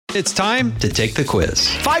It's time to take the quiz.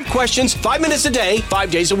 5 questions, 5 minutes a day,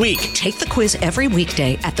 5 days a week. Take the quiz every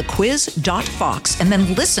weekday at thequiz.fox and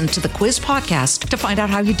then listen to the quiz podcast to find out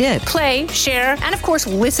how you did. Play, share, and of course,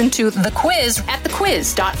 listen to The Quiz at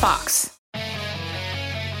thequiz.fox.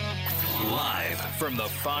 Live from the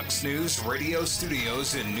Fox News radio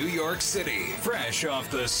studios in New York City, fresh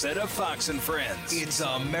off the set of Fox and Friends, it's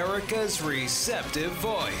America's receptive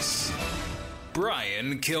voice,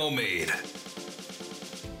 Brian Kilmeade.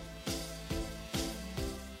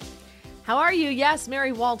 How are you? Yes,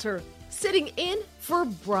 Mary Walter, sitting in for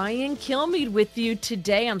Brian Kilmeade with you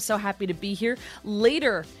today. I'm so happy to be here.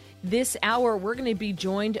 Later this hour, we're going to be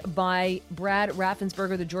joined by Brad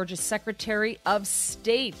Raffensperger, the Georgia Secretary of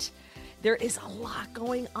State. There is a lot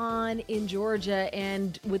going on in Georgia,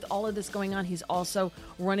 and with all of this going on, he's also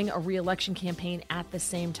running a re-election campaign at the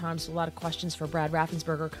same time. So a lot of questions for Brad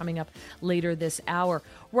Raffensperger coming up later this hour.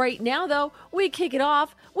 Right now, though, we kick it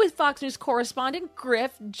off with Fox News correspondent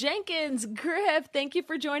Griff Jenkins. Griff, thank you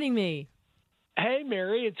for joining me. Hey,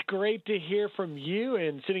 Mary, it's great to hear from you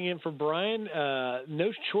and sitting in for Brian.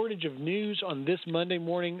 No shortage of news on this Monday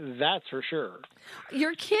morning, that's for sure.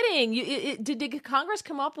 You're kidding. Did Congress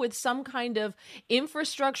come up with some kind of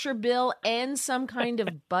infrastructure bill and some kind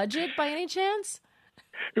of budget by any chance?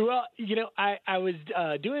 Well, I was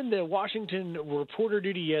doing the Washington reporter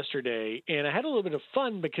duty yesterday, and I had a little bit of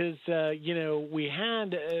fun because, we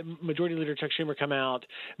had Majority Leader Chuck Schumer come out,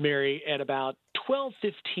 Mary, at about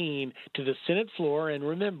 12:15 to the Senate floor. And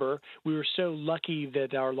remember, we were so lucky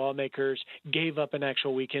that our lawmakers gave up an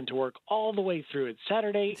actual weekend to work all the way through it,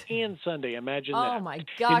 Saturday and Sunday. Imagine that. Oh, my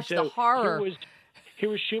gosh, so the horror. Here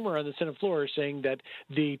was Schumer on the Senate floor saying that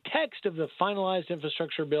the text of the finalized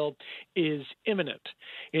infrastructure bill is imminent.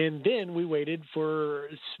 And then we waited for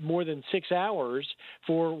more than 6 hours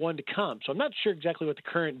for one to come. So I'm not sure exactly what the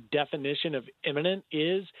current definition of imminent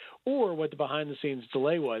is or what the behind-the-scenes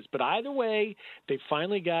delay was. But either way, they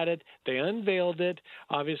finally got it. They unveiled it,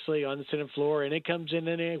 obviously, on the Senate floor, and it comes in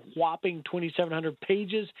a whopping 2,700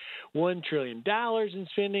 pages, $1 trillion in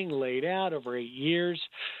spending laid out over 8 years.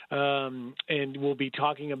 And we'll be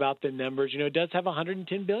talking about the numbers. It does have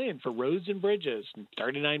 $110 billion for roads and bridges,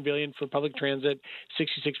 $39 billion for public transit,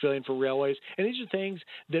 $66 billion for railways. And these are things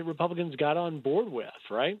that Republicans got on board with,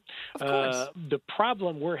 right? Of course. The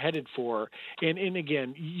problem we're headed for, and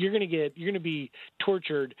again, you're going to be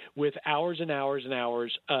tortured with hours and hours and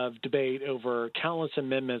hours of debate over countless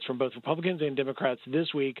amendments from both Republicans and Democrats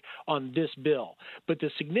this week on this bill. But the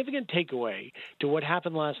significant takeaway to what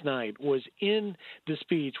happened last night was in the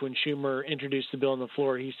speech when Schumer introduced the bill on the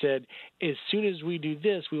floor. He said, as soon as we do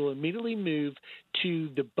this, we will immediately move to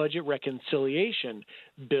the budget reconciliation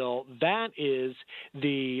bill. That is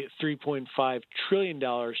the $3.5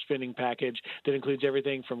 trillion spending package that includes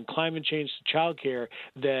everything from climate change to child care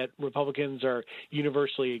that Republicans are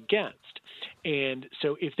universally against. And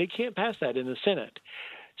so if they can't pass that in the Senate,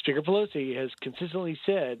 Speaker Pelosi has consistently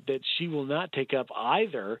said that she will not take up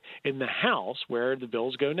either in the House, where the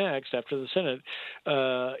bills go next after the Senate,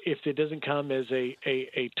 if it doesn't come as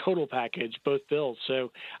a total package, both bills.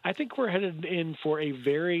 So I think we're headed in for a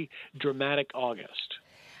very dramatic August.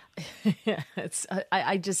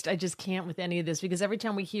 I just can't with any of this, because every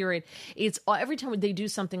time we hear it, every time they do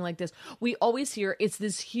something like this, we always hear it's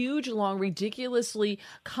this huge, long, ridiculously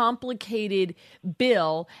complicated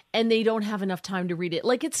bill, and they don't have enough time to read it.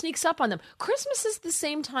 Like, it sneaks up on them. Christmas is the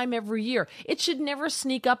same time every year. It should never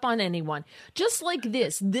sneak up on anyone. Just like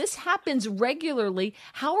this happens regularly.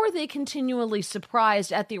 How are they continually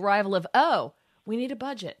surprised at the arrival of, oh, we need a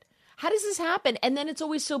budget? How does this happen? And then it's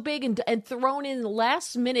always so big and thrown in the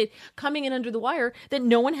last minute, coming in under the wire, that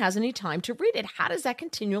no one has any time to read it. How does that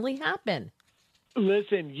continually happen?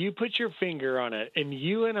 Listen, you put your finger on it, and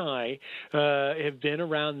you and I have been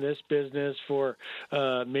around this business for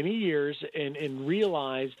many years and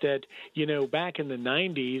realized that, back in the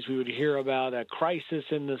 90s, we would hear about a crisis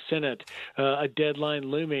in the Senate, a deadline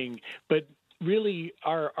looming, but really,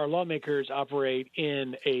 our lawmakers operate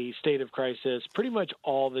in a state of crisis pretty much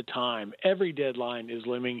all the time. Every deadline is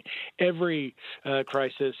looming. Every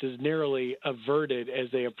crisis is narrowly averted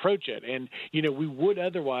as they approach it. And, we would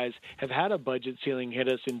otherwise have had a budget ceiling hit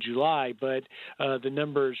us in July, but the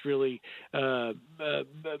numbers really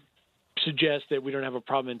suggest that we don't have a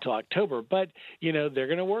problem until October. But, they're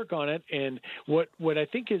going to work on it. And what I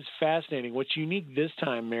think is fascinating, what's unique this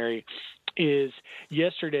time, Mary, is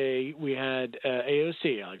yesterday we had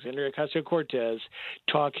AOC, Alexandria Ocasio-Cortez,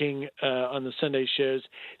 talking on the Sunday shows,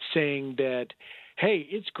 saying that hey,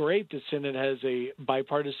 it's great the Senate has a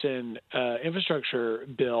bipartisan infrastructure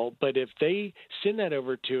bill, but if they send that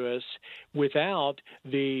over to us without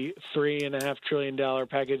the $3.5 trillion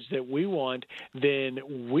package that we want,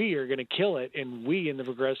 then we are going to kill it, and we in the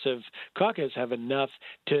Progressive Caucus have enough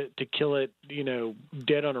to kill it,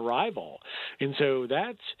 dead on arrival. And so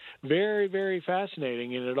that's very, very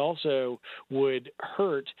fascinating, and it also would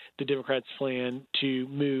hurt the Democrats' plan to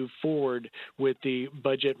move forward with the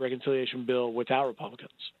budget reconciliation bill without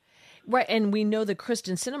Republicans. Right, and we know that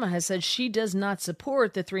Kristen Sinema has said she does not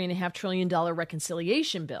support the $3.5 trillion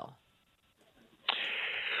reconciliation bill.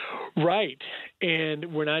 Right,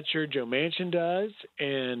 and we're not sure Joe Manchin does,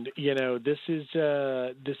 and this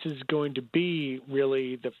is going to be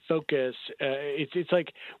really the focus. It's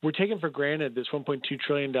like we're taking for granted this $1.2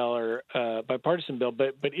 trillion bipartisan bill,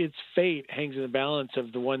 but its fate hangs in the balance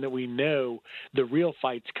of the one that we know the real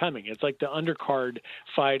fight's coming. It's like the undercard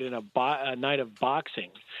fight in a night of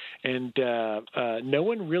boxing, and no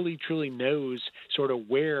one really truly knows sort of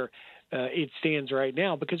where it stands right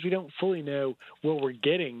now because we don't fully know what we're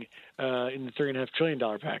getting in the $3.5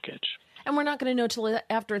 trillion package. And we're not going to know till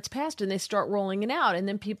after it's passed and they start rolling it out, and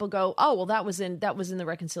then people go, "Oh, well, that was in the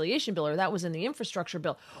reconciliation bill, or that was in the infrastructure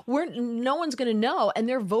bill." No one's going to know, and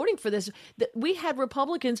they're voting for this. We had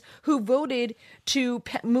Republicans who voted to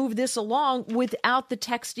move this along without the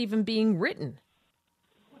text even being written.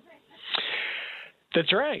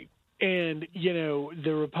 That's right. And,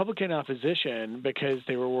 the Republican opposition, because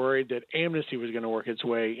they were worried that amnesty was going to work its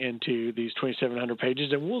way into these 2,700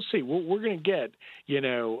 pages, and we'll see. We're going to get,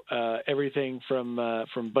 everything from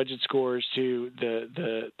budget scores to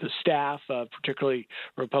the staff, particularly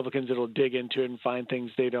Republicans that will dig into it and find things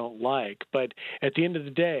they don't like. But at the end of the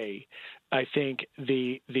day, I think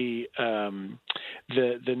the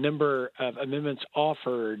number of amendments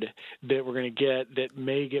offered that we're going to get that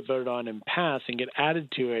may get voted on and pass and get added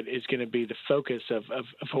to it is going to be the focus of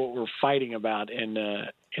what we're fighting about in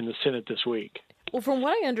the Senate this week. Well, from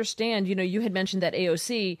what I understand, you had mentioned that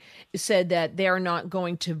AOC said that they are not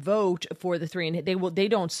going to vote for the they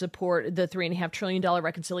don't support the $3.5 trillion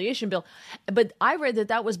reconciliation bill. But I read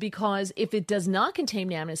that was because if it does not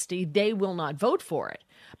contain amnesty, they will not vote for it.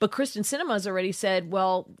 But Kristen Sinema has already said,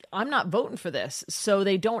 well, I'm not voting for this. So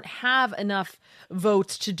they don't have enough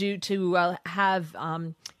votes to have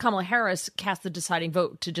Kamala Harris cast the deciding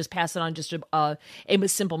vote to just pass it on just a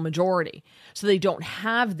simple majority. So they don't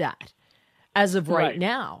have that as of right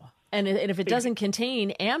now. And if it doesn't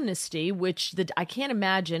contain amnesty, which I can't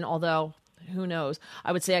imagine, although who knows,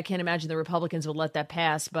 I would say I can't imagine the Republicans would let that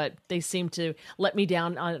pass, but they seem to let me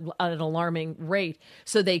down on an alarming rate.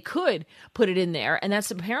 So they could put it in there. And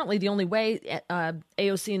that's apparently the only way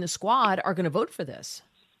AOC and the squad are going to vote for this.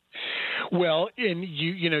 Well, and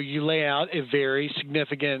you lay out a very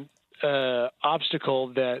significant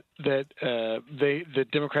obstacle that the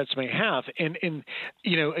Democrats may have, and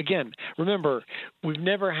again, remember, we've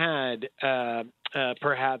never had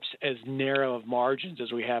perhaps as narrow of margins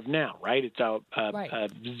as we have now, right? It's a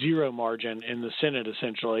zero margin in the Senate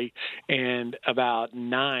essentially, and about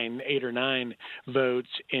 8 or 9 votes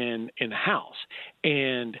in the House,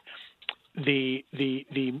 and the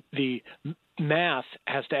math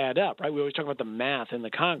has to add up, right? We always talk about the math in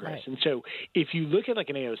the Congress. Right. And so if you look at like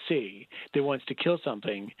an AOC that wants to kill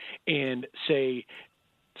something and say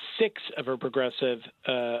 6 of her progressive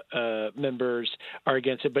members are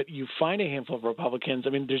against it, but you find a handful of Republicans. I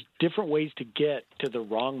mean, there's different ways to get to the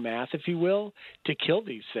wrong math, if you will, to kill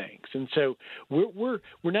these things. And so we're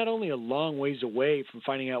not only a long ways away from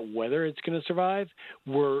finding out whether it's going to survive,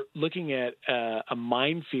 we're looking at a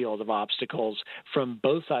minefield of obstacles from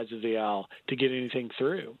both sides of the aisle to get anything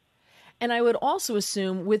through. And I would also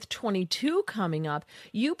assume with 22 coming up,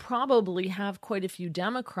 you probably have quite a few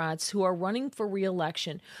Democrats who are running for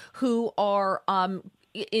re-election who are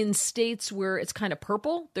in states where it's kind of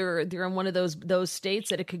purple. They're in one of those states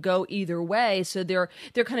that it could go either way. So they're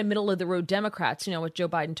kind of middle of the road Democrats, what Joe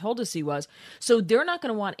Biden told us he was. So they're not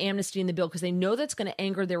going to want amnesty in the bill because they know that's going to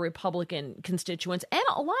anger their Republican constituents and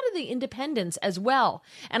a lot of the independents as well.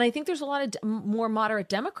 And I think there's a lot of more moderate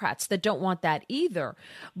Democrats that don't want that either.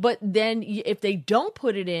 But then if they don't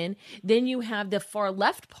put it in, then you have the far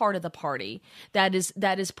left part of the party that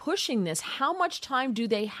is pushing this. How much time do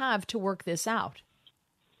they have to work this out?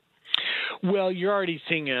 Well, you're already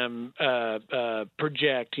seeing them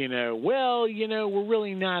project, we're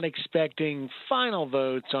really not expecting final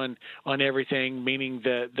votes on everything, meaning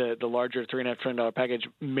the larger $3.5 trillion package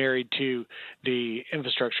married to the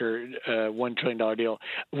infrastructure $1 trillion deal.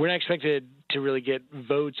 We're not expected to really get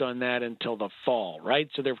votes on that until the fall, right?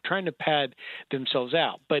 So they're trying to pad themselves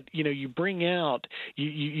out. But, you bring up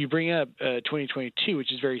 2022,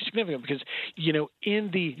 which is very significant because, in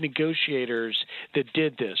the negotiators that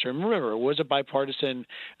did this, remember, it was a bipartisan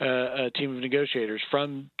team of negotiators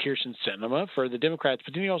from Kyrsten Sinema for the Democrats,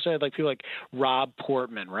 but then you also had people like Rob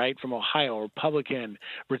Portman, right, from Ohio, Republican,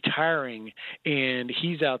 retiring, and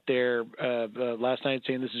he's out there last night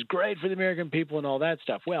saying this is great for the American people and all that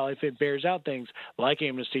stuff. Well, if it bears out things like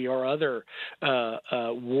amnesty or other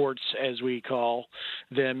warts, as we call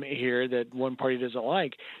them here, that one party doesn't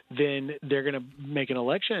like, then they're going to make an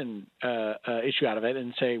election issue out of it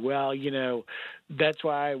and say, well, that's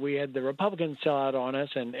why we had the Republicans sell out on us,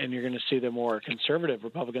 and you're going to see the more conservative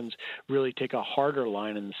Republicans really take a harder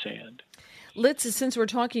line in the sand. Since we're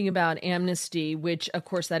talking about amnesty, which, of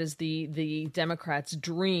course, that is the Democrats'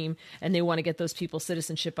 dream, and they want to get those people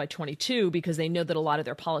citizenship by 22 because they know that a lot of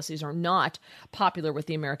their policies are not popular with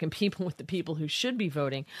the American people, with the people who should be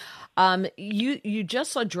voting. You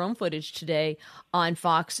just saw drone footage today on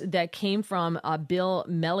Fox that came from Bill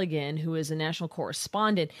Milligan, who is a national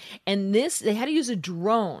correspondent, and they had to use a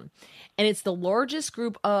drone. And it's the largest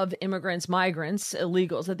group of immigrants, migrants,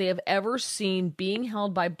 illegals that they have ever seen being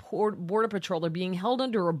held by Border Patrol. They're being held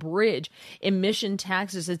under a bridge in Mission,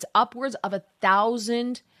 Texas. It's upwards of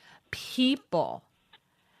 1,000 people.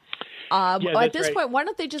 At this point, why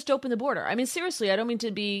don't they just open the border? I mean, seriously, I don't mean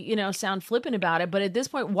to be, sound flippant about it, but at this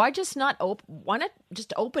point, why not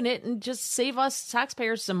just open it and just save us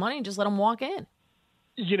taxpayers some money and just let them walk in?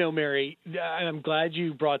 Mary, I'm glad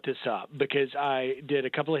you brought this up because I did a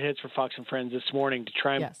couple of hits for Fox and Friends this morning to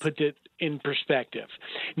try and put it in perspective.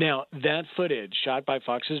 Now, that footage shot by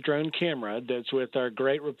Fox's drone camera that's with our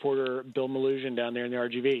great reporter Bill Malusian down there in the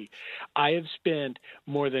RGV, I have spent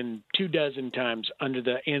more than 24 times under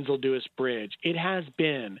the Ansel Lewis Bridge. It has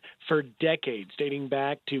been for decades, dating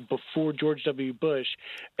back to before George W. Bush,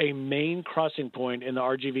 a main crossing point in the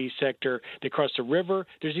RGV sector. They cross the river.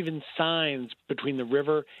 There's even signs between the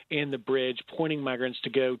river and the bridge pointing migrants to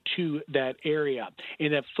go to that area.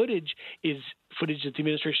 And that footage is footage that the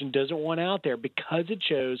administration doesn't want out there because it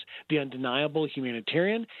shows the undeniable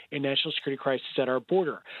humanitarian and national security crisis at our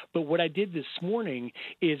border. But what I did this morning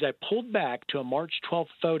is I pulled back to a March 12th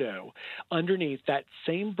photo underneath that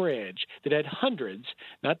same bridge that had hundreds,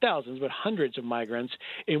 not thousands, but hundreds of migrants,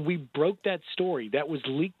 and we broke that story. That was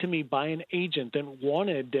leaked to me by an agent that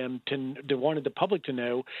wanted the public to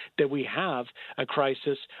know that we have a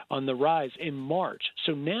crisis on the rise in March.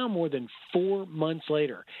 So now, more than 4 months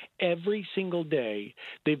later, every single day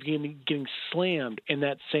they've been getting slammed in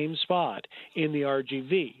that same spot in the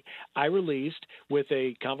RGV. I released with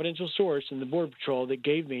a confidential source in the Border Patrol that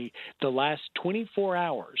gave me the last 24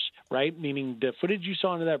 hours, right? Meaning the footage you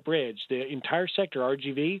saw under that bridge, the entire sector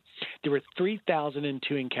RGV, there were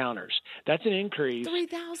 3,002 encounters. That's an increase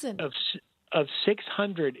 3,000 of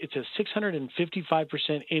 600. It's a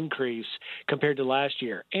 655% increase compared to last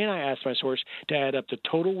year. And I asked my source to add up the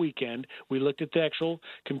total weekend. We looked at the actual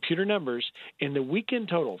computer numbers. In the weekend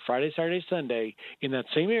total, Friday, Saturday, Sunday, in that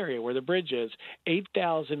same area where the bridge is,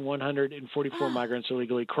 8,144 migrants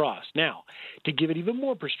illegally crossed. Now, to give it even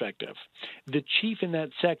more perspective, the chief in that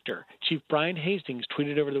sector, Chief Brian Hastings,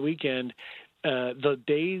 tweeted over the weekend, the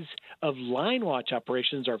days of line watch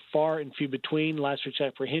operations are far and few between. Last week's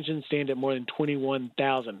apprehensions stand at more than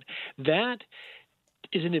 21,000. That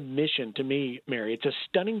is an admission to me, Mary. It's a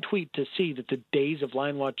stunning tweet to see that the days of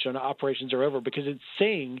line watch operations are over because it's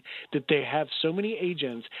saying that they have so many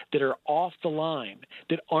agents that are off the line,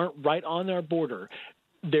 that aren't right on our border.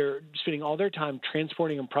 They're spending all their time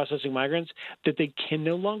transporting and processing migrants that they can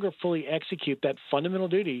no longer fully execute that fundamental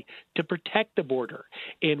duty to protect the border.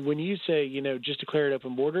 And when you say, just declare it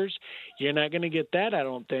open borders, you're not going to get that, I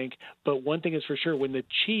don't think. But one thing is for sure, when the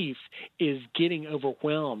chief is getting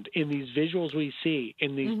overwhelmed in these visuals we see,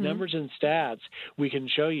 in these numbers and stats we can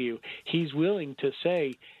show you, he's willing to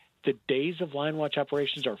say, the days of line watch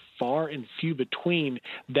operations are far and few between.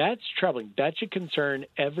 That's troubling. That should concern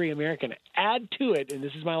every American. Add to it, and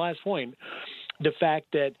this is my last point, the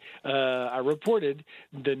fact that I reported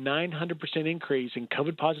the 900% increase in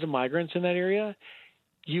COVID-positive migrants in that area.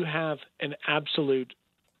 You have an absolute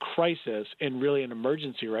crisis and really an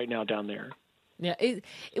emergency right now down there. Yeah,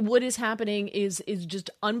 what is happening is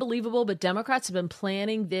just unbelievable, but Democrats have been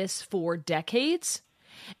planning this for decades.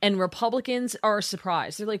 And Republicans are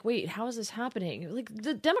surprised. They're like, wait, how is this happening? Like,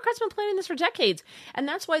 the Democrats have been planning this for decades. And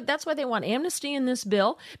that's why they want amnesty in this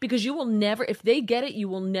bill, because you will never, if they get it, you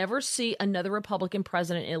will never see another Republican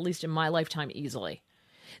president, at least in my lifetime, easily.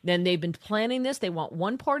 Then they've been planning this. They want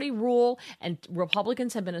one-party rule, and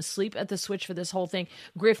Republicans have been asleep at the switch for this whole thing.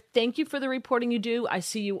 Griff, thank you for the reporting you do. I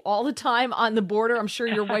see you all the time on the border. I'm sure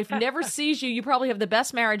your wife never sees you. You probably have the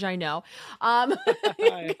best marriage I know.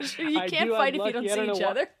 You can't fight if you don't see each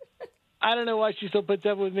other. I don't know why she still puts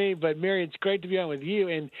up with me, but Mary, it's great to be on with you.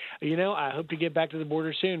 And, I hope to get back to the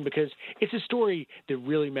border soon because it's a story that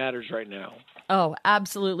really matters right now. Oh,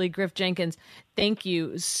 absolutely. Griff Jenkins, thank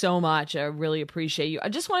you so much. I really appreciate you. I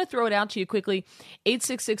just want to throw it out to you quickly.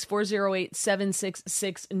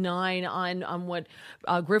 866-408-7669 on what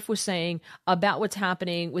Griff was saying about what's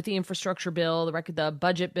happening with the infrastructure bill, the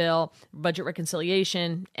budget bill, budget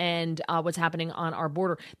reconciliation, and what's happening on our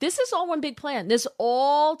border. This is all one big plan. This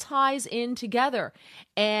all ties in together.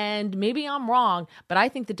 And maybe I'm wrong, but I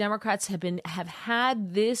think the Democrats have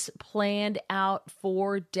had this planned out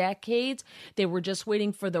for decades. They were just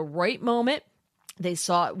waiting for the right moment. They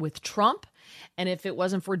saw it with Trump. And if it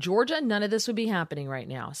wasn't for Georgia, none of this would be happening right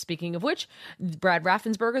now. Speaking of which, Brad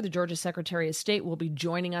Raffensperger, the Georgia Secretary of State, will be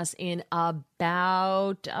joining us in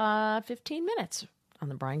about 15 minutes on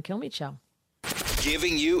the Brian Kilmeade Show.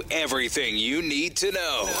 Giving you everything you need to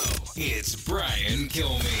know. It's Brian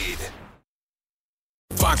Kilmeade.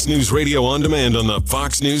 Fox News Radio on demand on the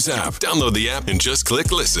Fox News app. Download the app and just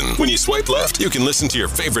click listen. When you swipe left, you can listen to your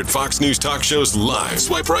favorite Fox News talk shows live.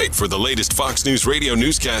 Swipe right for the latest Fox News Radio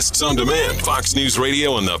newscasts on demand. Fox News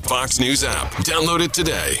Radio on the Fox News app. Download it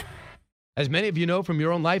today. As many of you know from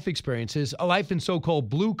your own life experiences, a life in so-called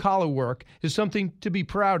blue-collar work is something to be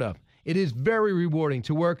proud of. It is very rewarding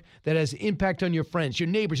to work that has impact on your friends, your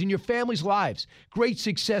neighbors, and your family's lives. Great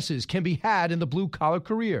successes can be had in the blue-collar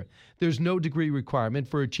career. There's no degree requirement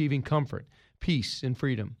for achieving comfort, peace, and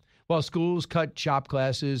freedom. While schools cut shop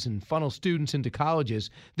classes and funnel students into colleges,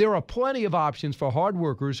 there are plenty of options for hard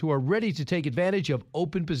workers who are ready to take advantage of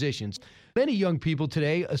open positions. Many young people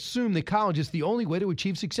today assume that college is the only way to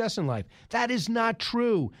achieve success in life. That is not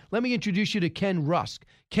true. Let me introduce you to Ken Rusk.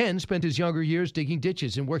 Ken spent his younger years digging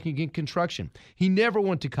ditches and working in construction. He never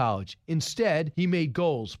went to college. Instead, he made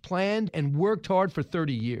goals, planned, and worked hard for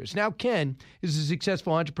 30 years. Now Ken is a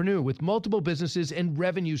successful entrepreneur with multiple businesses and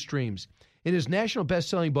revenue streams. In his national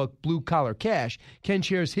best-selling book, Blue Collar Cash, Ken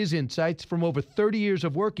shares his insights from over 30 years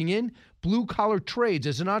of working in blue-collar trades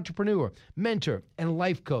as an entrepreneur, mentor, and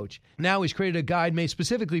life coach. Now he's created a guide made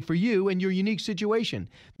specifically for you and your unique situation.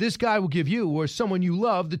 This guide will give you or someone you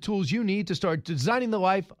love the tools you need to start designing the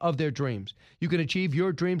life of their dreams. You can achieve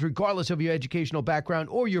your dreams regardless of your educational background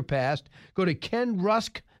or your past. Go to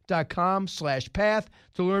kenrusk.com/path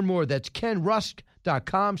to learn more. That's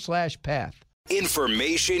kenrusk.com/path.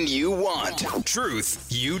 Information you want. Truth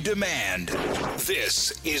you demand.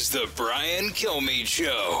 This is the Brian Kilmeade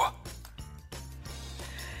Show.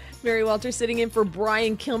 Mary Walter sitting in for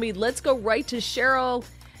Brian Kilmeade. Let's go right to Cheryl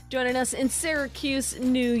joining us in Syracuse,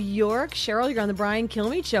 New York. Cheryl, you're on the Brian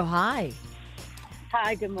Kilmeade Show. Hi.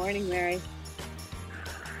 Hi, good morning, Mary.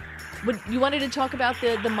 You wanted to talk about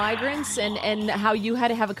the migrants and how you had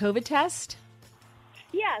to have a COVID test?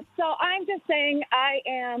 Yeah, so I'm just saying I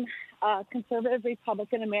am a conservative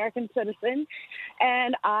Republican American citizen,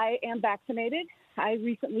 and I am vaccinated. I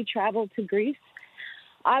recently traveled to Greece.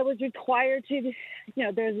 I was required to,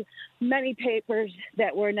 there's many papers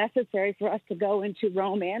that were necessary for us to go into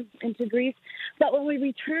Rome and into Greece. But when we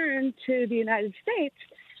returned to the United States,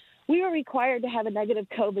 we were required to have a negative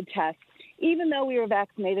COVID test, even though we were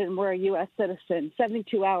vaccinated and we're a U.S. citizen.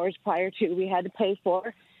 72 hours prior to, we had to pay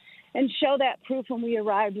for and show that proof when we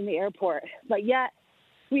arrived in the airport. But yet,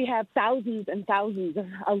 we have thousands and thousands of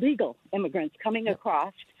illegal immigrants coming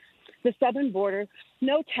across the southern border,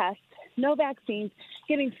 no tests, no vaccines,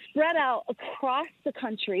 getting spread out across the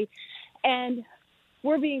country, and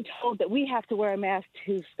we're being told that we have to wear a mask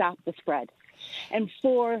to stop the spread. And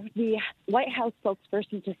for the White House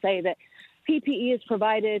spokesperson to say that PPE is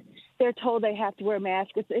provided, they're told they have to wear a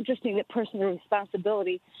mask. It's interesting that personal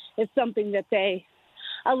responsibility is something that they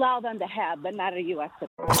allow them to have, but not a U.S.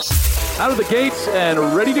 citizen. Out of the gates and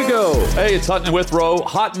ready to go. Hey, it's Hutton Withrow.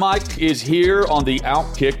 Hot Mike is here on the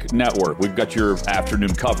Outkick Network. We've got your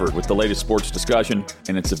afternoon covered with the latest sports discussion,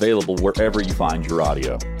 and it's available wherever you find your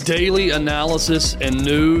audio. Daily analysis and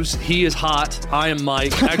news. He is hot. I am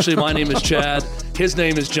Mike. Actually, my name is Chad. His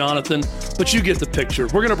name is Jonathan, but you get the picture.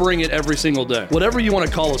 We're going to bring it every single day. Whatever you want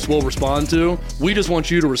to call us, we'll respond to. We just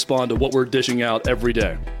want you to respond to what we're dishing out every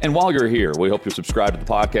day. And while you're here, we hope you subscribe to the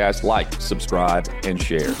podcast, like, subscribe, and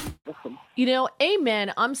share.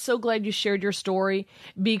 Amen. I'm so glad you shared your story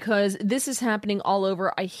because this is happening all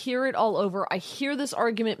over. I hear it all over. I hear this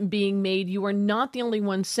argument being made. You are not the only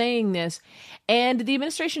one saying this. And the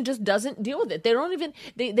administration just doesn't deal with it.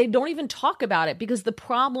 They don't even talk about it because the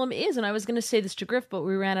problem is, and I was going to say this to Griff, but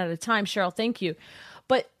we ran out of time. Cheryl, thank you.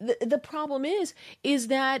 But the problem is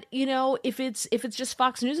that, if it's just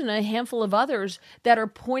Fox News and a handful of others that are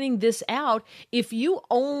pointing this out, if you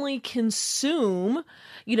only consume,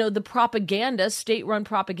 the propaganda, state-run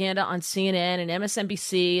propaganda on CNN and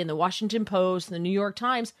MSNBC and the Washington Post and the New York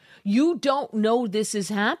Times, you don't know this is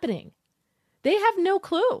happening. They have no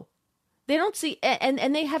clue. They don't see,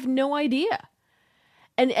 and they have no idea.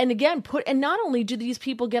 And again, and not only do these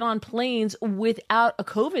people get on planes without a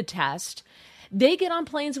COVID test, they get on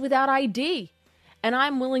planes without ID. And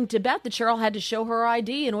I'm willing to bet that Cheryl had to show her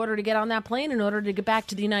ID in order to get on that plane, in order to get back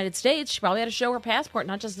to the United States. She probably had to show her passport,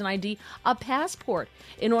 not just an ID, a passport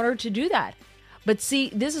in order to do that. But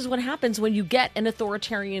see, this is what happens when you get an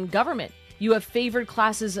authoritarian government. You have favored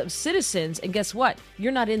classes of citizens, and guess what?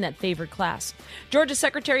 You're not in that favored class. Georgia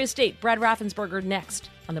Secretary of State Brad Raffensperger next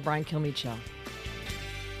on The Brian Kilmeade Show.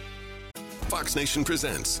 Fox Nation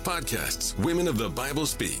presents podcasts Women of the Bible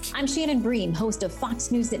Speak. I'm Shannon Bream, host of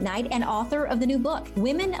Fox News at Night and author of the new book,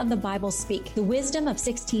 Women of the Bible Speak, the wisdom of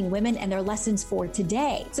 16 women and their lessons for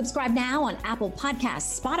today. Subscribe now on Apple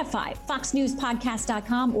Podcasts, Spotify,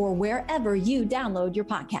 FoxNewsPodcast.com, or wherever you download your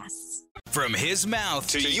podcasts. From his mouth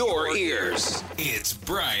to your ears, it's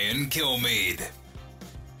Brian Kilmeade.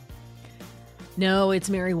 No, it's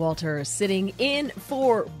Mary Walter sitting in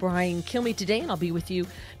for Brian Kilmeade today, and I'll be with you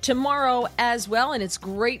tomorrow as well. And it's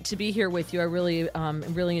great to be here with you. I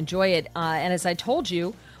really enjoy it. And as I told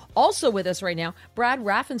you, also with us right now, Brad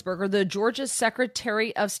Raffensperger, the Georgia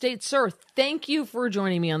Secretary of State. Sir, thank you for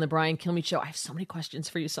joining me on the Brian Kilmeade Show. I have so many questions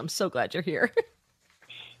for you, so I'm so glad you're here.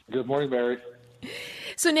 Good morning, Mary.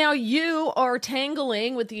 So now you are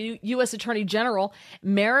tangling with the U.S. Attorney General,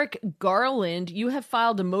 Merrick Garland. You have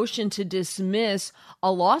filed a motion to dismiss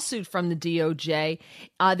a lawsuit from the DOJ.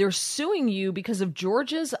 They're suing you because of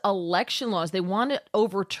Georgia's election laws. They want to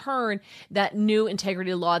overturn that new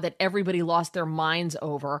integrity law that everybody lost their minds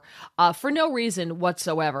over for no reason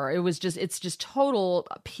whatsoever. It's just total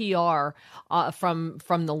PR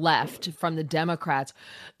from the left, from the Democrats.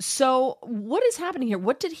 So what is happening here?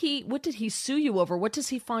 What did he sue you over? What does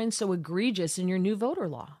he find so egregious in your new voter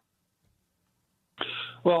law?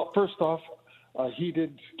 Well, first off, he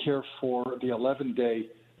didn't care for the 11-day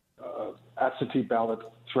absentee ballot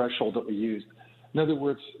threshold that we used. In other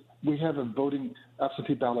words, we have a voting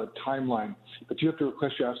absentee ballot timeline, but you have to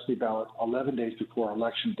request your absentee ballot 11 days before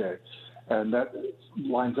Election Day. And that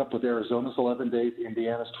lines up with Arizona's 11 days,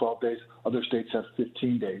 Indiana's 12 days, other states have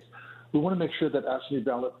 15 days. We want to make sure that absentee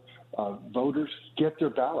ballot voters get their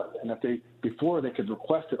ballot, and before they could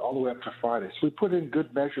request it all the way up to Friday. So we put in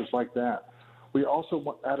good measures like that. We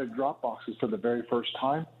also added drop boxes for the very first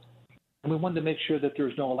time, and we wanted to make sure that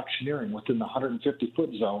there's no electioneering within the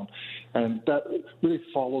 150-foot zone, and that really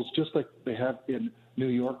follows just like they have in New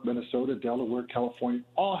York, Minnesota, Delaware, California.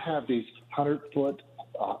 All have these 100-foot,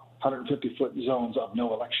 150-foot zones of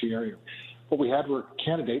no electioneering. What we had were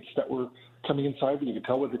candidates that were coming inside, and you could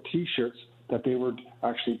tell with the T-shirts that they were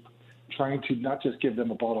actually trying to not just give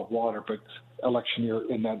them a bottle of water, but electioneer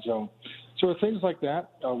in that zone. So with things like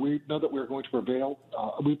that, we know that we're going to prevail,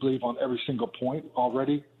 we believe, on every single point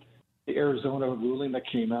already. The Arizona ruling that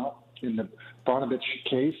came out in the Brnovich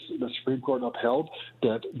case, the Supreme Court upheld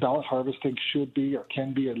that ballot harvesting should be or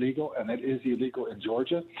can be illegal, and it is illegal in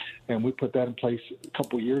Georgia. And we put that in place a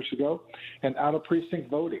couple of years ago. And out-of-precinct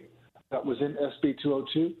voting, that was in SB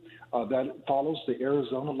 202. That follows the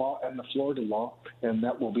Arizona law and the Florida law, and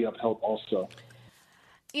that will be upheld also.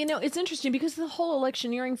 It's interesting because the whole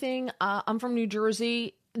electioneering thing, I'm from New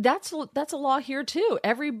Jersey. That's a law here, too.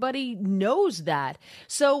 Everybody knows that.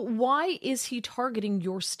 So why is he targeting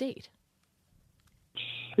your state?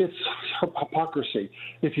 It's hypocrisy.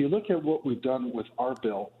 If you look at what we've done with our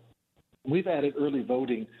bill, we've added early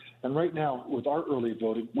voting. And right now, with our early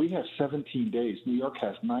voting, we have 17 days. New York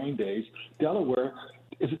has 9 days. Delaware,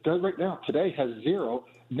 as it does right now, today has 0.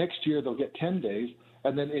 Next year, they'll get 10 days.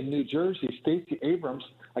 And then in New Jersey, Stacey Abrams,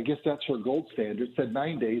 I guess that's her gold standard, said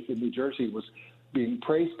 9 days, and New Jersey was being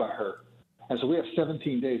praised by her. And so we have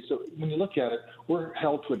 17 days. So when you look at it, we're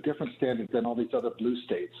held to a different standard than all these other blue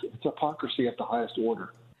states. It's hypocrisy at the highest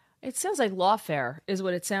order. It sounds like lawfare is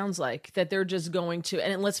what it sounds like, that they're just going to,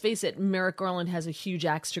 and let's face it, Merrick Garland has a huge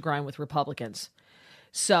axe to grind with Republicans.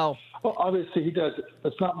 So, well, obviously he does.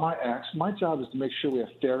 That's not my axe. My job is to make sure we have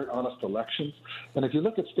fair and honest elections. And if you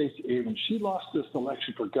look at Stacey Abrams, she lost this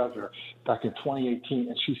election for governor back in 2018,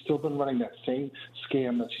 and she's still been running that same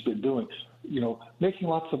scam that she's been doing. You know, making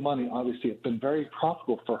lots of money, obviously, it's been very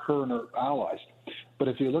profitable for her and her allies. But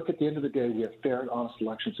if you look at the end of the day, we have fair and honest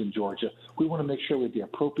elections in Georgia. We want to make sure we have the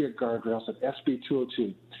appropriate guardrails at SB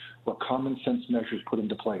 202, where common sense measures put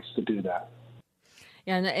into place to do that.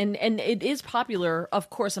 And it is popular, of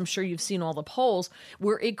course, I'm sure you've seen all the polls,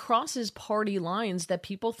 where it crosses party lines that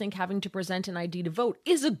people think having to present an ID to vote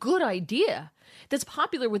is a good idea. That's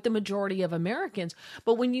popular with the majority of Americans.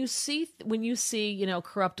 But when you see, you know,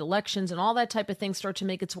 corrupt elections and all that type of thing start to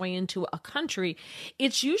make its way into a country,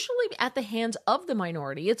 it's usually at the hands of the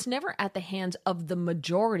minority. It's never at the hands of the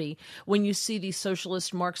majority. When you see these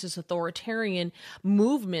socialist, Marxist, authoritarian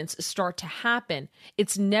movements start to happen,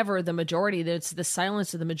 it's never the majority. It's the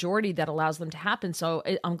silence of the majority that allows them to happen. So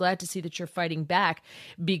I'm glad to see that you're fighting back,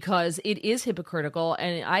 because it is hypocritical,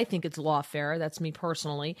 and I think it's lawfare. That's me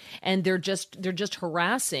personally. And they're just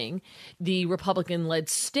harassing the Republican-led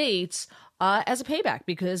states as a payback,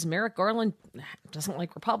 because Merrick Garland doesn't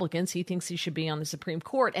like Republicans. He thinks he should be on the Supreme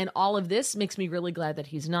Court, and all of this makes me really glad that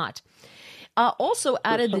he's not. Also,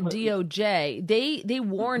 out of the DOJ, they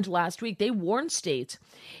warned last week, they warned states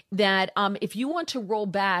that if you want to roll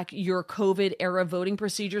back your COVID era voting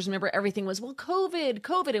procedures, remember everything was, well,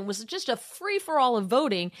 COVID, and it was just a free for all of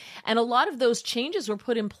voting. And a lot of those changes were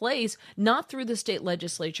put in place, not through the state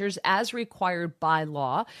legislatures as required by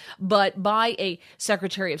law, but by a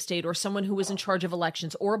secretary of state or someone who was in charge of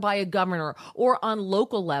elections, or by a governor, or on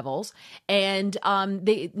local levels. And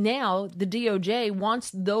now the DOJ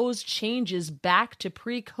wants those changes back to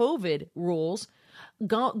pre-COVID rules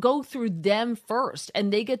go through them first,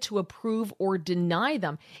 and they get to approve or deny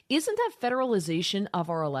them. Isn't that federalization of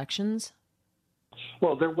our elections?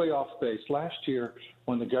 Well, they're way off base. Last year,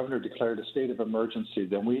 when the governor declared a state of emergency,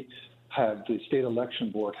 then we had the state election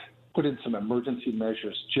board put in some emergency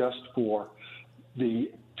measures just for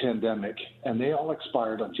the pandemic, and they all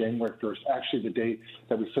expired on January 1st, actually the day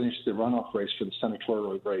that we finished the runoff race for the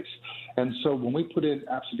senatorial race. And so when we put in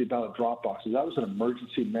absentee ballot drop boxes, that was an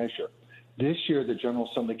emergency measure. This year, the General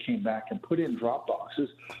Assembly came back and put in drop boxes,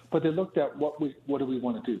 but they looked at what do we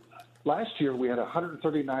want to do. Last year, we had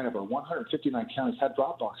 139 of our 159 counties had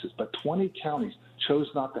drop boxes, but 20 counties chose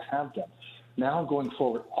not to have them. Now, going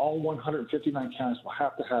forward, all 159 counties will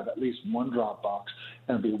have to have at least one drop box,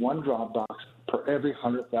 and it'll be one drop box per every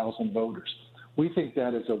 100,000 voters. We think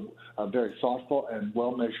that is a very thoughtful and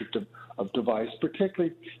well-measured device,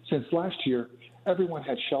 particularly since last year, everyone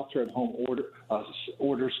had shelter-at-home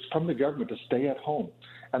orders from the government to stay at home.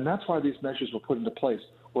 And that's why these measures were put into place.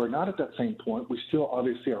 We're not at that same point. We still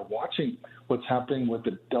obviously are watching what's happening with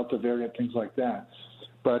the Delta variant, things like that.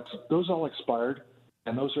 But those all expired,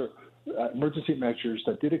 and those are emergency measures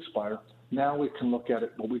that did expire. Now we can look at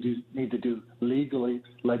it, what we need to do legally,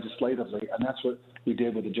 legislatively, and that's what we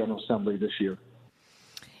did with the General Assembly this year.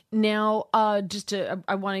 Now,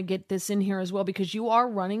 I want to get this in here as well, because you are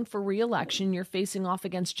running for re-election. You're facing off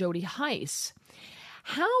against Jody Hice.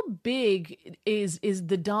 How big is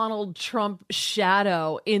the Donald Trump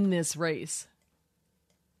shadow in this race?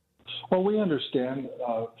 Well, we understand.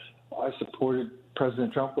 I supported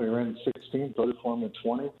President Trump when he ran in 2016, voted for him in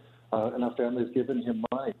 2020, and our family has given him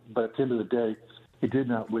money. But at the end of the day, he did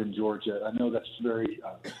not win Georgia. I know that's very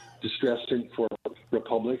distressing for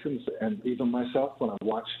Republicans and even myself when I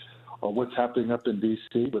watch what's happening up in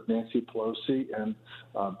D.C. with Nancy Pelosi and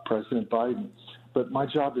President Biden. But my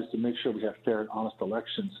job is to make sure we have fair and honest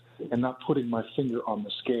elections and not putting my finger on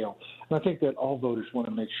the scale. And I think that all voters want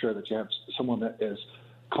to make sure that you have someone that is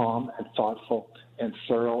calm and thoughtful and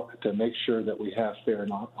thorough to make sure that we have fair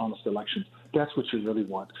and honest elections. That's what you really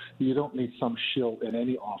want. You don't need some shill in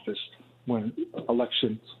any office when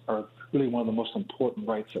elections are really one of the most important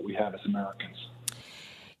rights that we have as Americans.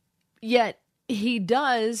 Yet he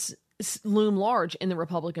does loom large in the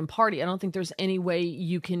Republican Party. I don't think there's any way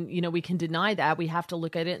we can deny that. We have to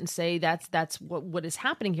look at it and say that's what is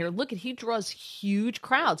happening here. Look, he draws huge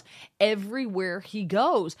crowds everywhere he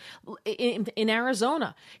goes. In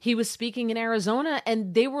Arizona, he was speaking in Arizona,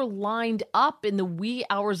 and they were lined up in the wee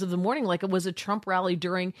hours of the morning like it was a Trump rally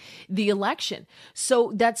during the election.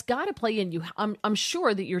 So that's got to play in. I'm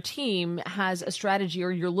sure that your team has a strategy, or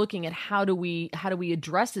you're looking at how do we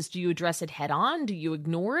address this? Do you address it head on? Do you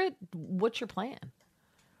ignore it? What's your plan?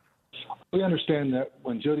 We understand that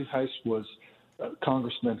when Jody Hice was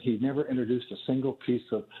congressman, he never introduced a single piece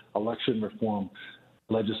of election reform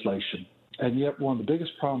legislation. And yet one of the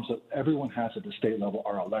biggest problems that everyone has at the state level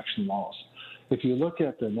are election laws. If you look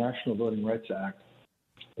at the National Voting Rights Act,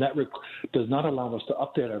 That does not allow us to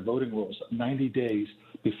update our voting rules 90 days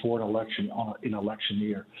before an election in election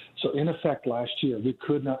year. So in effect, last year, we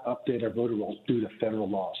could not update our voting rules due to federal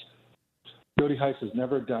laws. Jody Hice has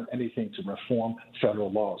never done anything to reform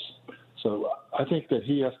federal laws. So I think that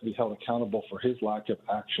he has to be held accountable for his lack of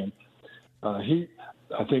action. I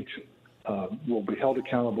think, will be held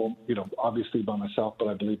accountable, obviously by myself, but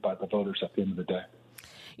I believe by the voters at the end of the day.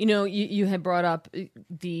 You had brought up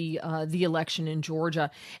the election in Georgia,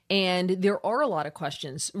 and there are a lot of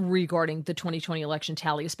questions regarding the 2020 election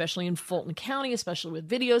tally, especially in Fulton County, especially with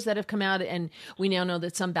videos that have come out. And we now know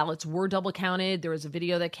that some ballots were double counted. There was a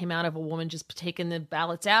video that came out of a woman just taking the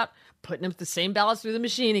ballots out, putting them the same ballots through the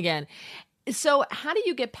machine again. So how do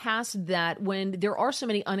you get past that when there are so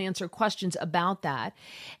many unanswered questions about that?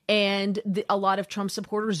 And a lot of Trump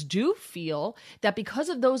supporters do feel that because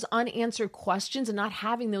of those unanswered questions and not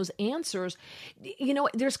having those answers,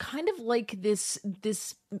 there's kind of like this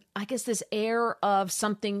air of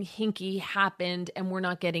something hinky happened and we're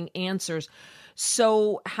not getting answers.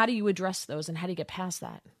 So how do you address those and how do you get past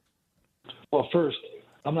that? Well, first,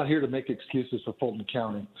 I'm not here to make excuses for Fulton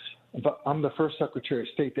County, but I'm the first Secretary of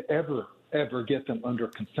State to ever get them under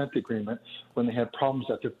consent agreement when they had problems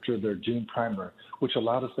after their June primary, which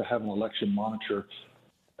allowed us to have an election monitor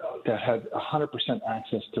that had 100%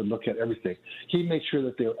 access to look at everything. He made sure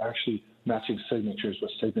that they were actually matching signatures with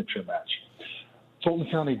signature match. Fulton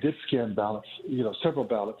County did scan ballots, several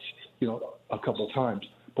ballots, a couple of times.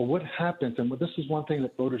 But what happens, and this is one thing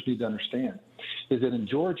that voters need to understand, is that in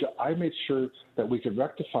Georgia, I made sure that we could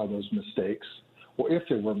rectify those mistakes, or if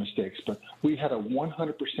there were mistakes, but we had a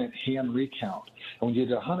 100% hand recount. And when you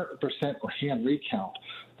did 100% or hand recount,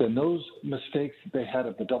 then those mistakes they had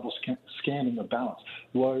of the double scanning of ballots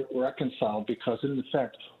were reconciled because, in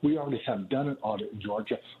effect, we already have done an audit in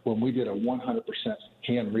Georgia when we did a 100%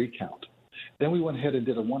 hand recount. Then we went ahead and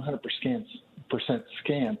did a 100%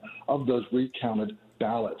 scan of those recounted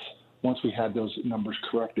ballots once we had those numbers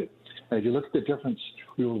corrected. And if you look at the difference,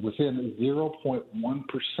 we were within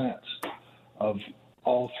 0.1% of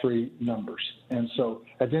all three numbers. And so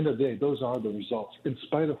at the end of the day, those are the results. In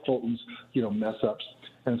spite of Fulton's, mess ups,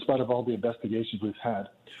 and in spite of all the investigations we've had,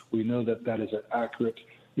 we know that that is an accurate,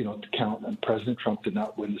 count, and President Trump did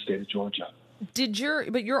not win the state of Georgia.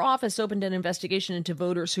 But your office opened an investigation into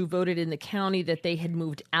voters who voted in the county that they had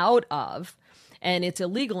moved out of. And it's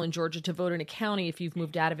illegal in Georgia to vote in a county if you've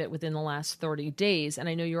moved out of it within the last 30 days. And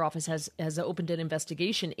I know your office has opened an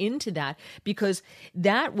investigation into that because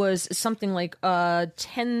that was something like more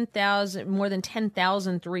than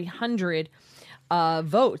 10,300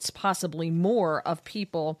 votes, possibly more, of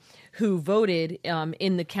people who voted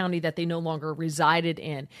in the county that they no longer resided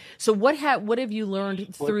in. So what have you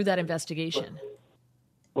learned through that investigation?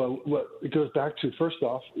 Well, it goes back to, first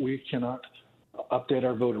off, we cannot update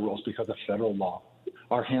our voter rolls because of federal law.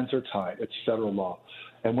 Our hands are tied. It's federal law.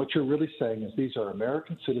 And what you're really saying is these are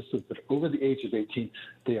American citizens that are over the age of 18.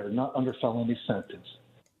 They are not under felony sentence,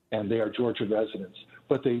 and they are Georgia residents.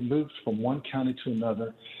 But they moved from one county to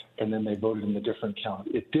another, and then they voted in a different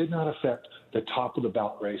county. It did not affect the top of the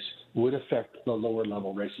ballot race. It would affect the lower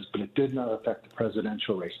level races, but it did not affect the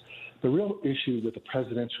presidential race. The real issue with the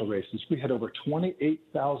presidential race is we had over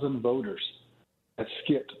 28,000 voters that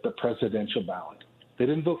skipped the presidential ballot. They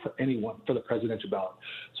didn't vote for anyone for the presidential ballot.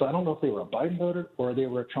 So I don't know if they were a Biden voter or they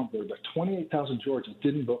were a Trump voter, but 28,000 Georgians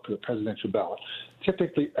didn't vote for the presidential ballot.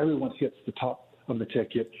 Typically, everyone hits the top of the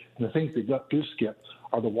ticket, and the things they do skip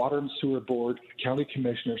are the Water and Sewer Board, county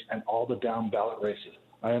commissioners, and all the down ballot races.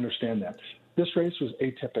 I understand that. This race was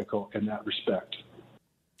atypical in that respect.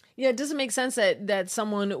 Yeah, it doesn't make sense that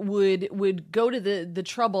someone would go to the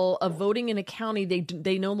trouble of voting in a county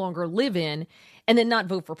they no longer live in and then not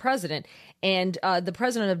vote for president. And the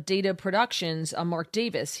president of Data Productions, Mark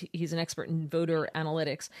Davis, he's an expert in voter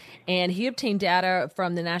analytics, and he obtained data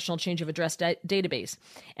from the National Change of Address database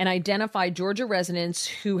and identified Georgia residents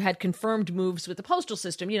who had confirmed moves with the postal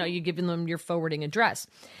system. You give them your forwarding address.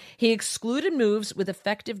 He excluded moves with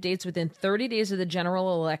effective dates within 30 days of the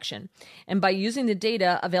general election. And by using the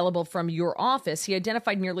data available from your office, he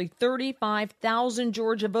identified nearly 35,000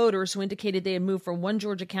 Georgia voters who indicated they had moved from one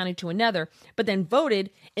Georgia county to another, but then voted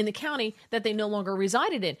in the county that they no longer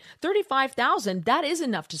resided in. 35,000, that is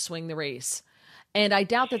enough to swing the race. And I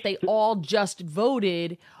doubt that they all just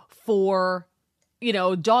voted for,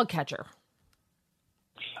 dog catcher.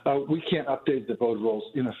 We can't update the vote rolls.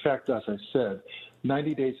 In effect, as I said,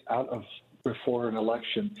 90 days out of before an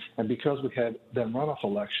election, and because we had then runoff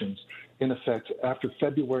elections, in effect, after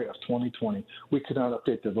February of 2020, we could not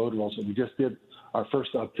update the vote rolls, and we just did our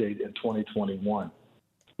first update in 2021.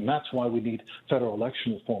 And that's why we need federal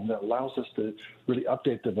election reform that allows us to really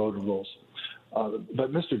update the voter rolls.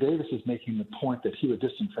 But Mr. Davis is making the point that he would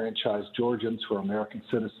disenfranchise Georgians who are American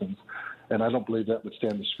citizens, and I don't believe that would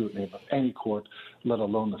stand the scrutiny of any court, let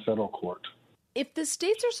alone the federal court. If the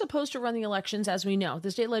states are supposed to run the elections, as we know, the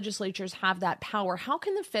state legislatures have that power, how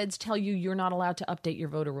can the feds tell you you're not allowed to update your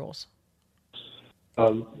voter rolls?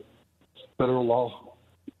 Federal law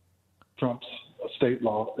trumps state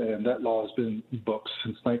law, and that law has been in books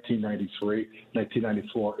since 1993,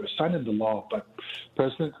 1994. It was signed into law by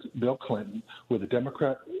President Bill Clinton with a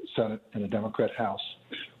Democrat Senate and a Democrat House.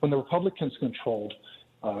 When the Republicans controlled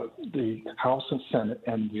the House and Senate,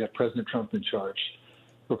 and we had President Trump in charge,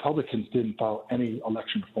 Republicans didn't file any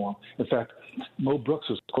election reform. In fact, Mo Brooks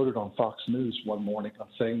was quoted on Fox News one morning on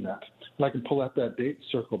saying that. And I can pull out that date,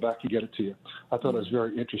 circle back, and get it to you. I thought it was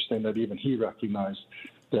very interesting that even he recognized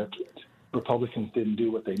that Republicans didn't do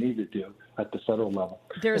what they needed to do at the federal level.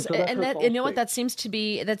 That seems to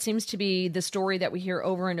be the story that we hear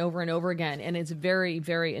over and over and over again, and it's very,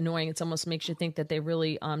 very annoying. It almost makes you think that they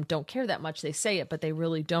really don't care that much. They say it, but they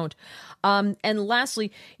really don't. And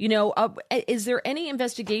lastly, is there any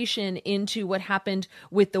investigation into what happened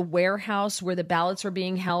with the warehouse where the ballots are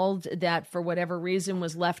being held that for whatever reason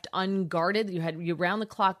was left unguarded? You had round the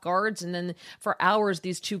clock guards, and then for hours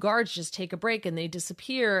these two guards just take a break and they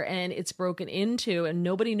disappear, and it's broken into, and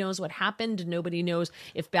nobody knows what happened. Nobody knows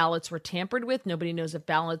if ballots were tampered with. Nobody knows if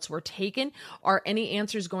ballots were taken. Are any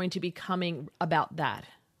answers going to be coming about that?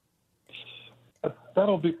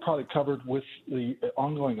 That'll be probably covered with the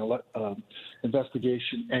ongoing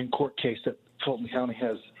investigation and court case that Fulton County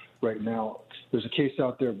has right now. There's a case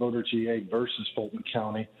out there, Voter GA versus Fulton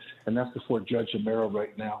County, and that's before Judge Amaro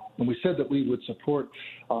right now. And we said that we would support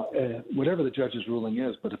whatever the judge's ruling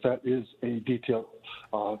is, but if that is a detailed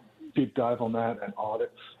deep dive on that and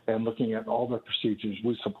audit and looking at all the procedures,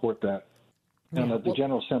 we support that. And the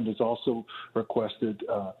General Assembly has also requested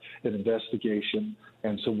an investigation,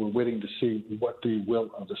 and so we're waiting to see what the will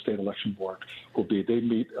of the state election board will be. They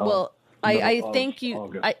meet. I thank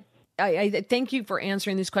you. I thank you for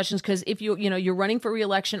answering these questions, because if you're running for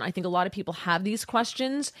re-election, I think a lot of people have these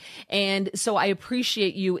questions, and so I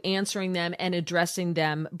appreciate you answering them and addressing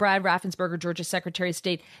them. Brad Raffensperger, Georgia Secretary of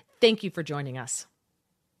State, thank you for joining us.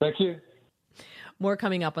 Thank you. More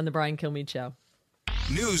coming up on the Brian Kilmeade Show.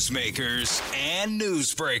 Newsmakers and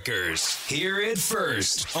newsbreakers. Hear it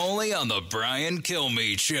first, only on the Brian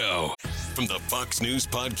Kilmeade Show. From the Fox News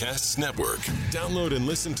Podcasts Network. Download and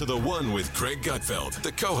listen to The One with Craig Gutfeld,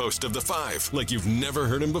 the co-host of The Five, like you've never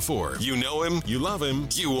heard him before. You know him, you love him,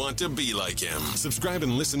 you want to be like him. Subscribe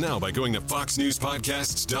and listen now by going to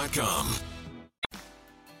foxnewspodcasts.com.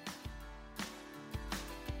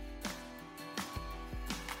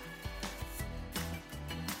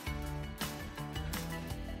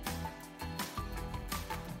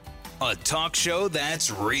 A talk show that's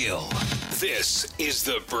real. This is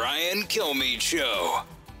the Brian Kilmeade Show.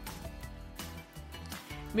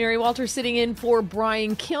 Mary Walter sitting in for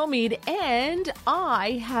Brian Kilmeade, and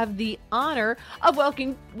I have the honor of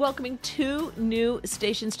welcoming two new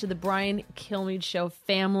stations to the Brian Kilmeade Show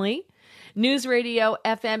family. News Radio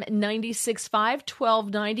FM 96.5,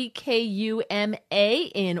 1290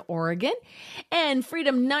 KUMA in Oregon, and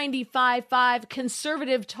Freedom 95.5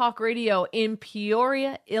 Conservative Talk Radio in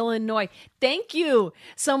Peoria, Illinois. Thank you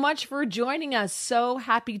so much for joining us. So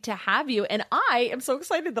happy to have you, and I am so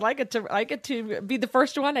excited that I get to be the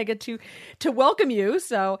first one. I get to welcome you.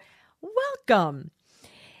 So welcome.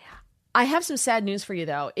 I have some sad news for you,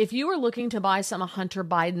 though. If you are looking to buy some of Hunter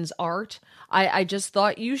Biden's art, I just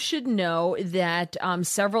thought you should know that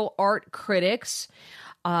several art critics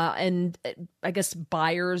and I guess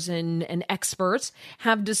buyers and experts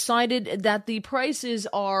have decided that the prices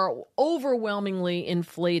are overwhelmingly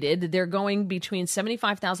inflated. They're going between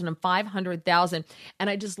 $75,000 and $500,000. And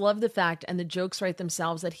I just love the fact, and the jokes write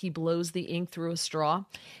themselves, that he blows the ink through a straw.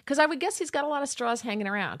 Because I would guess he's got a lot of straws hanging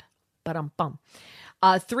around. Ba-dum-bum.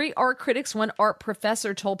 3 art critics, 1 art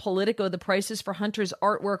professor told Politico the prices for Hunter's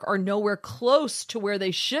artwork are nowhere close to where they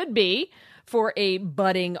should be for a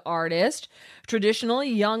budding artist. Traditionally,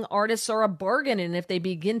 young artists are a bargain, and if they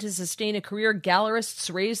begin to sustain a career,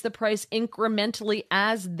 gallerists raise the price incrementally,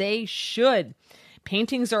 as they should.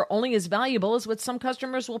 Paintings are only as valuable as what some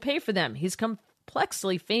customers will pay for them. He's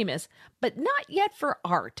complexly famous, but not yet for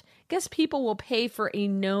art. Guess people will pay for a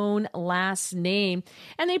known last name.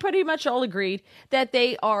 And they pretty much all agreed that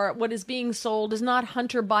what is being sold is not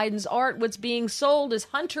Hunter Biden's art. What's being sold is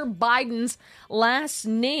Hunter Biden's last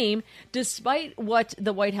name, despite what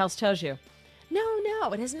the White House tells you.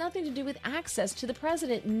 No, it has nothing to do with access to the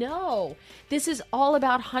president. No, this is all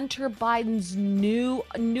about Hunter Biden's new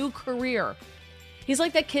career. He's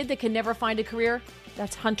like that kid that can never find a career.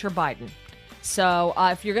 That's Hunter Biden. So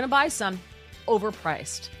if you're going to buy some,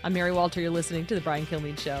 overpriced. I'm Mary Walter. You're listening to The Brian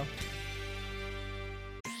Kilmeade Show.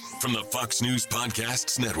 From the Fox News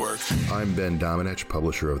Podcasts Network. I'm Ben Domenech,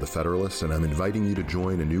 publisher of The Federalist, and I'm inviting you to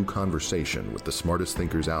join a new conversation with the smartest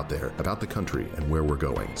thinkers out there about the country and where we're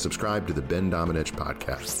going. Subscribe to the Ben Domenech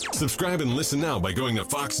Podcast. Subscribe and listen now by going to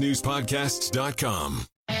foxnewspodcasts.com.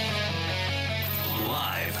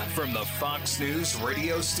 Live from the Fox News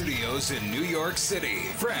radio studios in New York City,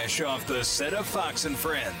 fresh off the set of Fox and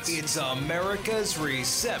Friends, it's America's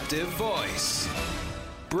receptive voice,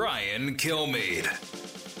 Brian Kilmeade.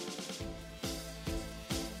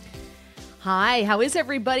 Hi, how is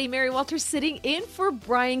everybody? Mary Walter sitting in for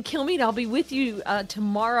Brian Kilmeade. I'll be with you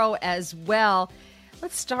tomorrow as well.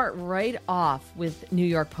 Let's start right off with New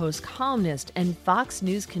York Post columnist and Fox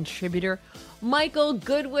News contributor Michael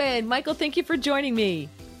Goodwin. Michael, thank you for joining me.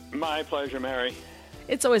 My pleasure, Mary.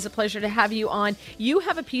 It's always a pleasure to have you on. You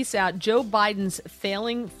have a piece out, Joe Biden's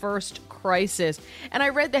Failing First Crisis. And I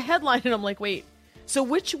read the headline and I'm like, wait, so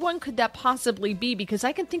which one could that possibly be? Because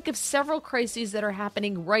I can think of several crises that are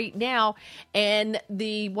happening right now, and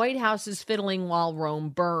the White House is fiddling while Rome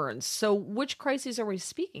burns. So which crises are we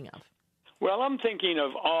speaking of? Well, I'm thinking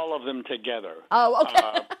of all of them together. Oh,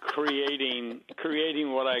 okay. Creating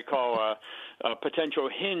what I call a potential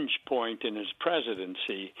hinge point in his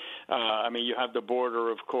presidency. I mean, you have the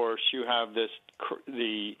border, of course. You have the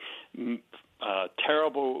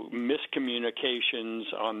terrible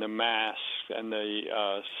miscommunications on the masks, and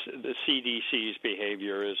the CDC's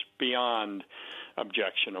behavior is beyond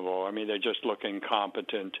objectionable. I mean, they just look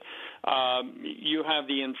incompetent. You have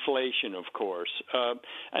the inflation, of course.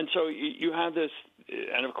 And so you have this,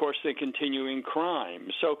 and of course the continuing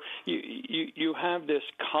crime. So you have this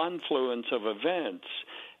confluence of events,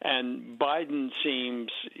 and Biden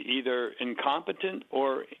seems either incompetent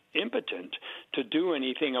or impotent to do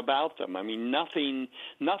anything about them. I mean, nothing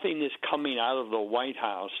is coming out of the White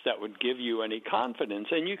House that would give you any confidence.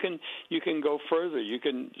 And you can go further. You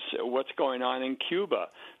can what's going on in Cuba,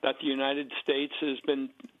 that the United States has been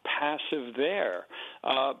passive there.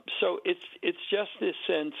 So it's just this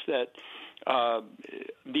sense that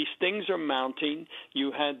these things are mounting.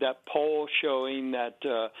 You had that poll showing that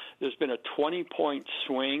there's been a 20-point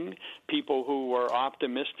swing. People who were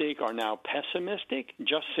optimistic are now pessimistic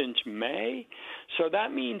just since May. So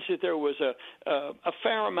that means that there was a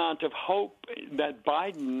fair amount of hope that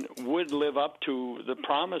Biden would live up to the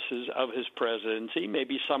promises of his presidency.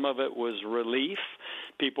 Maybe some of it was relief.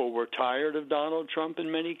 People were tired of Donald Trump in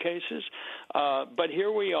many cases. But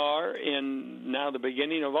here we are in now the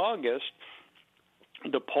beginning of August.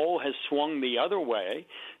 The poll has swung the other way.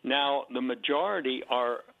 Now the majority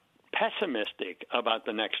are pessimistic about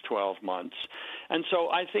the next 12 months. And so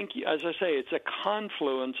I think, as I say, it's a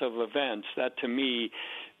confluence of events that to me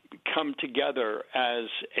come together as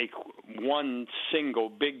one single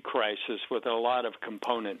big crisis with a lot of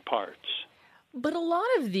component parts. But a lot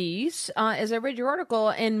of these, as I read your article,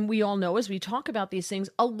 and we all know as we talk about these things,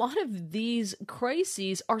 a lot of these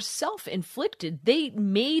crises are self-inflicted. They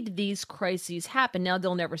made these crises happen. Now,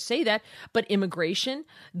 they'll never say that, but immigration,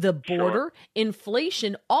 the border,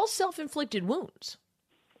 inflation, all self-inflicted wounds.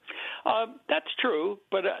 That's true,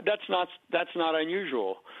 but that's not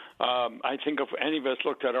unusual. I think if any of us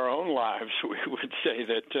looked at our own lives, we would say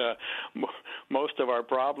that most of our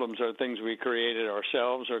problems are things we created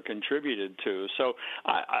ourselves or contributed to. So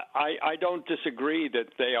I don't disagree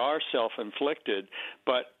that they are self-inflicted,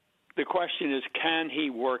 but the question is, can he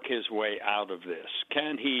work his way out of this?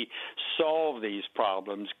 Can he solve these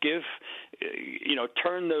problems?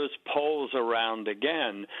 Turn those polls around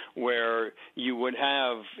again, where you would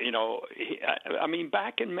have, I mean,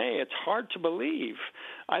 back in May, it's hard to believe.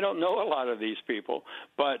 I don't know a lot of these people,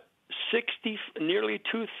 but nearly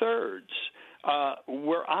two-thirds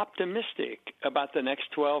were optimistic about the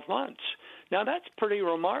next 12 months. Now, that's pretty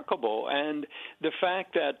remarkable, and the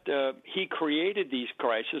fact that he created these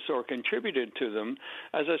crises or contributed to them,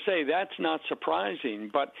 as I say, that's not surprising,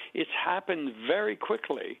 but it's happened very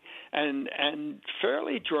quickly and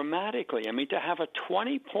fairly dramatically. I mean, to have a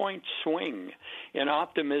 20-point swing in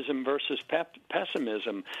optimism versus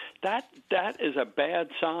pessimism, that is a bad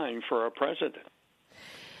sign for a president.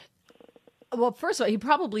 Well, first of all, he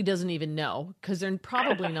probably doesn't even know, because they're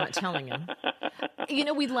probably not telling him.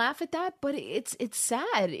 We laugh at that, but it's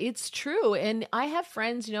sad. It's true. And I have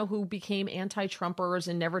friends, who became anti-Trumpers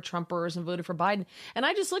and never Trumpers and voted for Biden. And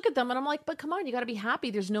I just look at them and I'm like, but come on, you got to be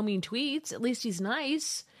happy. There's no mean tweets. At least he's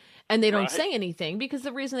nice. And they don't Right. say anything because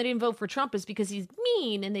the reason they didn't vote for Trump is because he's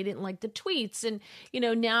mean and they didn't like the tweets. And,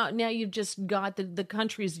 now you've just got the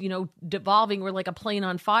country's, devolving. We're like a plane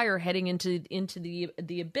on fire heading into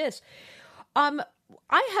the abyss.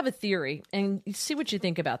 I have a theory, and see what you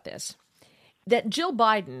think about this, that Jill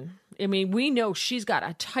Biden, we know she's got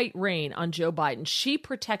a tight rein on Joe Biden. She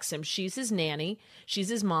protects him. She's his nanny. She's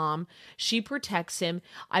his mom. She protects him.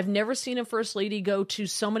 I've never seen a first lady go to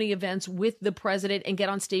so many events with the president and get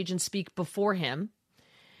on stage and speak before him.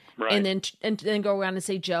 Right. And then go around and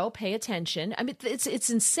say, Joe, pay attention. It's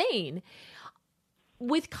insane.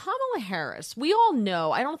 With Kamala Harris, we all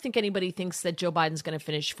know, I don't think anybody thinks that Joe Biden's going to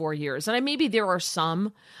finish 4 years. And maybe there are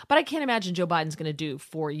some, but I can't imagine Joe Biden's going to do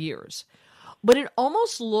 4 years. But it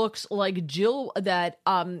almost looks like that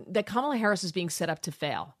Kamala Harris is being set up to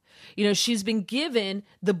fail. She's been given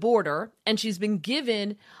the border and she's been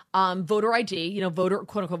given voter ID,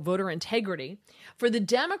 quote unquote voter integrity. For the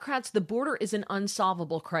Democrats, the border is an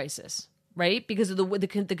unsolvable crisis, right? Because of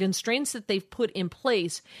the constraints that they've put in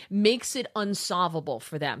place makes it unsolvable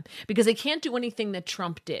for them because they can't do anything that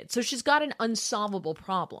Trump did. So she's got an unsolvable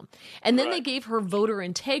problem. And then they gave her voter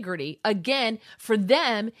integrity. Again, for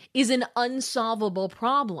them is an unsolvable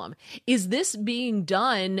problem. Is this being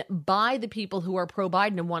done by the people who are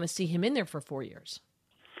pro-Biden and want to see him in there for 4 years?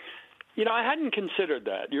 I hadn't considered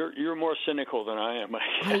that. You're more cynical than I am.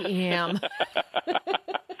 I am.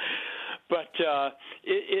 But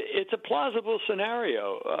it's a plausible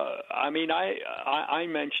scenario. I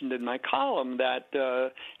mentioned in my column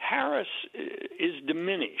that Harris is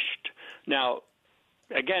diminished. Now,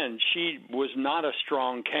 again, she was not a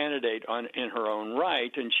strong candidate in her own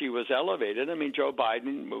right, and she was elevated. Joe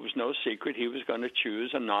Biden, it was no secret, he was going to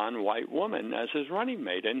choose a non-white woman as his running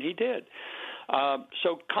mate, and he did.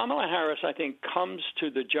 So Kamala Harris, I think, comes to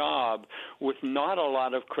the job with not a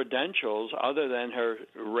lot of credentials other than her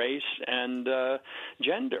race and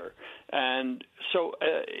gender. And so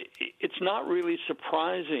it's not really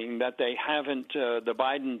surprising that they haven't, the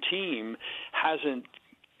Biden team hasn't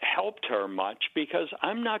helped her much because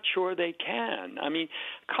I'm not sure they can.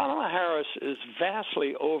 Kamala Harris is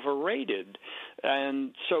vastly overrated.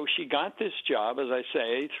 And so she got this job, as I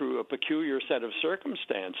say, through a peculiar set of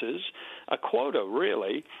circumstances, a quota,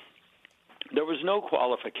 really. There was no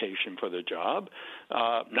qualification for the job.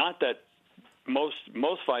 Not that most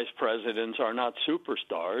vice presidents are not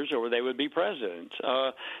superstars or they would be presidents.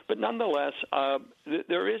 But nonetheless,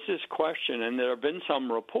 there is this question, and there have been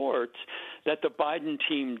some reports that the Biden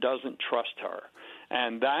team doesn't trust her.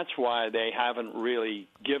 And that's why they haven't really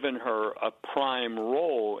given her a prime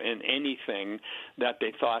role in anything that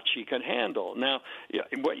they thought she could handle. Now,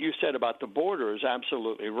 what you said about the border is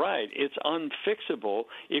absolutely right. It's unfixable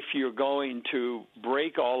if you're going to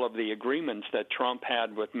break all of the agreements that Trump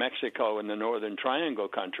had with Mexico and the Northern Triangle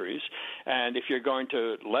countries. And if you're going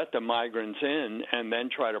to let the migrants in and then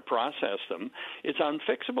try to process them, it's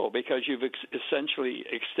unfixable because you've essentially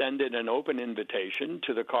extended an open invitation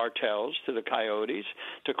to the cartels, to the coyotes,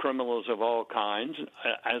 to criminals of all kinds,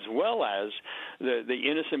 as well as the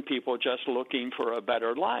innocent people just looking for a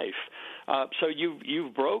better life. So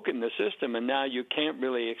you've broken the system, and now you can't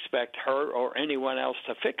really expect her or anyone else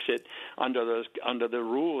to fix it under the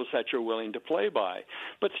rules that you're willing to play by.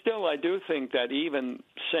 But still, I do think that even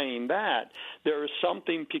saying that, there is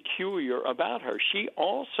something peculiar about her. She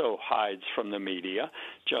also hides from the media,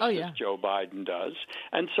 just as Joe Biden does.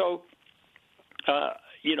 And so,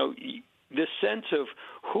 the sense of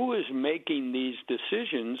who is making these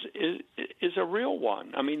decisions is a real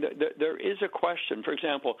one. There is a question. For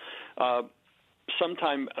example, some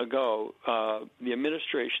time ago, the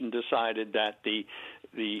administration decided that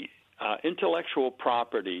the intellectual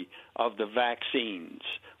property of the vaccines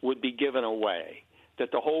would be given away,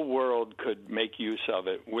 that the whole world could make use of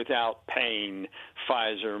it without paying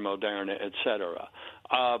Pfizer, Moderna, et cetera.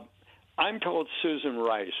 I'm told Susan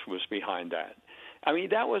Rice was behind that.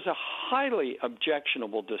 That was a highly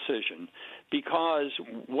objectionable decision because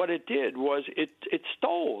what it did was it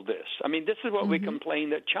stole this. This is what we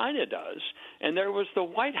complain that China does, and there was the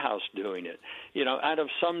White House doing it, out of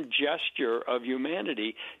some gesture of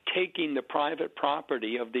humanity, taking the private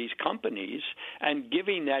property of these companies and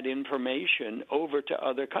giving that information over to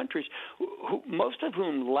other countries, most of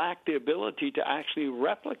whom lack the ability to actually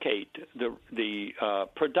replicate the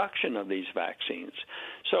production of these vaccines.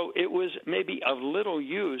 So it was maybe of little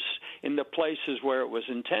use in the places where it was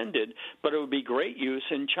intended, but it would be great use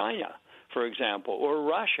in China, for example, or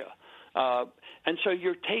Russia. And so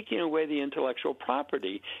you're taking away the intellectual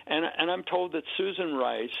property. And I'm told that Susan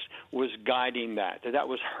Rice was guiding that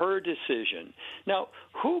was her decision. Now,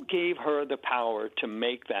 who gave her the power to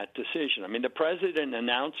make that decision? I mean, the president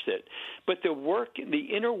announced it, but the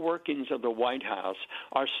inner workings of the White House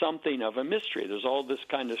are something of a mystery. There's all this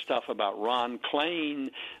kind of stuff about Ron Klain,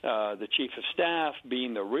 the chief of staff,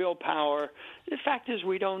 being the real power. The fact is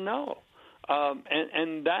we don't know.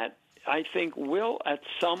 And that, I think, will at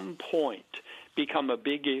some point become a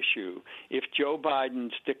big issue if Joe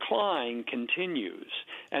Biden's decline continues.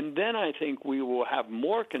 And then I think we will have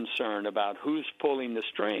more concern about who's pulling the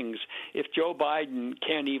strings if Joe Biden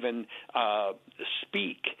can't even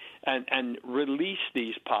speak and release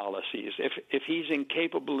these policies. If he's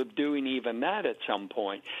incapable of doing even that at some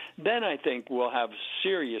point, then I think we'll have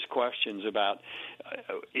serious questions about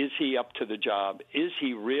is he up to the job? Is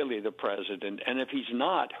he really the president? And if he's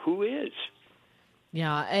not, who is?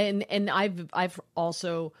 Yeah, and I've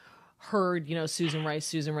also heard, Susan Rice.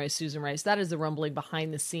 That is the rumbling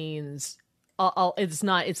behind the scenes.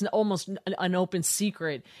 It's almost an open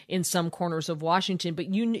secret in some corners of Washington. But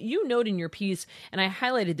you note in your piece, and I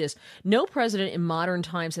highlighted this, no president in modern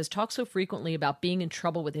times has talked so frequently about being in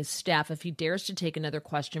trouble with his staff if he dares to take another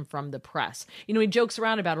question from the press. He jokes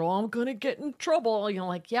around about, I'm going to get in trouble.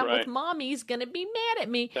 Right. With mommy's going to be mad at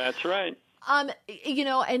me. That's right. And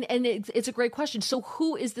it's a great question. So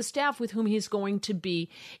who is the staff with whom he's going to be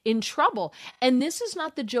in trouble? And this is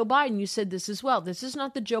not the Joe Biden. You said this as well. This is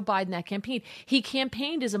not the Joe Biden that campaigned. He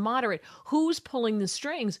campaigned as a moderate. Who's pulling the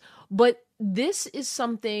strings? But this is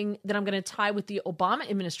something that I'm going to tie with the Obama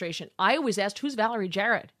administration. I always asked, who's Valerie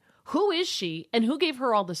Jarrett? Who is she? And who gave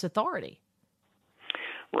her all this authority?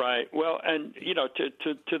 Right. Well, and,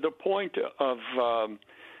 to the point of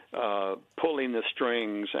pulling the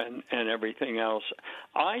strings and everything else.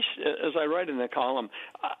 As I write in the column,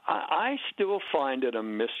 I still find it a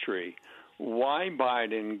mystery why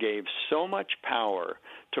Biden gave so much power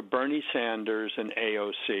to Bernie Sanders and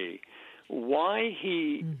AOC. Why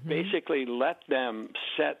he basically let them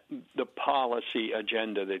set the policy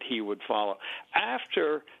agenda that he would follow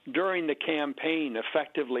after, during the campaign,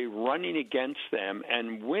 effectively running against them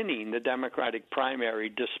and winning the Democratic primary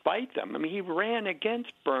despite them. I mean, he ran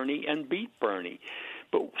against Bernie and beat Bernie.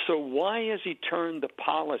 But so why has he turned the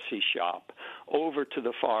policy shop over to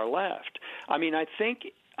the far left? I mean, I think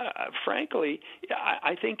frankly,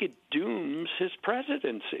 I think it dooms his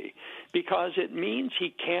presidency because it means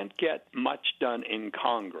he can't get much done in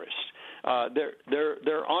Congress.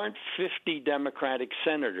 There aren't 50 Democratic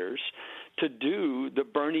senators to do the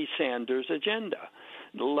Bernie Sanders agenda,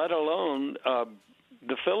 let alone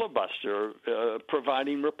the filibuster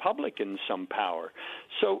providing Republicans some power.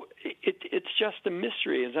 So it's just a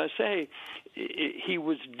mystery. As I say, he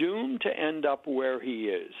was doomed to end up where he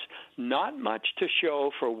is. Not much to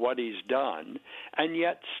show for what he's done, and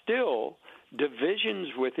yet still divisions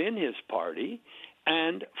within his party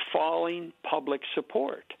and falling public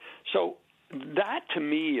support. So that, to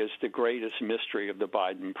me, is the greatest mystery of the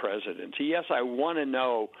Biden presidency. Yes, I want to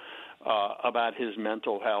know about his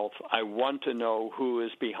mental health. I want to know who is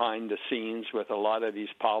behind the scenes with a lot of these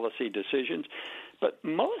policy decisions. But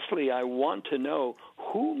mostly I want to know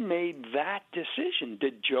who made that decision.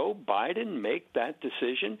 Did Joe Biden make that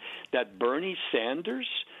decision that Bernie Sanders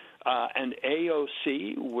and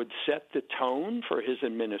AOC would set the tone for his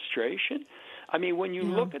administration? I mean, when you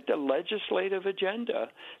look at the legislative agenda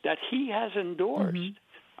that he has endorsed,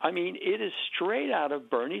 I mean, it is straight out of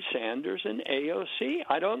Bernie Sanders and AOC.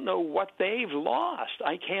 I don't know what they've lost.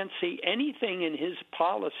 I can't see anything in his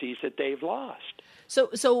policies that they've lost.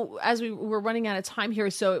 So as we're running out of time here,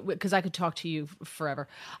 because I could talk to you forever.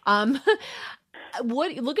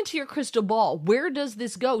 Look into your crystal ball. Where does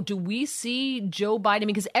this go? Do we see Joe Biden?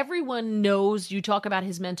 Because everyone knows you talk about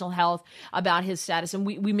his mental health, about his status, and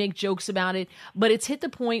we make jokes about it, but it's hit the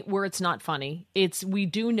point where it's not funny. We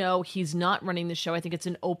do know he's not running the show. I think it's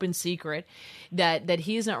an open secret that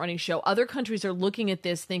he is not running the show. Other countries are looking at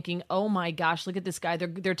this thinking, oh my gosh, look at this guy.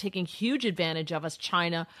 They're taking huge advantage of us,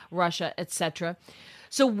 China, Russia, etc.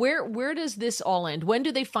 So where does this all end? When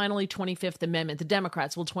do they finally 25th Amendment? The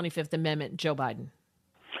Democrats will 25th Amendment Joe Biden.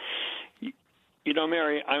 You know,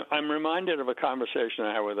 Mary, I'm reminded of a conversation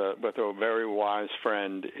I had with a very wise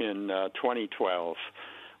friend in 2012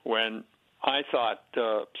 when I thought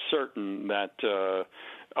certain that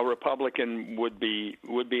a Republican would be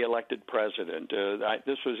elected president.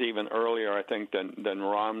 This was even earlier, I think, than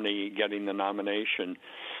Romney getting the nomination.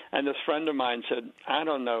 And this friend of mine said, I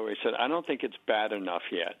don't know. He said, I don't think it's bad enough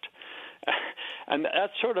yet. And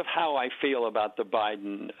that's sort of how I feel about the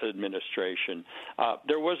Biden administration.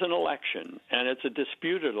 There was an election, and it's a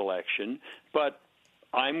disputed election, but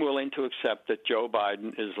I'm willing to accept that Joe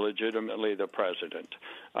Biden is legitimately the president.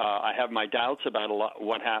 I have my doubts about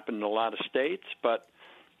what happened in a lot of states, but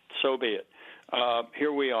so be it.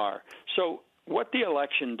 Here we are. So what the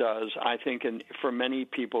election does, I think, and for many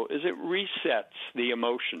people, is it resets the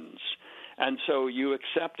emotions. And so you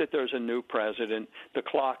accept that there's a new president, the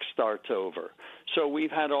clock starts over. So we've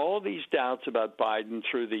had all these doubts about Biden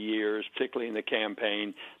through the years, particularly in the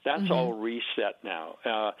campaign. That's all reset now.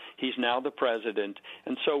 He's now the president.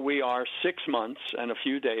 And so we are 6 months and a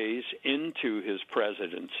few days into his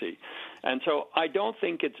presidency. And so I don't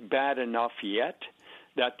think it's bad enough yet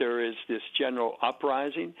that there is this general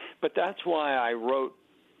uprising, but that's why I wrote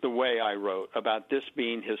the way I wrote about this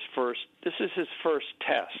being his first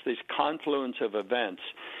test. This confluence of events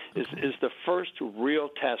is the first real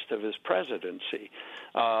test of his presidency,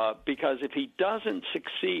 because if he doesn't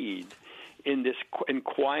succeed in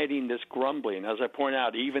quieting this grumbling, as I point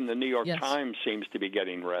out, even the New York Times seems to be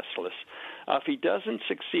getting restless. If he doesn't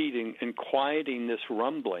succeed in quieting this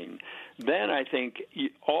rumbling, then I think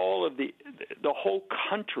all of the whole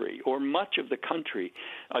country, or much of the country,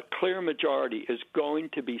 a clear majority is going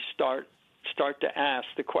to be start to ask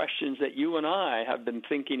the questions that you and I have been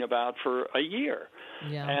thinking about for a year.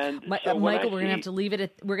 Yeah. And Michael, we're going to have to leave it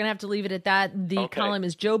at that. The column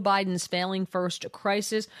is Joe Biden's Failing First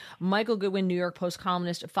Crisis. Michael Goodwin, New York Post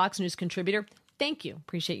columnist, Fox News contributor. Thank you.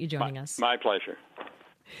 Appreciate you joining us. My pleasure.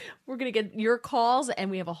 We're going to get your calls, and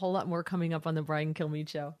we have a whole lot more coming up on the Brian Kilmeade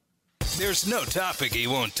Show. There's no topic he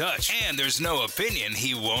won't touch, and there's no opinion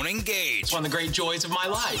he won't engage. It's one of the great joys of my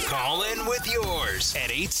life. Call in with yours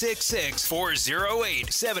at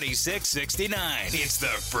 866-408-7669. It's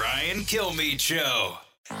the Brian Kilmeade Show.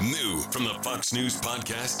 New from the Fox News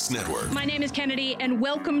Podcasts Network. My name is Kennedy, and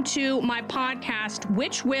welcome to my podcast,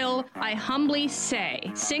 which will, I humbly say,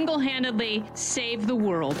 single-handedly save the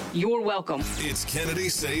world. You're welcome. It's Kennedy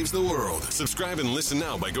Saves the World. Subscribe and listen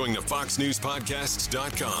now by going to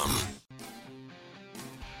foxnewspodcasts.com.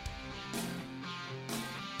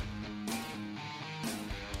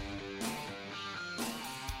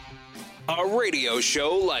 A radio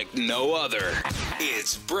show like no other.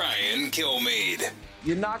 It's Brian Kilmeade.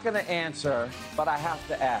 You're not going to answer, but I have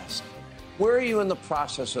to ask. Where are you in the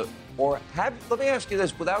process of, let me ask you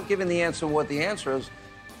this, without giving the answer what the answer is,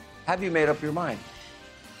 have you made up your mind?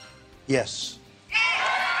 Yes.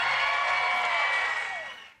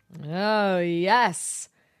 Oh, yes.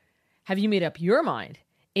 Have you made up your mind?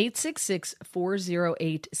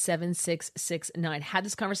 866-408-7669. Had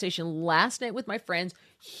this conversation last night with my friends,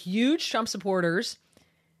 huge Trump supporters,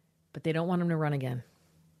 but they don't want him to run again.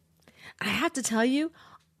 I have to tell you,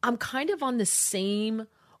 I'm kind of on the same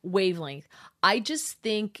wavelength. I just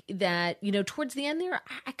think that, towards the end there,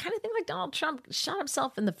 I kind of think like Donald Trump shot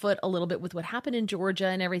himself in the foot a little bit with what happened in Georgia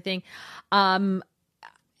and everything. And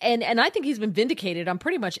I think he's been vindicated on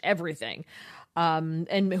pretty much everything.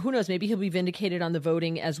 And who knows, maybe he'll be vindicated on the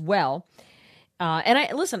voting as well. And I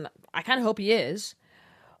kind of hope he is.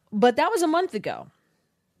 But that was a month ago.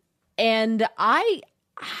 And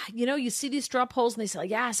you see these straw polls and they say,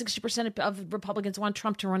 60% of Republicans want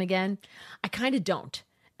Trump to run again. I kind of don't.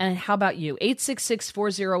 And how about you?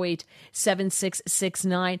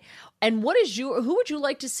 866-408-7669. And who would you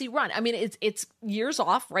like to see run? I mean, it's years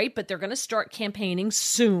off, right? But they're going to start campaigning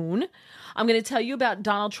soon. I'm going to tell you about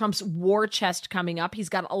Donald Trump's war chest coming up. He's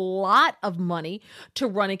got a lot of money to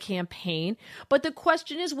run a campaign. But the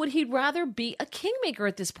question is, would he rather be a kingmaker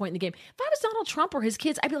at this point in the game? If I was Donald Trump or his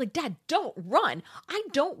kids, I'd be like, Dad, don't run. I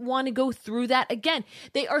don't want to go through that again.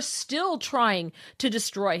 They are still trying to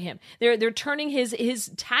destroy him. They're turning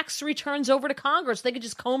his tax returns over to Congress. They could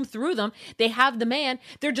just comb through them. They have the man.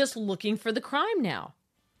 They're just looking for the crime now.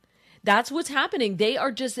 That's what's happening.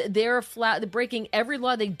 They're breaking every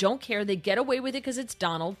law. They don't care. They get away with it because it's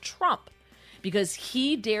Donald Trump. Because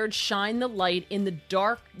he dared shine the light in the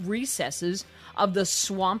dark recesses of the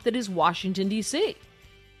swamp that is Washington, D.C.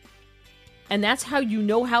 And that's how you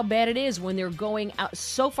know how bad it is when they're going out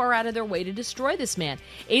so far out of their way to destroy this man.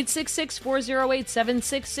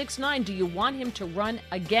 866-408-7669. Do you want him to run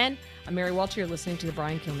again? I'm Mary Walter. You're listening to The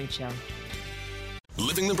Brian Kilmeade Show.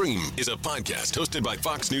 Living the Bream is a podcast hosted by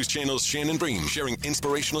Fox News Channel's Shannon Bream, sharing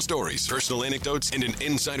inspirational stories, personal anecdotes, and an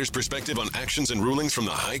insider's perspective on actions and rulings from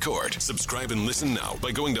the High Court. Subscribe and listen now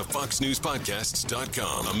by going to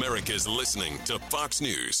foxnewspodcasts.com. America's listening to Fox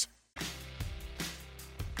News.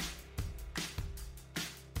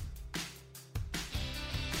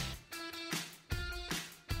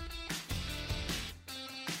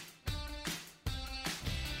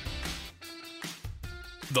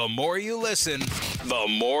 The more you listen, the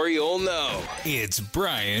more you'll know. It's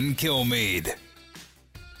Brian Kilmeade.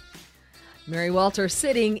 Mary Walter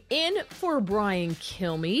sitting in for Brian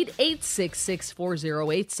Kilmeade.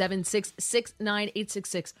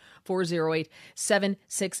 866-408-7669.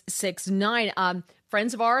 866-408-7669.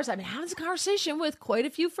 Friends of ours, I've been having this conversation with quite a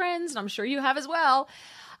few friends, and I'm sure you have as well.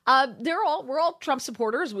 We're all Trump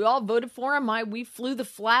supporters. We all voted for him. We flew the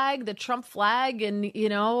flag, the Trump flag. And,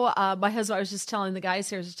 my husband, I was just telling the guys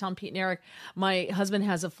here, I was just telling Pete and Eric, my husband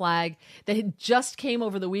has a flag that had just came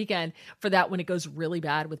over the weekend for that when it goes really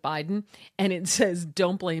bad with Biden. And it says,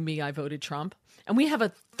 "Don't blame me, I voted Trump." And we have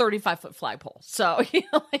a 35-foot flagpole. So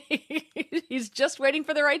he's just waiting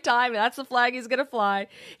for the right time. That's the flag he's going to fly.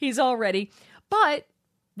 He's all ready. But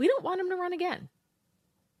we don't want him to run again.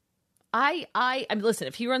 I mean, listen,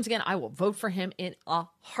 if he runs again, I will vote for him in a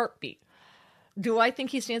heartbeat. Do I think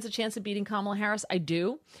he stands a chance of beating Kamala Harris? I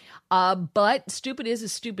do. But stupid is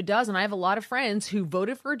as stupid does. And I have a lot of friends who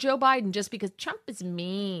voted for Joe Biden just because Trump is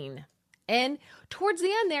mean. And towards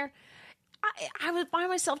the end there, I would find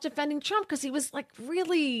myself defending Trump because he was like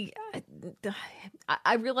really,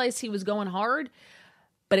 I realized he was going hard,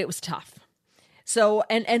 but it was tough. So,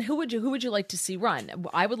 and who would you like to see run?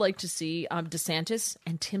 I would like to see DeSantis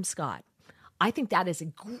and Tim Scott. I think that is a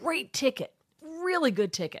great ticket, really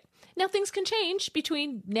good ticket. Now things can change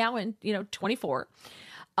between now and 24,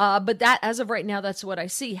 but that as of right now, that's what I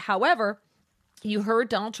see. However, you heard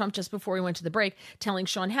Donald Trump just before he went to the break telling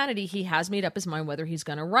Sean Hannity he has made up his mind whether he's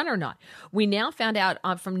going to run or not. We now found out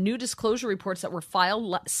from new disclosure reports that were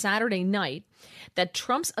filed Saturday night that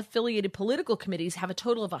Trump's affiliated political committees have a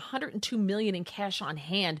total of $102 million in cash on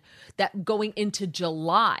hand that going into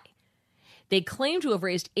July. They claim to have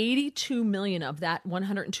raised $82 million of that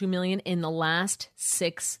 $102 million in the last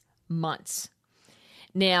 6 months.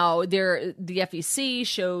 Now, the FEC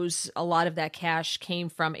shows a lot of that cash came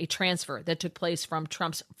from a transfer that took place from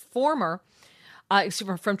Trump's from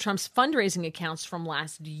Trump's fundraising accounts from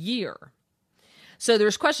last year. So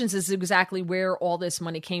there's questions as to exactly where all this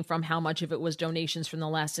money came from, how much of it was donations from the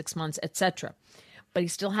last 6 months, etc. But he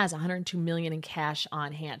still has $102 million in cash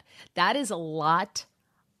on hand. That is a lot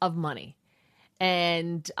of money.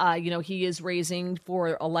 And, he is raising for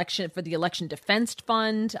the Election Defense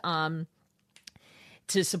Fund,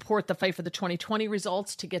 to support the fight for the 2020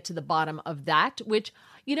 results, to get to the bottom of that, which,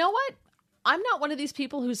 you know what? I'm not one of these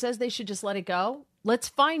people who says they should just let it go. Let's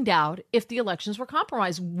find out if the elections were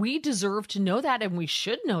compromised. We deserve to know that, and we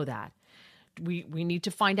should know that. We need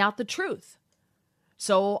to find out the truth.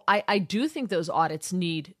 So I do think those audits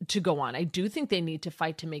need to go on. I do think they need to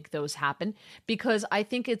fight to make those happen, because I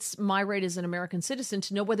think it's my right as an American citizen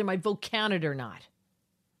to know whether my vote counted or not.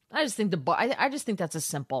 I just think that's a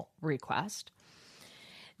simple request.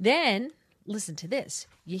 Then, listen to this.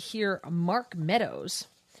 You hear Mark Meadows.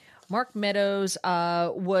 Mark Meadows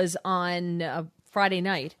was on Friday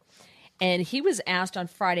night, and he was asked on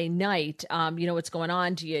Friday night, what's going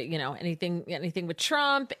on? Do you anything with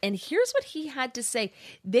Trump? And here's what he had to say.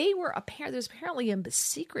 There's apparently a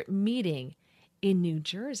secret meeting in New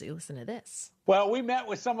Jersey. Listen to this. Well, we met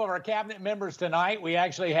with some of our cabinet members tonight. We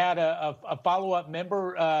actually had a follow-up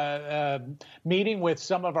member meeting with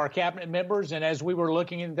some of our cabinet members. And as we were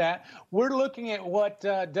looking at that, we're looking at what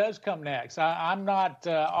does come next. I'm not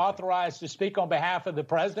authorized to speak on behalf of the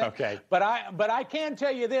president. Okay. But I can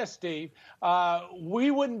tell you this, Steve. We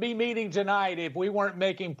wouldn't be meeting tonight if we weren't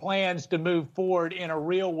making plans to move forward in a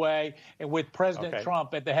real way and with President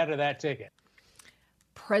Trump at the head of that ticket.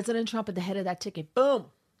 President Trump at the head of that ticket. Boom.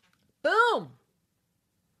 Boom.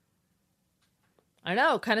 I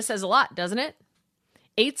know, kind of says a lot, doesn't it?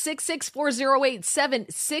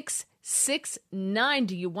 866-408-7669.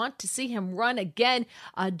 Do you want to see him run again?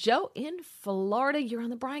 Joe in Florida, you're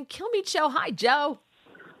on the Brian Kilmeade Show. Hi, Joe.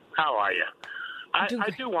 How are you? I do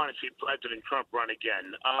want to see President Trump run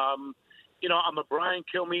again. I'm a Brian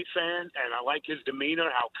Kilmeade fan, and I like his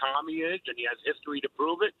demeanor, how calm he is, and he has history to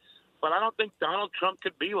prove it. But I don't think Donald Trump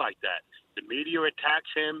could be like that. The media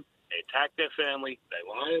attacks him. They attack their family. They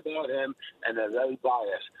lie about him, and they're very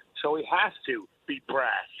biased. So he has to be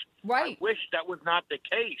brash. Right. I wish that was not the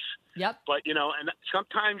case. Yep. But, and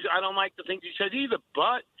sometimes I don't like the things he says either.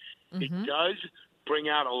 But he does bring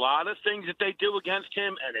out a lot of things that they do against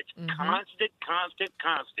him, and it's constant.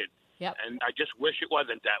 Yep. And I just wish it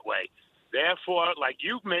wasn't that way. Therefore, like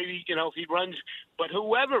you, maybe, if he runs, but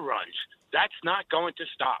whoever runs, that's not going to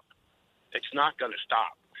stop. It's not going to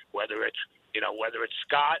stop. Whether it's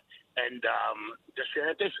Scott and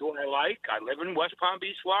DeSantis, who I like. I live in West Palm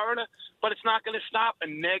Beach, Florida, but it's not going to stop,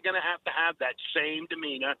 and they're going to have that same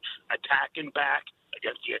demeanor, attacking back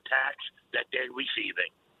against the attacks that they're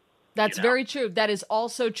receiving. That's very true. That is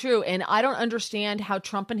also true. And I don't understand how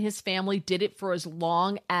Trump and his family did it for as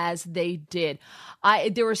long as they did.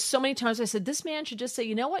 There were so many times I said, this man should just say,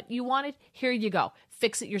 you know what? You want it? Here you go.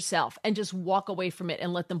 Fix it yourself and just walk away from it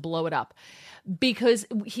and let them blow it up. Because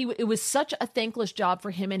it was such a thankless job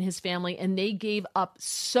for him and his family, and they gave up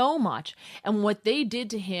so much. And what they did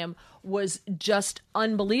to him was just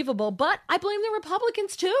unbelievable. But I blame the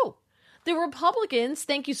Republicans too. The Republicans,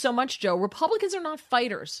 thank you so much, Joe. Republicans are not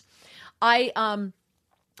fighters. I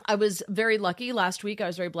was very lucky last week. I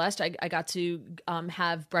was very blessed. I got to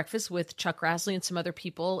have breakfast with Chuck Grassley and some other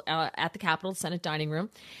people at the Capitol Senate dining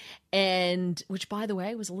room, and which, by the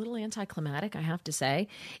way, was a little anticlimactic, I have to say.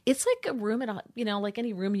 It's like a room like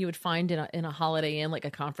any room you would find in a Holiday Inn, like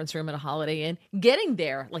a conference room at a Holiday Inn. Getting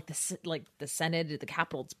there, like the Senate, the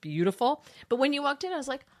Capitol, it's beautiful. But when you walked in, I was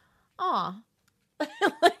like, oh.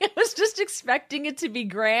 I was just expecting it to be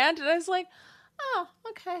grand, and I was like, oh,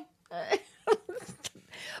 okay.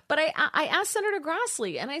 But I asked Senator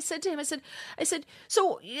Grassley, and I said to him, I said,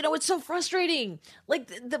 so, it's so frustrating.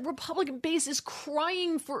 Like the Republican base is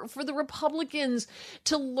crying for the Republicans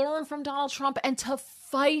to learn from Donald Trump and to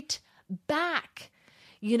fight back.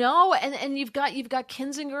 And you've got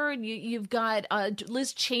Kinzinger and you've got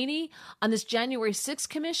Liz Cheney on this January 6th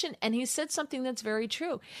commission. And he said something that's very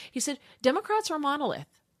true. He said, Democrats are a monolith.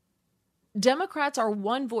 Democrats are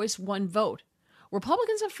one voice, one vote.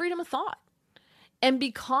 Republicans have freedom of thought. And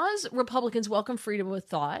because Republicans welcome freedom of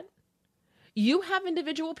thought, you have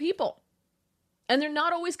individual people. And they're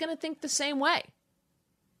not always going to think the same way.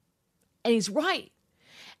 And he's right.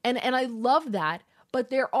 And I love that. But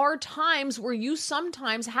there are times where you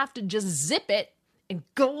sometimes have to just zip it and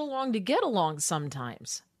go along to get along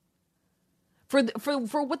sometimes. For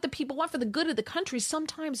what the people want, for the good of the country,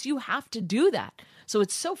 sometimes you have to do that. So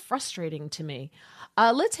it's so frustrating to me.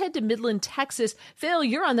 Let's head to Midland, Texas. Phil,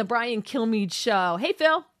 you're on the Brian Kilmeade Show. Hey,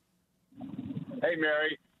 Phil. Hey,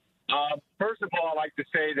 Mary. First of all, I'd like to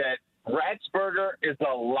say that Ratsberger is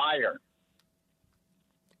a liar.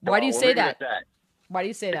 Why do you say that? Why do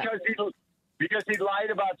you say that? Because he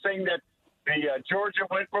lied about saying that the Georgia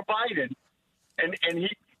went for Biden, and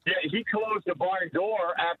he closed the barn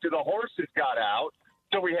door after the horses got out.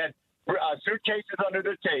 So we had suitcases under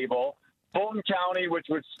the table. Fulton County, which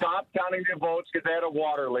would stop counting the votes because they had a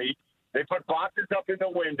water leak. They put boxes up in the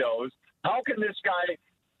windows. How can this guy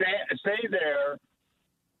stay there?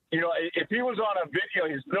 If he was on a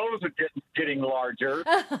video, his nose would getting larger.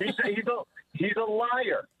 He's a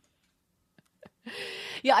liar.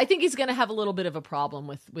 Yeah, I think he's going to have a little bit of a problem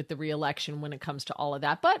with the reelection when it comes to all of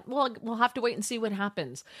that. But we'll have to wait and see what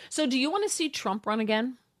happens. So do you want to see Trump run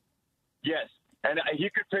again? Yes. And he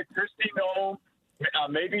could pick Kristi Noem,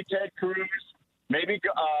 maybe Ted Cruz, maybe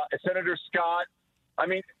Senator Scott. I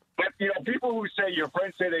mean, but, people who say your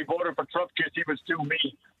friends say they voted for Trump because he was too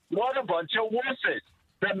mean. What a bunch of wusses.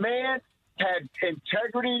 The man had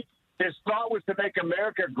integrity. His thought was to make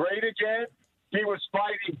America great again. He was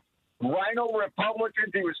fighting rhino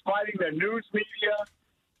Republicans. He was fighting the news media,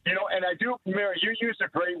 and Mary, you used a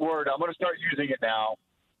great word. I'm going to start using it now,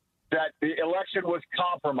 that the election was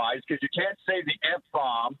compromised because you can't say the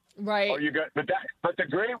F-bomb. Right. That's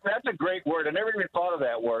a great word. I never even thought of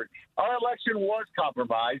that word. Our election was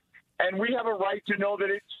compromised, and we have a right to know that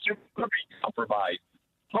it should be compromised.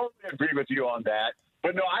 Totally agree with you on that.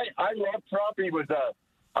 But no, I love Trump. He was a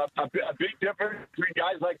big difference between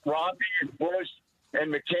guys like Romney and Bush and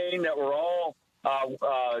McCain that were all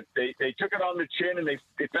they took it on the chin and they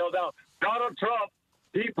fell down. Donald Trump,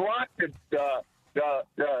 he blocked the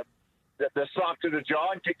sock to the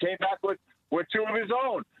jaw and came back with two of his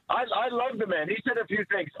own. I love the man. He said a few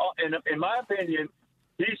things. In my opinion,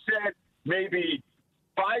 he said maybe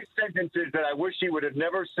 5 sentences that I wish he would have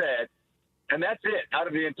never said, and that's it. Out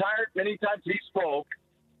of the entire many times he spoke,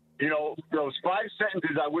 those 5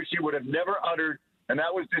 sentences I wish he would have never uttered, and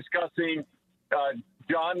that was discussing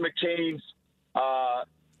John McCain's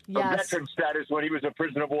veteran status when he was a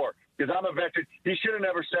prisoner of war. Because I'm a veteran, he should have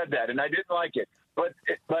never said that, and I didn't like it. But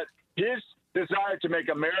his desire to make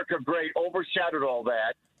America great overshadowed all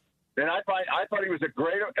that. And I thought he was a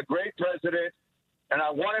great president, and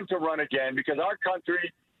I want him to run again because our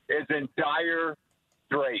country is in dire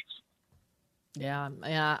straits. Yeah,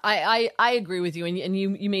 I agree with you, and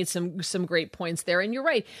you made some great points there, and you're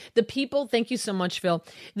right. The people, thank you so much, Phil.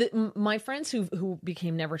 My friends who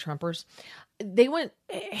became Never Trumpers, they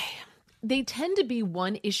tend to be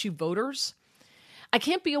one issue voters. I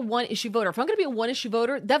can't be a one issue voter. If I'm going to be a one issue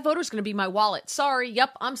voter, that voter is going to be my wallet. Sorry,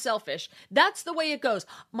 yep, I'm selfish. That's the way it goes.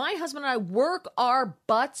 My husband and I work our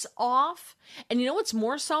butts off, and you know what's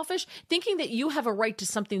more selfish? Thinking that you have a right to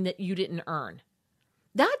something that you didn't earn.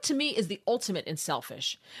 That to me is the ultimate in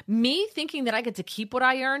selfish. Me thinking that I get to keep what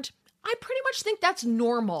I earned, I pretty much think that's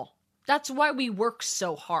normal. That's why we work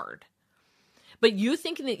so hard. But you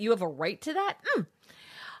thinking that you have a right to that?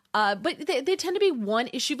 But they tend to be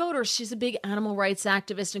one-issue voters. She's a big animal rights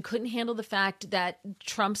activist and couldn't handle the fact that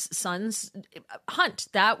Trump's sons hunt.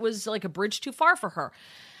 That was like a bridge too far for her.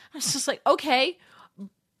 I was just like, okay.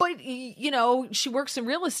 But, you know, she works in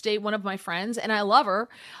real estate, one of my friends, and I love her.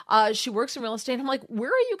 She works in real estate. I'm like, where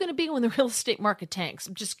are you going to be when the real estate market tanks?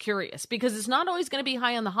 I'm just curious, because it's not always going to be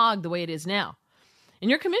high on the hog the way it is now. And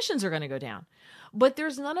your commissions are going to go down. But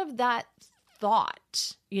there's none of that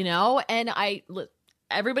thought, you know? And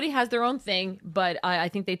everybody has their own thing, but I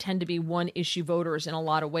think they tend to be one-issue voters in a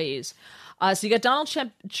lot of ways. So you got Donald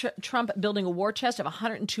Trump building a war chest of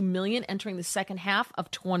 $102 million entering the second half of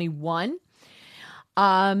 21.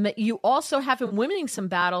 You also have him winning some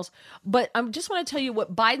battles, but I just want to tell you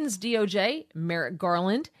what Biden's DOJ, Merrick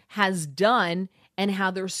Garland, has done and how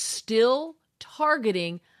they're still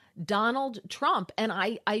targeting Donald Trump. And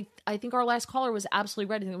I think our last caller was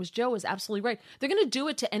absolutely right. I think it was Joe was absolutely right. They're going to do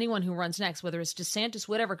it to anyone who runs next, whether it's DeSantis,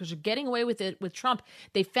 whatever, because they're getting away with it with Trump.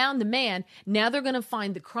 They found the man. Now they're going to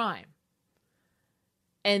find the crime.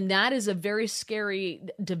 And that is a very scary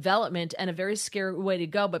development and a very scary way to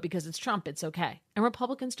go. But because it's Trump, it's okay. And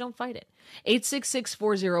Republicans don't fight it.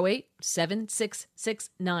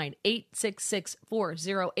 866-408-7669.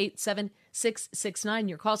 866-408-7669.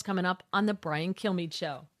 Your call's coming up on The Brian Kilmeade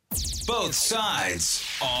Show. Both sides,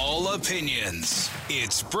 all opinions.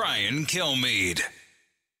 It's Brian Kilmeade.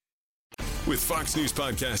 With Fox News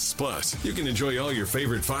Podcasts Plus, you can enjoy all your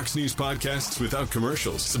favorite Fox News podcasts without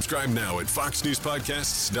commercials. Subscribe now at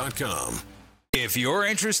foxnewspodcasts.com. If you're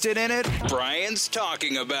interested in it, Brian's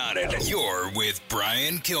talking about it. You're with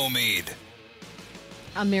Brian Kilmeade.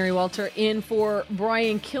 I'm Mary Walter in for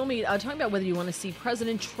Brian Kilmeade. Talking about whether you want to see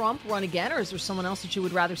President Trump run again, or is there someone else that you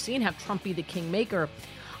would rather see and have Trump be the kingmaker?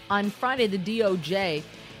 On Friday, the DOJ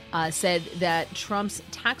said that Trump's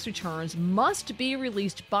tax returns must be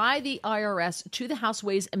released by the IRS to the House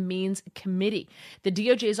Ways and Means Committee. The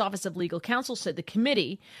DOJ's Office of Legal Counsel said the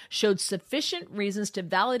committee showed sufficient reasons to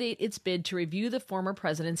validate its bid to review the former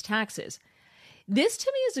president's taxes. This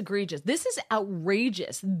to me is egregious. This is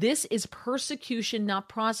outrageous. This is persecution, not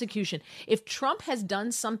prosecution. If Trump has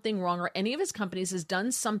done something wrong, or any of his companies has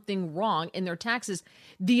done something wrong in their taxes,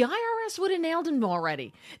 the IRS would have nailed him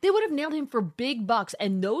already. They would have nailed him for big bucks.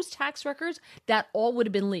 And those tax records, that all would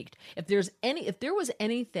have been leaked. If there was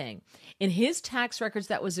anything in his tax records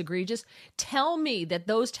that was egregious, tell me that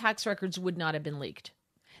those tax records would not have been leaked.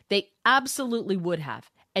 They absolutely would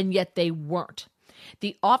have. And yet they weren't.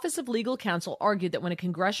 The Office of Legal Counsel argued that when a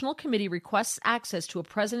congressional committee requests access to a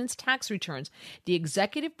president's tax returns, the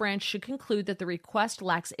executive branch should conclude that the request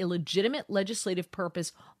lacks a legitimate legislative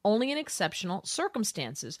purpose only in exceptional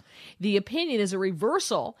circumstances. The opinion is a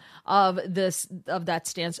reversal of that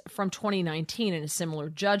stance from 2019 in a similar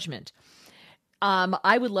judgment.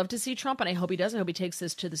 I would love to see Trump, and I hope he does. I hope he takes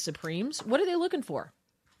this to the Supremes. What are they looking for?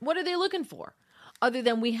 What are they looking for? Other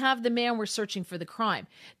than we have the man, we're searching for the crime.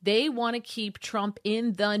 They want to keep Trump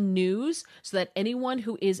in the news so that anyone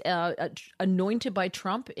who is anointed by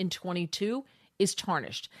Trump in 22 is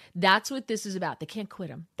tarnished. That's what this is about. They can't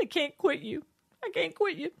quit him. They can't quit you. I can't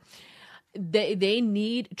quit you. They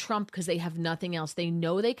need Trump because they have nothing else. They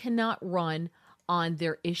know they cannot run on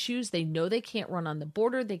their issues. They know they can't run on the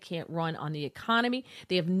border. They can't run on the economy.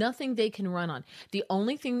 They have nothing they can run on. The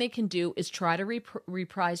only thing they can do is try to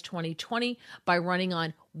reprise 2020 by running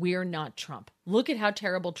on "We're not Trump." Look at how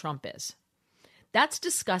terrible Trump is. That's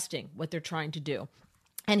disgusting what they're trying to do.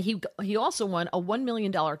 And he also won a $1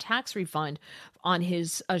 million tax refund on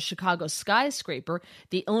his Chicago skyscraper.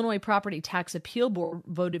 The Illinois Property Tax Appeal Board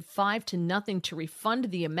voted 5-0 to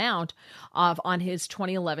refund the amount on his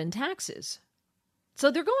 2011 taxes. So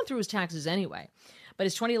they're going through his taxes anyway, but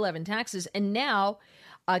his 2011 taxes. And now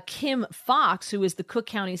Kim Foxx, who is the Cook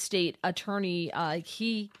County State Attorney,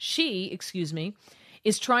 she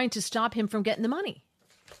is trying to stop him from getting the money.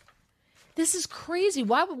 This is crazy.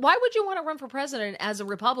 Why would you want to run for president as a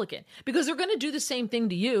Republican? Because they're going to do the same thing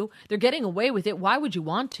to you. They're getting away with it. Why would you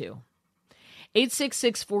want to?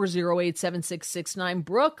 866-408-7669.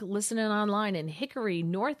 Brooke, listening online in Hickory,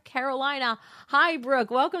 North Carolina. Hi, Brooke.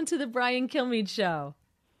 Welcome to the Brian Kilmeade Show.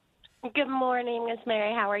 Good morning, Miss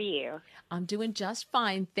Mary. How are you? I'm doing just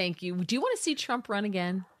fine, thank you. Do you want to see Trump run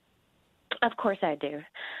again? Of course I do,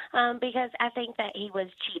 because I think that he was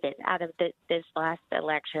cheated out of this last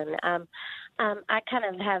election. I kind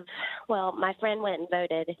of have, my friend went and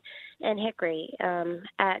voted in Hickory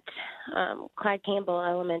at Clyde Campbell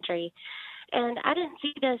Elementary, And I didn't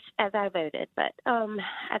see this as I voted, but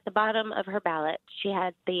at the bottom of her ballot, she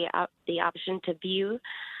had the option to view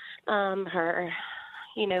her,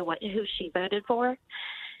 who she voted for,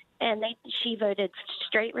 and she voted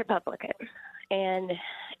straight Republican, and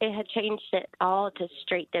it had changed it all to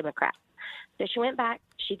straight Democrat. So she went back,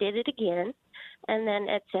 she did it again, and then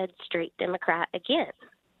it said straight Democrat again.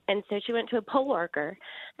 And so she went to a poll worker,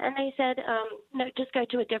 and they said, no, just go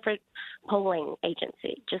to a different polling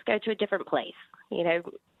agency. Just go to a different place,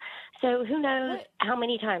 So who knows how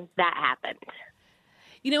many times that happened.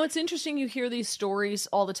 It's interesting. You hear these stories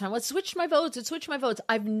all the time. Let's switch my votes. Let's switch my votes.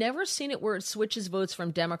 I've never seen it where it switches votes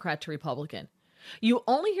from Democrat to Republican. You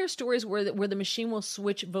only hear stories where the machine will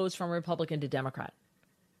switch votes from Republican to Democrat.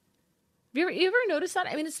 You ever noticed that?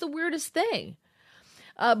 I mean, it's the weirdest thing.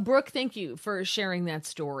 Brooke, thank you for sharing that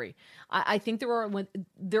story. I think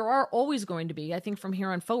there are always going to be, I think from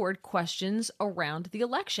here on forward, questions around the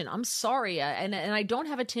election. I'm sorry, and I don't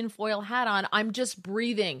have a tinfoil hat on. I'm just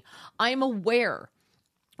breathing. I'm aware.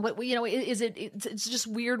 It's just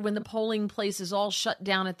weird when the polling places all shut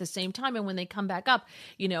down at the same time, and when they come back up,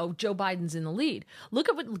 Joe Biden's in the lead.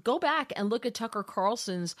 Go back and look at Tucker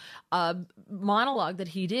Carlson's monologue that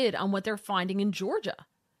he did on what they're finding in Georgia.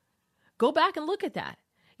 Go back and look at that.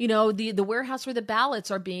 The warehouse where the ballots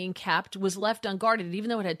are being kept was left unguarded, even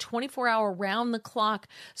though it had 24-hour round-the-clock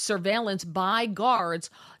surveillance by guards.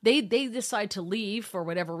 They decide to leave for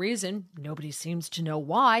whatever reason. Nobody seems to know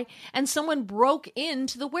why. And someone broke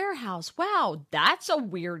into the warehouse. Wow, that's a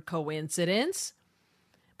weird coincidence.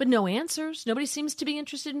 But no answers. Nobody seems to be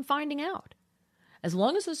interested in finding out. As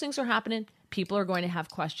long as those things are happening, people are going to have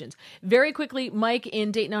questions. Very quickly, Mike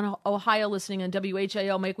in Dayton, Ohio, listening on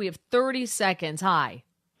WHIO. Mike, we have 30 seconds. Hi.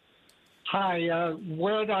 Hi.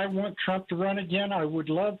 Would I want Trump to run again? I would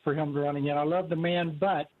love for him to run again. I love the man,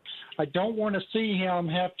 but I don't want to see him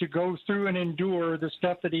have to go through and endure the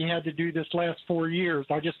stuff that he had to do this last 4 years.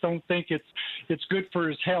 I just don't think it's good for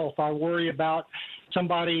his health. I worry about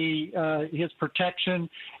somebody, his protection,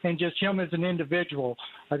 and just him as an individual.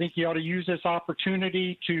 I think he ought to use this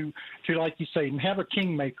opportunity to like you say, have a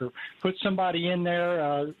kingmaker. Put somebody in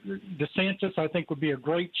there. DeSantis, I think, would be a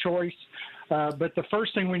great choice. But the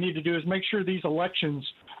first thing we need to do is make sure these elections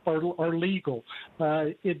are legal.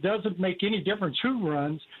 It doesn't make any difference who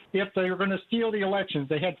runs if they're going to steal the elections.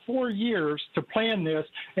 They had 4 years to plan this,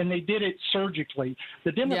 and they did it surgically.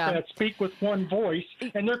 The Democrats speak with one voice,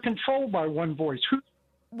 and they're controlled by one voice.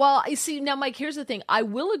 Well, I see. Now, Mike, here's the thing. I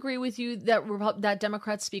will agree with you that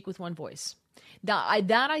Democrats speak with one voice.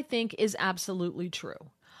 That I think is absolutely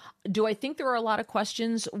true. Do I think there are a lot of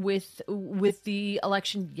questions with the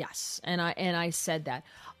election? Yes, and I said that.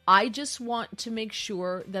 I just want to make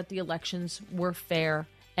sure that the elections were fair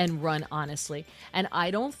and run honestly, and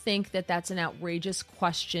I don't think that that's an outrageous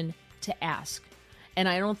question to ask, and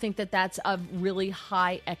I don't think that that's a really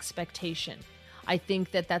high expectation. I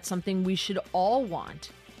think that that's something we should all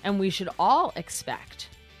want and we should all expect.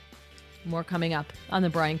 More coming up on the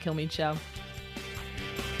Brian Kilmeade Show.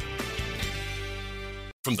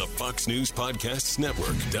 From the Fox News Podcasts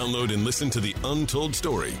Network, download and listen to The Untold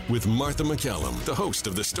Story with Martha McCallum. The host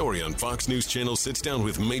of The Story on Fox News Channel sits down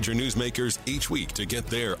with major newsmakers each week to get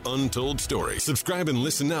their untold story. Subscribe and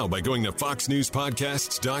listen now by going to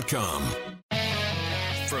foxnewspodcasts.com.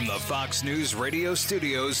 From the Fox News radio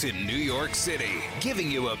studios in New York City, giving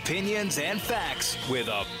you opinions and facts with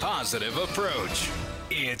a positive approach.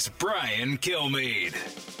 It's Brian Kilmeade.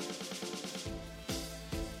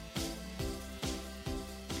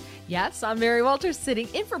 Yes, I'm Mary Walters sitting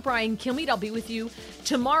in for Brian Kilmeade. I'll be with you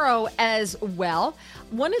tomorrow as well.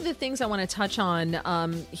 One of the things I want to touch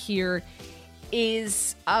on here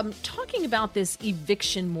is talking about this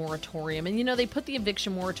eviction moratorium. And, they put the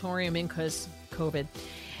eviction moratorium in because COVID.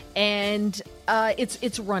 And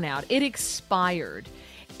it's run out. It expired.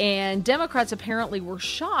 And Democrats apparently were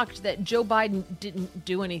shocked that Joe Biden didn't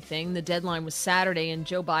do anything. The deadline was Saturday, and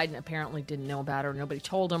Joe Biden apparently didn't know about it, or nobody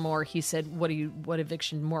told him, or he said, what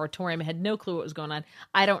eviction moratorium? I had no clue what was going on.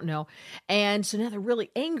 I don't know. And so now they're really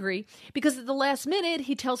angry because at the last minute,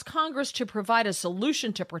 he tells Congress to provide a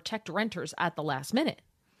solution to protect renters at the last minute.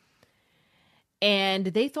 And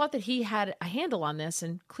they thought that he had a handle on this,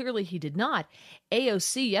 and clearly he did not.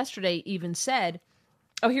 AOC yesterday even said,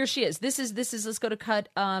 oh, here she is. This is. Let's go to cut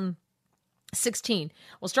 16.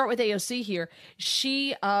 We'll start with AOC here.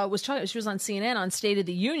 She was on CNN on State of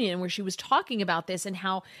the Union, where she was talking about this and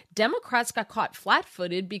how Democrats got caught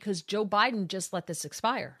flat-footed because Joe Biden just let this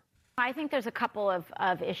expire. I think there's a couple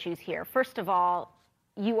of issues here. First of all,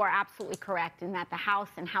 you are absolutely correct in that the House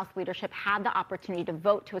and House leadership had the opportunity to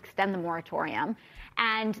vote to extend the moratorium.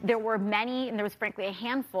 And there were many, and there was frankly a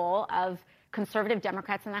handful of conservative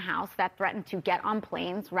Democrats in the House that threatened to get on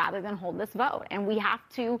planes rather than hold this vote. And we have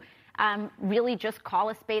to really just call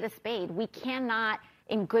a spade a spade. We cannot,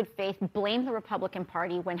 in good faith, blame the Republican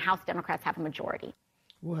Party when House Democrats have a majority.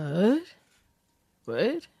 What?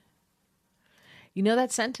 You know,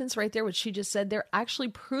 that sentence right there, what she just said there, actually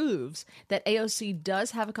proves that AOC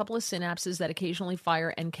does have a couple of synapses that occasionally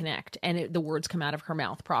fire and connect, and the words come out of her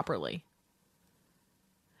mouth properly.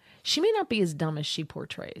 She may not be as dumb as she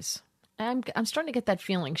portrays. I'm starting to get that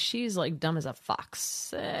feeling. She's like dumb as a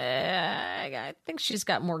fox. I think she's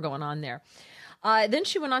got more going on there. Then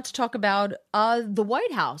she went on to talk about the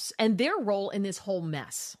White House and their role in this whole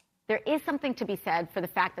mess. There is something to be said for the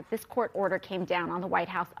fact that this court order came down on the White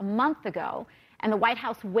House a month ago, and the White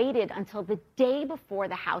House waited until the day before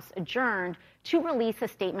the House adjourned to release a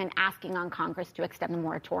statement asking on Congress to extend the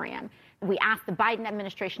moratorium. We asked the Biden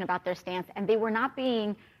administration about their stance, and they were not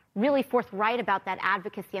being really forthright about that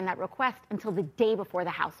advocacy and that request until the day before the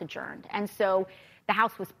House adjourned. And so the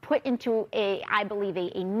House was put into I believe,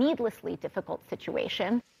 a needlessly difficult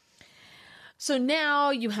situation. So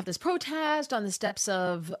now you have this protest on the steps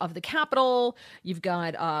of the Capitol. You've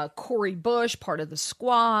got Cori Bush, part of the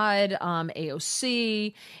squad,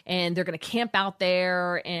 AOC, and they're going to camp out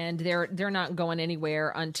there, and they're not going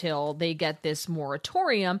anywhere until they get this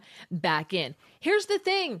moratorium back in. Here's the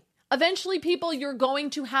thing. Eventually, people, you're going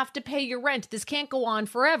to have to pay your rent. This can't go on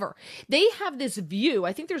forever. They have this view.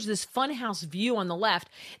 I think there's this funhouse view on the left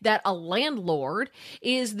that a landlord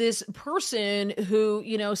is this person who,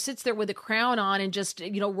 sits there with a crown on and just,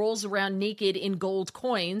 rolls around naked in gold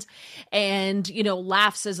coins and,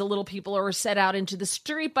 laughs as the little people are set out into the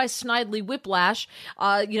street by Snidely Whiplash,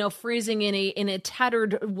 freezing in a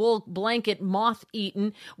tattered wool blanket,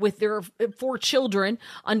 moth-eaten, with their 4 children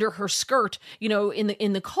under her skirt,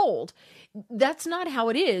 in the cold. That's not how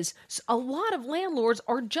it is. A lot of landlords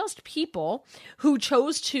are just people who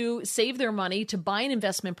chose to save their money to buy an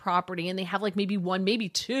investment property, and they have like maybe 1, maybe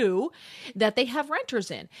 2 that they have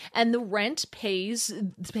renters in, and the rent pays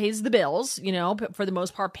the bills, for the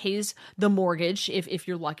most part pays the mortgage. If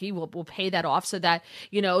you're lucky, we'll pay that off so that,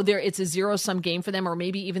 it's a zero-sum game for them, or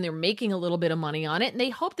maybe even they're making a little bit of money on it, and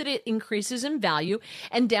they hope that it increases in value,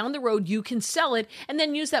 and down the road you can sell it and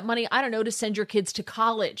then use that money, I don't know, to send your kids to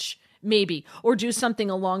college, maybe, or do something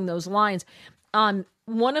along those lines.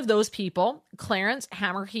 One of those people, Clarence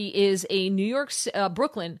Hammer, he is a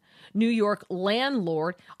Brooklyn, New York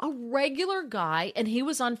landlord, a regular guy, and he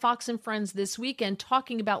was on Fox and Friends this weekend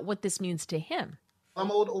talking about what this means to him. I'm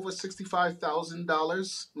owed over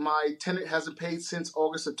 $65,000. My tenant hasn't paid since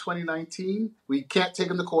August of 2019. We can't take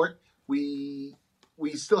him to court. We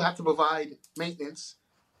still have to provide maintenance,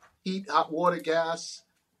 heat, hot water, gas,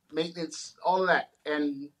 maintenance, all of that.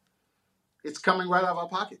 And it's coming right out of our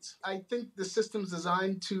pockets. I think the system's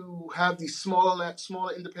designed to have the smaller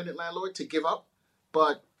independent landlord to give up.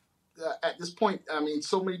 But at this point,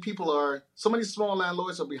 so many small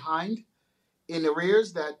landlords are behind in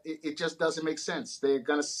arrears that it just doesn't make sense. They're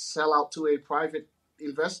going to sell out to a private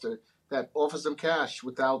investor that offers them cash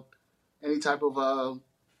without any type of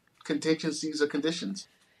contingencies or conditions.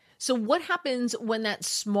 So what happens when that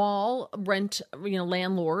small rent,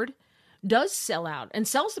 landlord does sell out and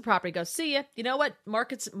sells the property, goes, see ya, you know what?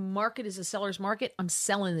 Market is a seller's market. I'm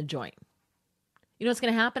selling the joint. You know what's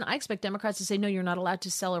going to happen? I expect Democrats to say, no, you're not allowed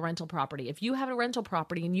to sell a rental property. If you have a rental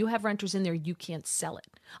property and you have renters in there, you can't sell it.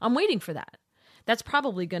 I'm waiting for that. That's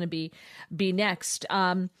probably going to be next.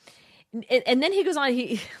 And then he goes on,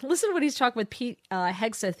 listen to what he's talking with Pete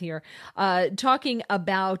Hegseth here, talking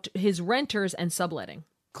about his renters and subletting.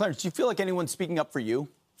 Clarence, do you feel like anyone's speaking up for you,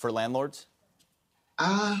 for landlords?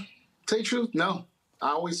 Tell you the truth, no. I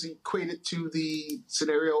always equate it to the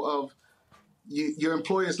scenario of your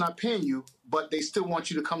employer is not paying you, but they still want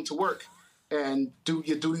you to come to work and do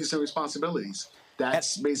your duties and responsibilities.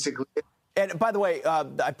 That's basically it. And by the way,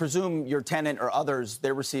 I presume your tenant or others,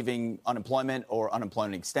 they're receiving unemployment or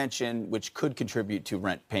unemployment extension, which could contribute to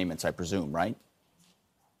rent payments, I presume, right?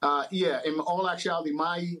 Yeah. In all actuality,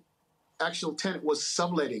 my actual tenant was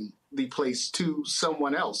subletting the place to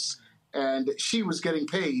someone else, and she was getting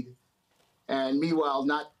paid. And meanwhile,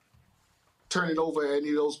 not turning over any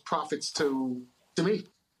of those profits to me.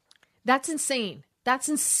 That's insane. That's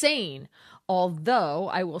insane. Although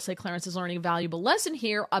I will say Clarence is learning a valuable lesson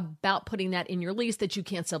here about putting that in your lease that you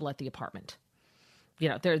can't sublet the apartment.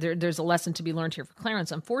 There's a lesson to be learned here for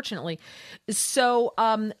Clarence, unfortunately. So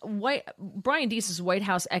Brian Deese is White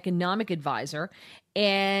House economic advisor,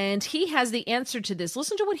 and he has the answer to this.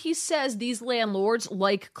 Listen to what he says these landlords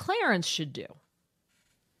like Clarence should do.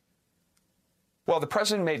 Well, the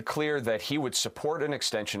president made clear that he would support an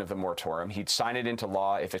extension of the moratorium. He'd sign it into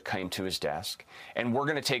law if it came to his desk. And we're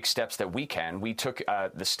going to take steps that we can. We took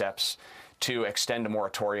the steps to extend a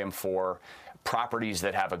moratorium for properties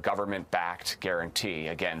that have a government-backed guarantee.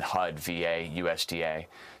 Again, HUD, VA, USDA.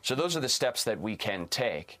 So those are the steps that we can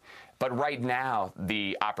take. But right now,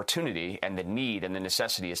 the opportunity and the need and the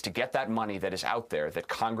necessity is to get that money that is out there that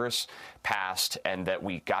Congress passed and that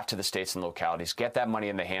we got to the states and localities, get that money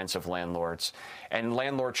in the hands of landlords. And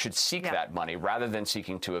landlords should seek that money rather than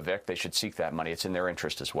seeking to evict. They should seek that money. It's in their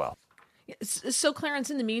interest as well. So, Clarence,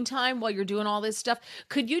 in the meantime, while you're doing all this stuff,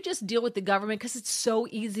 could you just deal with the government? Because it's so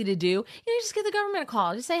easy to do. You just give the government a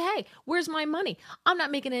call. Just say, hey, where's my money? I'm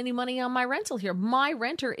not making any money on my rental here. My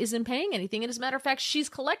renter isn't paying anything. And as a matter of fact, she's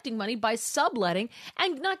collecting money by subletting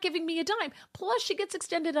and not giving me a dime. Plus, she gets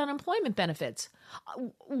extended unemployment benefits.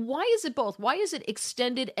 Why is it both? Why is it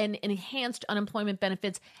extended and enhanced unemployment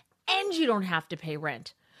benefits and you don't have to pay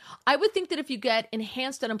rent? I would think that if you get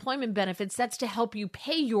enhanced unemployment benefits, that's to help you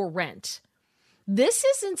pay your rent. This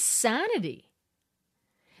is insanity.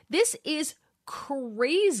 This is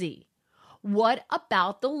crazy. What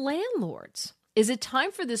about the landlords? Is it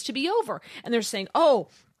time for this to be over? And they're saying,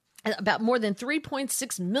 about more than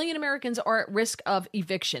 3.6 million Americans are at risk of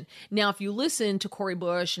eviction. Now, if you listen to Cori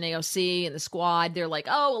Bush and AOC and the squad, they're like,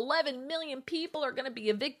 11 million people are going to be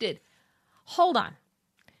evicted. Hold on.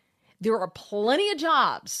 There are plenty of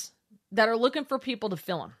jobs that are looking for people to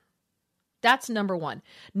fill them. That's number one.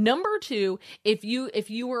 Number two, if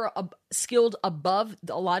you were skilled above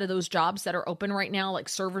a lot of those jobs that are open right now, like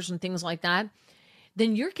servers and things like that,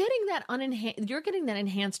 then you're getting that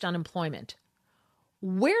enhanced unemployment.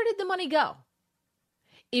 Where did the money go?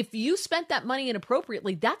 If you spent that money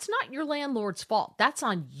inappropriately, that's not your landlord's fault. That's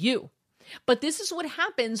on you. But this is what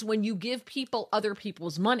happens when you give people other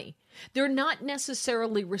people's money. They're not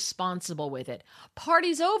necessarily responsible with it.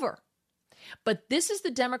 Party's over. But this is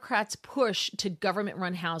the Democrats' push to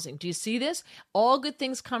government-run housing. Do you see this? All good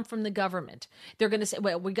things come from the government. They're going to say,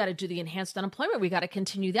 well, we got to do the enhanced unemployment. We got to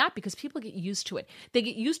continue that because people get used to it. They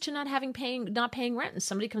get used to not paying rent, and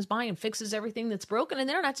somebody comes by and fixes everything that's broken, and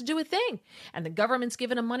they don't have to do a thing. And the government's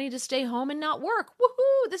giving them money to stay home and not work.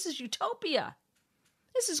 Woohoo! This is utopia.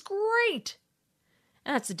 This is great.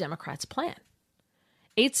 And that's the Democrats' plan.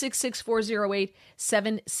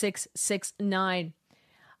 866-408-7669.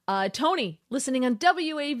 Tony, listening on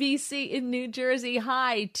WABC in New Jersey.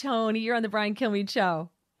 Hi, Tony. You're on the Brian Kilmeade Show.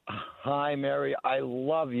 Hi, Mary. I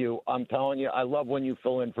love you. I'm telling you, I love when you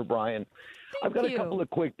fill in for Brian. I've got a couple of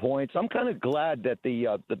quick points. I'm kind of glad that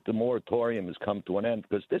the moratorium has come to an end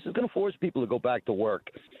because this is going to force people to go back to work,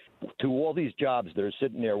 to all these jobs that are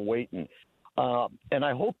sitting there waiting. And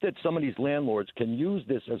I hope that some of these landlords can use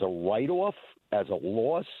this as a write-off, as a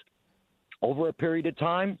loss over a period of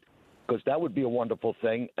time, because that would be a wonderful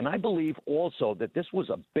thing. And I believe also that this was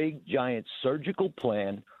a big, giant surgical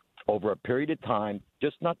plan over a period of time,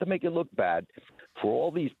 just not to make it look bad, for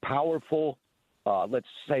all these powerful, let's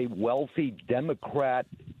say wealthy Democrat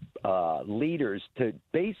leaders to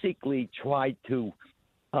basically try to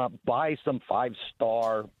buy some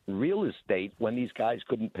five-star real estate when these guys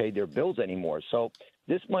couldn't pay their bills anymore. So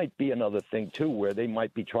this might be another thing, too, where they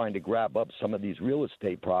might be trying to grab up some of these real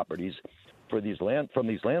estate properties from these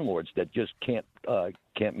landlords that just can't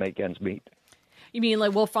make ends meet. You mean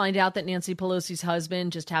like we'll find out that Nancy Pelosi's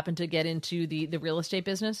husband just happened to get into the real estate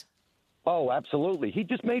business? Oh, absolutely. He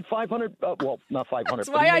just made $500. Well, not 500. That's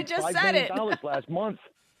why I just said it. $5 million last month.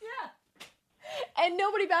 And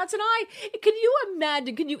nobody bats an eye. Can you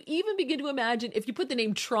imagine? Can you even begin to imagine if you put the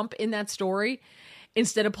name Trump in that story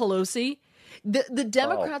instead of Pelosi? The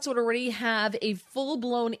Democrats would already have a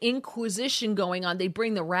full-blown inquisition going on. They'd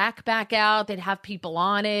bring the rack back out. They'd have people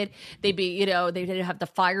on it. They'd have the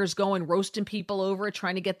fires going, roasting people over it,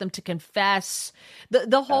 trying to get them to confess.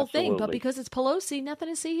 The whole thing. But because it's Pelosi, nothing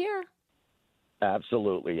to see here.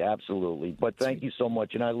 Absolutely, absolutely. But thank you so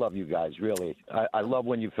much, and I love you guys. Really, I love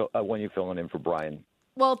when you're filling in for Brian.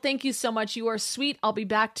 Well, thank you so much. You are sweet. I'll be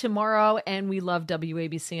back tomorrow, and we love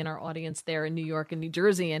WABC and our audience there in New York and New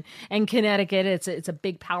Jersey and Connecticut. It's a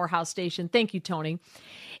big powerhouse station. Thank you, Tony.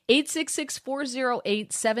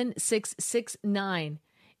 866-408-7669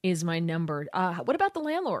 is my number. What about the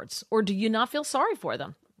landlords? Or do you not feel sorry for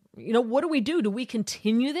them? What do we do? Do we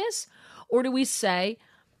continue this? Or do we say,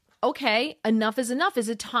 okay, enough is enough? Is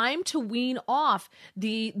it time to wean off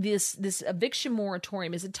this eviction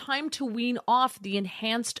moratorium? Is it time to wean off the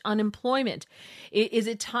enhanced unemployment? Is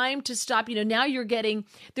it time to stop? Now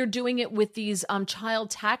they're doing it with these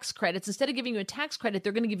child tax credits. Instead of giving you a tax credit,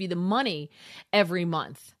 they're going to give you the money every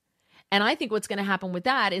month. And I think what's going to happen with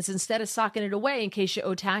that is instead of socking it away in case you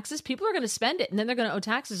owe taxes, people are going to spend it and then they're going to owe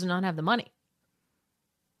taxes and not have the money.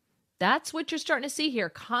 That's what you're starting to see here.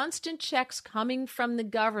 Constant checks coming from the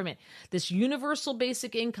government. This universal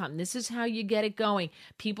basic income. This is how you get it going.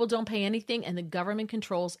 People don't pay anything and the government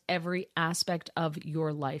controls every aspect of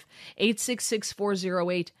your life.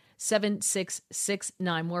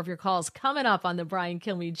 866-408-7669. More of your calls coming up on the Brian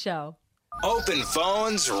Kilmeade Show. Open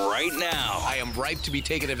phones right now. I am ripe to be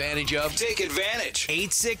taken advantage of. Take advantage.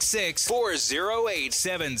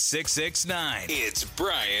 866-408-7669. It's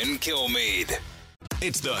Brian Kilmeade.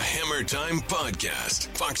 It's the Hammer Time Podcast.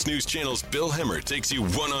 Fox News Channel's Bill Hemmer takes you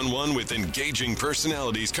one-on-one with engaging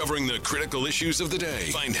personalities covering the critical issues of the day.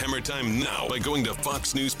 Find Hammer Time now by going to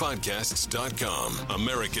foxnewspodcasts.com.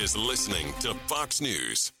 America's listening to Fox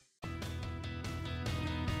News.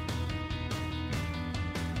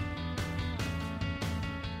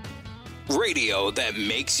 Radio that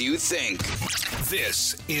makes you think.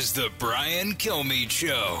 This is the Brian Kilmeade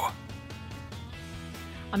Show.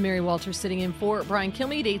 I'm Mary Walters sitting in for Brian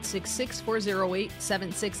Kilmeade,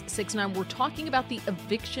 866-408-7669. We're talking about the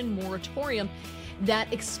eviction moratorium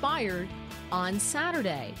that expired on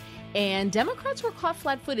Saturday. And Democrats were caught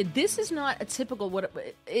flat-footed. This is not a typical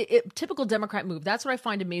typical Democrat move. That's what I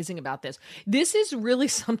find amazing about this. This is really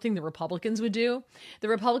something the Republicans would do. The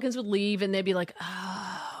Republicans would leave and they'd be like,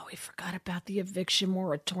 oh, we forgot about the eviction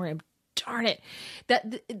moratorium. Darn it.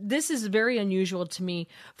 This is very unusual to me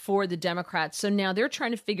for the Democrats. So now they're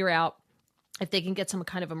trying to figure out if they can get some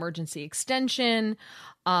kind of emergency extension.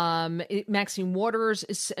 Maxine Waters,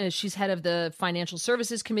 she's head of the Financial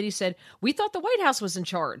Services Committee, said, we thought the White House was in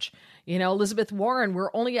charge. Elizabeth Warren,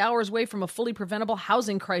 we're only hours away from a fully preventable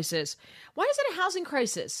housing crisis. Why is it a housing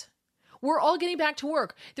crisis? We're all getting back to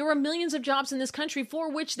work. There are millions of jobs in this country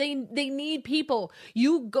for which they need people.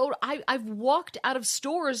 I've walked out of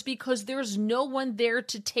stores because there's no one there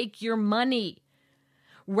to take your money.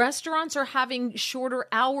 Restaurants are having shorter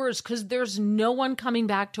hours because there's no one coming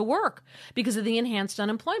back to work because of the enhanced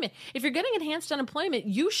unemployment. If you're getting enhanced unemployment,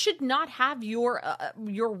 you should not have your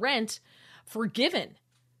rent forgiven.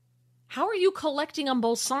 How are you collecting on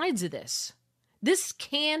both sides of this? This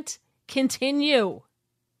can't continue.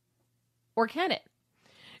 Or can it?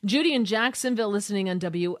 Judy in Jacksonville listening on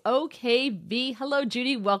WOKV. Hello,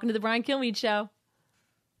 Judy. Welcome to the Brian Kilmeade Show.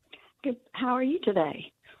 Good. How are you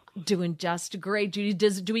today? Doing just great, Judy.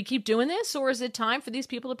 Do we keep doing this, or is it time for these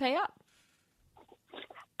people to pay up?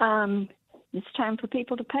 It's time for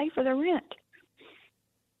people to pay for their rent.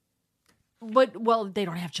 But, they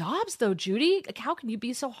don't have jobs, though, Judy. How can you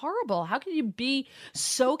be so horrible? How can you be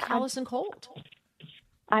so callous and cold?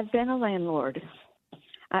 I've been a landlord.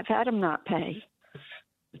 I've had them not pay.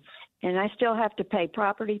 And I still have to pay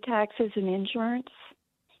property taxes and insurance.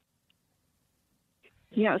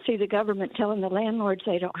 You don't see the government telling the landlords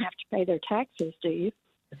they don't have to pay their taxes, do you?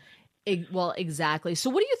 Well, exactly. So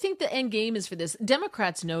what do you think the end game is for this?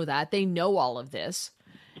 Democrats know that. They know all of this,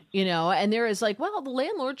 and there is the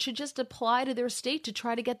landlord should just apply to their state to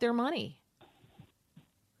try to get their money.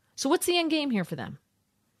 So what's the end game here for them?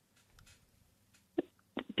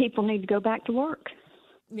 People need to go back to work.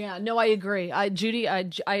 Yeah, no, I agree. Judy, I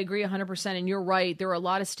agree 100%. And you're right. There are a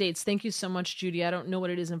lot of states. Thank you so much, Judy. I don't know what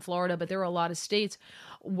it is in Florida, but there are a lot of states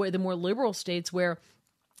where the more liberal states where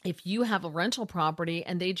if you have a rental property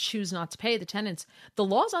and they choose not to pay the tenants, the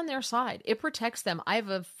law's on their side. It protects them. I have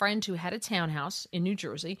a friend who had a townhouse in New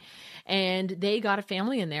Jersey and they got a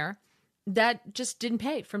family in there that just didn't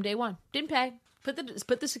pay from day one. Didn't pay. Put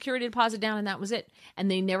the security deposit down and that was it. And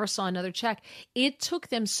they never saw another check. It took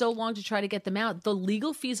them so long to try to get them out. The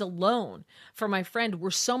legal fees alone for my friend were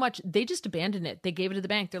so much, they just abandoned it. They gave it to the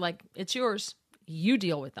bank. They're like, it's yours. You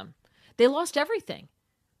deal with them. They lost everything.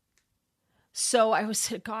 So I was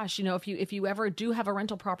said, gosh, if you ever do have a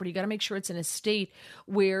rental property, you got to make sure it's in a state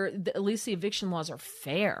where at least the eviction laws are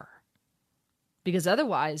fair. Because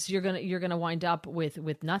otherwise, you're gonna wind up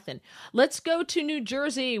with nothing. Let's go to New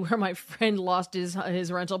Jersey, where my friend lost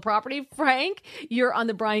his rental property. Frank, you're on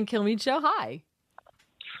the Brian Kilmeade Show. Hi.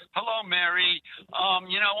 Hello, Mary. I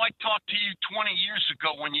talked to you 20 years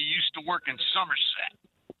ago when you used to work in Somerset.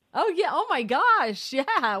 Oh yeah. Oh my gosh.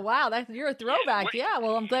 Yeah. Wow. You're a throwback. Yeah.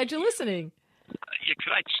 Well, I'm glad you're listening.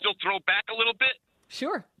 Could I still throw back a little bit?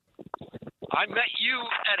 Sure. I met you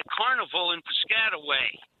at a carnival in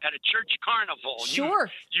Piscataway, at a church carnival.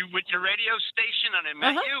 Sure. You with your radio station, and I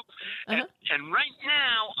met you. And right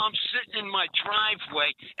now, I'm sitting in my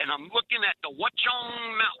driveway, and I'm looking at the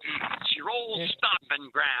Watchung Mountains, your old stomping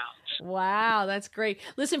grounds. Wow, that's great.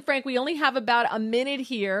 Listen, Frank, we only have about a minute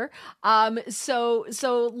here. So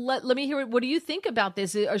let me hear what do you think about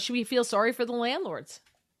this? Or should we feel sorry for the landlords?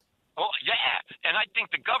 Well, yeah, and I think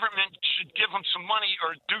the government should give them some money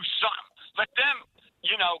or do something. Let them,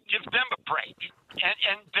 give them a break.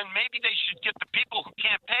 And then maybe they should get the people who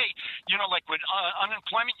can't pay, like with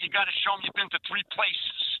unemployment, you got to show them you've been to 3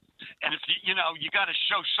 places. And if you got to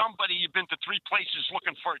show somebody you've been to 3 places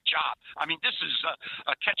looking for a job. I mean, this is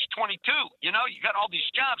a catch-22. You got all these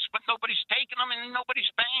jobs, but nobody's taking them and nobody's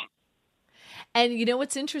paying. And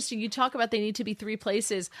what's interesting, you talk about they need to be 3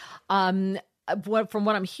 places. From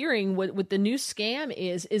what I'm hearing, what the new scam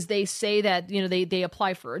is they say that they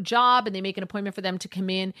apply for a job and they make an appointment for them to come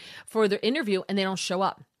in for their interview and they don't show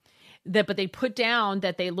up. But they put down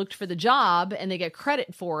that they looked for the job and they get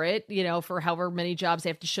credit for it, for however many jobs they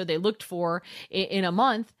have to show they looked for in a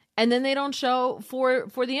month, and then they don't show for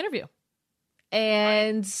the interview.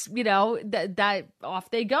 And, that off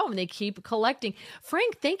they go and they keep collecting.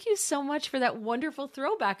 Frank, thank you so much for that wonderful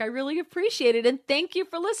throwback. I really appreciate it. And thank you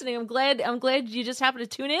for listening. I'm glad you just happened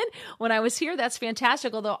to tune in when I was here. That's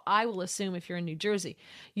fantastic. Although I will assume if you're in New Jersey,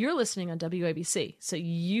 you're listening on WABC. So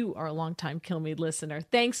you are a longtime Kilmeade listener.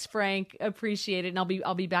 Thanks, Frank. Appreciate it. And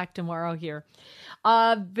I'll be back tomorrow here.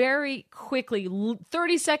 Very quickly,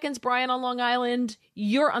 30 seconds, Brian on Long Island.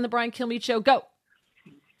 You're on the Brian Kilmeade Show. Go.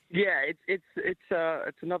 Yeah, it's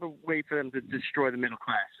another way for them to destroy the middle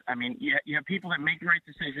class. I mean, you have people that make the right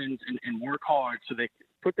decisions and work hard so they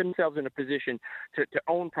put themselves in a position to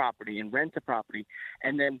own property and rent a property.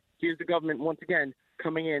 And then here's the government once again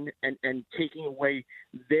coming in and taking away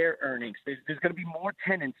their earnings. There's going to be more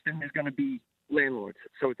tenants than there's going to be landlords.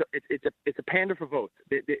 So it's a pander for votes.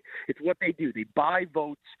 It's what they do. They buy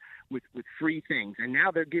votes with free things. And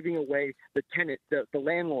now they're giving away the the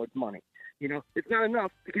landlord's money. It's not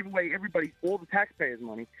enough to give away all the taxpayers'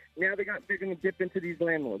 money. Now they're going to dip into these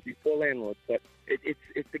landlords, these poor landlords. But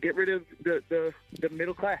it's to get rid of the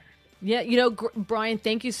middle class. Yeah, Brian,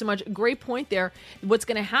 thank you so much. Great point there. What's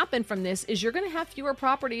going to happen from this is you're going to have fewer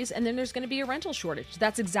properties, and then there's going to be a rental shortage.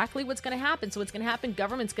 That's exactly what's going to happen. So what's going to happen,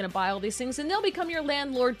 government's going to buy all these things, and they'll become your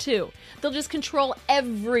landlord too. They'll just control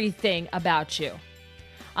everything about you.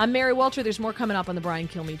 I'm Mary Walter. There's more coming up on the Brian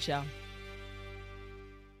Kilmeade Show.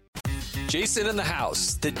 Jason in the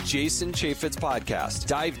House, the Jason Chaffetz podcast.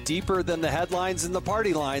 Dive deeper than the headlines and the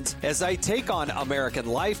party lines as I take on American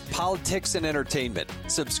life, politics, and entertainment.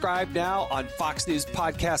 Subscribe now on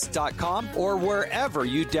FoxNewsPodcast.com or wherever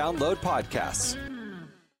you download podcasts.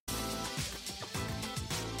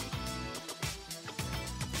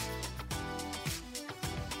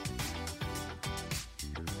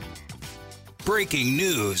 Breaking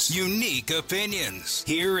news, unique opinions.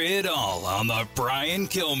 Hear it all on the Brian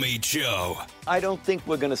Kilmeade Show. I don't think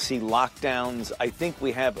we're going to see lockdowns. I think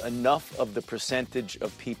we have enough of the percentage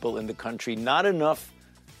of people in the country, not enough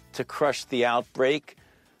to crush the outbreak,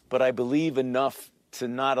 but I believe enough to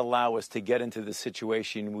not allow us to get into the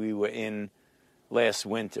situation we were in last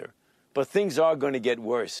winter. But things are going to get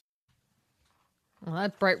worse. Well,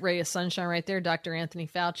 that bright ray of sunshine right there, Dr. Anthony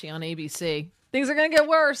Fauci on ABC. Things are going to get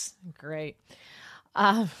worse. Great.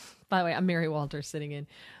 By the way, I'm Mary Walter sitting in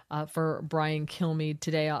for Brian Kilmeade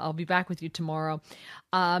today. I'll be back with you tomorrow.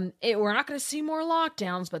 We're not going to see more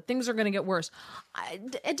lockdowns, but things are going to get worse.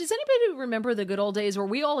 Does anybody remember the good old days where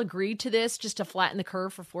we all agreed to this just to flatten the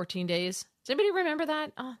curve for 14 days? Does anybody remember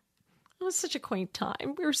that? It was such a quaint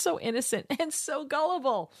time. We were so innocent and so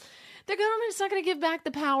gullible. The government's not going to give back the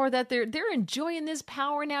power that they're enjoying this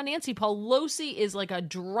power now. Nancy Pelosi is like a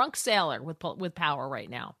drunk sailor with power right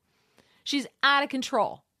now. She's out of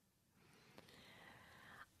control.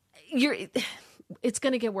 It's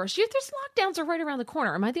going to get worse. There's lockdowns are right around the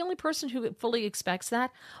corner. Am I the only person who fully expects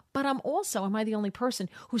that? But am I the only person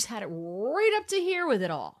who's had it right up to here with it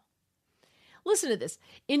all? Listen to this.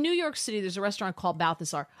 In New York City, there's a restaurant called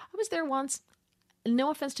Balthazar. I was there once.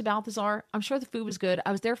 No offense to Balthazar. I'm sure the food was good.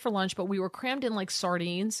 I was there for lunch, but we were crammed in like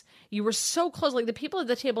sardines. You were so close. Like the people at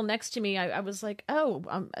the table next to me, I was like,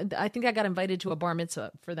 I think I got invited to a bar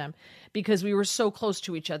mitzvah for them because we were so close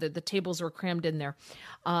to each other. The tables were crammed in there.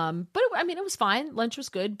 But it was fine. Lunch was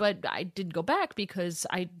good, but I did go back because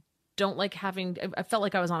I don't like I felt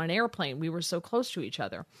like I was on an airplane. We were so close to each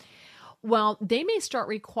other. Well, they may start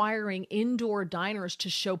requiring indoor diners to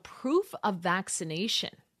show proof of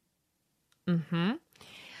vaccination. Mm-hmm.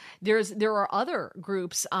 There are other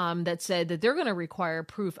groups that said that they're going to require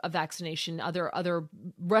proof of vaccination, other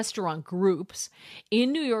restaurant groups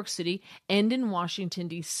in New York City and in Washington,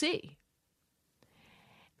 D.C.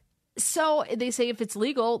 So they say if it's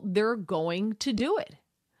legal, they're going to do it.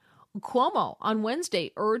 Cuomo on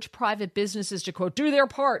Wednesday urged private businesses to, quote, do their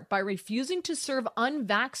part by refusing to serve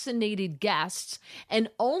unvaccinated guests and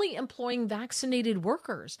only employing vaccinated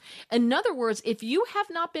workers. In other words, if you have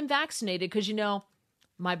not been vaccinated, because,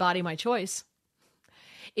 my body, my choice.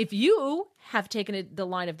 If you have taken the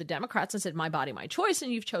line of the Democrats and said, my body, my choice,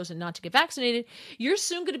 and you've chosen not to get vaccinated, you're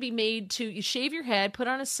soon going to be made to you shave your head, put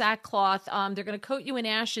on a sackcloth. They're going to coat you in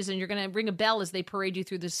ashes, and you're going to ring a bell as they parade you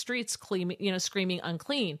through the streets, screaming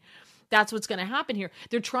unclean. That's what's going to happen here.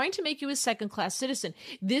 They're trying to make you a second-class citizen.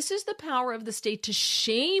 This is the power of the state to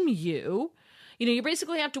shame you. You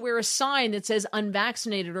basically have to wear a sign that says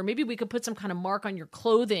unvaccinated, or maybe we could put some kind of mark on your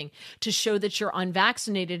clothing to show that you're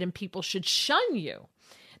unvaccinated and people should shun you.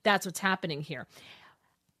 That's what's happening here.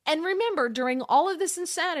 And remember, during all of this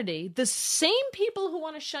insanity, the same people who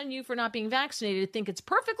want to shun you for not being vaccinated think it's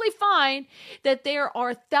perfectly fine that there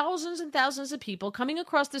are thousands and thousands of people coming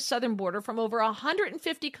across the southern border from over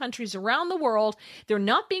 150 countries around the world. They're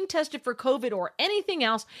not being tested for COVID or anything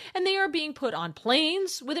else, and they are being put on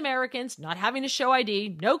planes with Americans, not having to show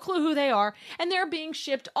ID, no clue who they are, and they're being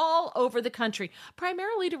shipped all over the country,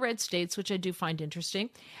 primarily to red states, which I do find interesting.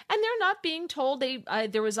 And they're not being told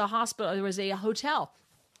there was a hotel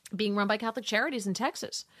being run by Catholic Charities in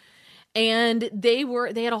Texas. And they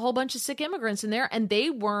had a whole bunch of sick immigrants in there, and they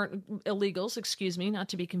weren't illegals, not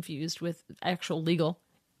to be confused with actual legal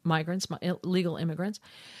migrants, legal immigrants,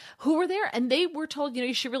 who were there. And they were told,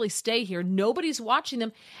 you should really stay here. Nobody's watching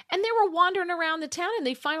them. And they were wandering around the town, and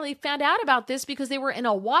they finally found out about this because they were in a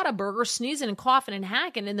Whataburger sneezing and coughing and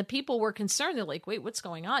hacking, and the people were concerned. They're like, wait, what's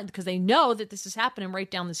going on? Because they know that this is happening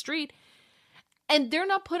right down the street. And they're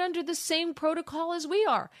not put under the same protocol as we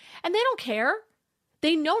are. And they don't care.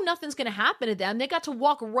 They know nothing's going to happen to them. They got to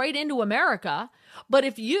walk right into America. But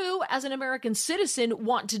if you, as an American citizen,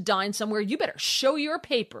 want to dine somewhere, you better show your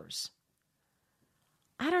papers.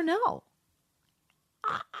 I don't know.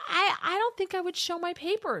 I don't think I would show my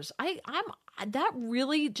papers. That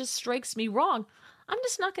really just strikes me wrong. I'm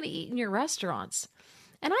just not going to eat in your restaurants.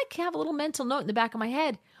 And I have a little mental note in the back of my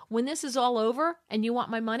head. When this is all over and you want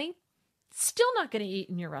my money, still not going to eat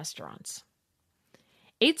in your restaurants.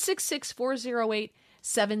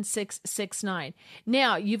 866-408-7669.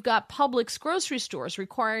 Now, you've got Publix grocery stores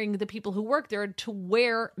requiring the people who work there to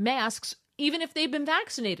wear masks, even if they've been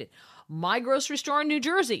vaccinated. My grocery store in New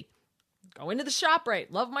Jersey, go into the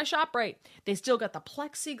ShopRite. Love my ShopRite. They still got the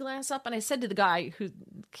plexiglass up. And I said to the guy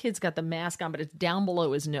kid's got the mask on, but it's down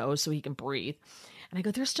below his nose so he can breathe. And I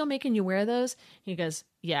go, they're still making you wear those? He goes,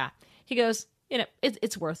 yeah. He goes,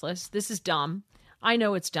 it's worthless. This is dumb. I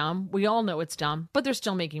know it's dumb. We all know it's dumb, but they're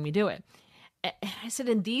still making me do it. And I said,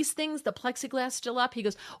 and these things, the plexiglass still up? He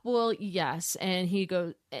goes, well, yes. And he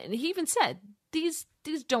even said, these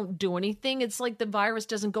don't do anything. It's like the virus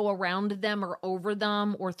doesn't go around them or over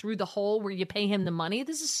them or through the hole where you pay him the money.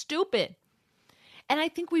 This is stupid. And I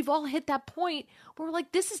think we've all hit that point where we're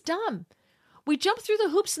like, this is dumb. We jumped through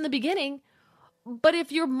the hoops in the beginning, but if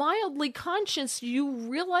you're mildly conscious, you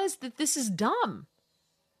realize that this is dumb.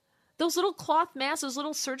 Those little cloth masks, those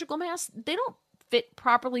little surgical masks, they don't fit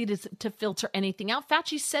properly to filter anything out.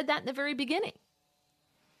 Fauci said that in the very beginning.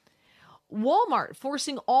 Walmart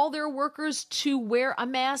forcing all their workers to wear a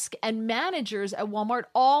mask, and managers at Walmart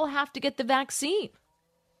all have to get the vaccine.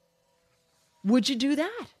 Would you do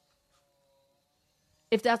that?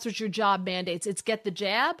 If that's what your job mandates, it's get the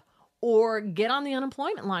jab or get on the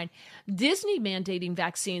unemployment line. Disney mandating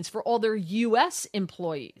vaccines for all their U.S.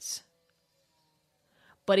 employees.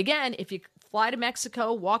 But again, if you fly to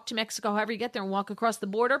Mexico, walk to Mexico, however you get there and walk across the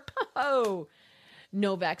border,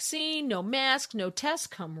 no vaccine, no mask, no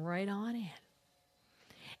test, come right on in.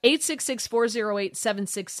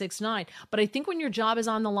 866-408-7669. But I think when your job is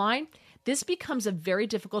on the line, this becomes a very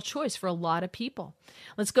difficult choice for a lot of people.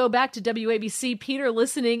 Let's go back to WABC. Peter,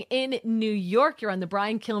 listening in New York. You're on the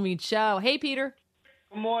Brian Kilmeade Show. Hey, Peter.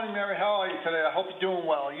 Good morning, Mary. How are you today? I hope you're doing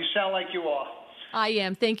well. You sound like you are. I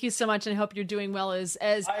am. Thank you so much, and I hope you're doing well as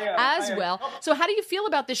well. So how do you feel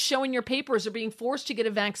about this showing your papers or being forced to get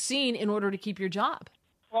a vaccine in order to keep your job?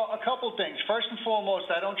 Well, a couple things. First and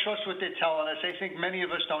foremost, I don't trust what they're telling us. I think many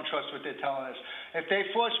of us don't trust what they're telling us. If they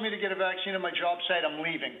force me to get a vaccine at my job site, I'm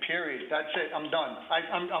leaving, period. That's it. I'm done.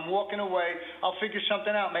 I'm walking away. I'll figure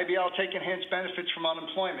something out. Maybe I'll take enhanced benefits from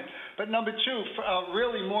unemployment. But number two,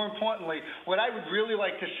 really more importantly, what I would really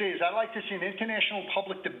like to see is I'd like to see an international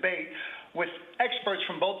public debate with experts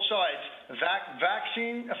from both sides,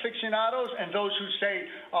 vaccine aficionados and those who say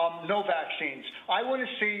no vaccines. I want to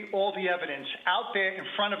see all the evidence out there in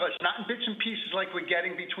front of us, not in bits and pieces like we're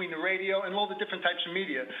getting between the radio and all the different types of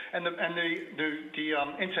media and the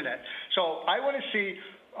internet. So I want to see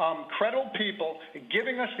credible people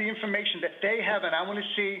giving us the information that they have, and I want to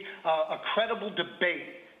see a credible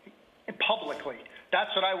debate publicly.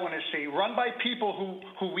 That's what I want to see, run by people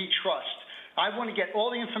who we trust. I want to get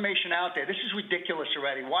all the information out there. This is ridiculous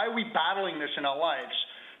already. Why are we battling this in our lives?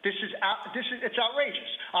 It's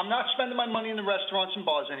outrageous. I'm not spending my money in the restaurants and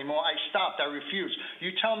bars anymore. I stopped. I refuse.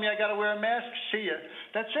 You tell me I got to wear a mask? See ya.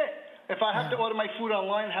 That's it. If I have to order my food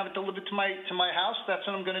online and have it delivered to my house, that's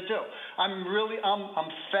what I'm going to do. I'm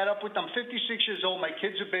fed up with. I'm 56 years old. My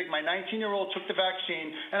kids are big. My 19-year-old took the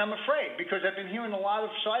vaccine, and I'm afraid because I've been hearing a lot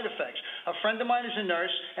of side effects. A friend of mine is a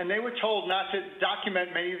nurse, and they were told not to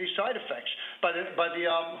document many of these side effects by the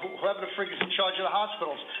whoever the frig is in charge of the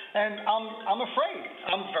hospitals. And I'm afraid.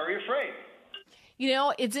 I'm very afraid. You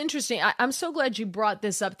know, it's interesting. I'm so glad you brought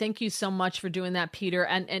this up. Thank you so much for doing that, Peter,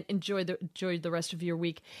 and enjoy the rest of your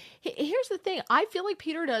week. Here's the thing. I feel like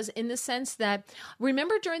Peter does in the sense that,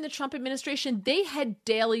 remember during the Trump administration, they had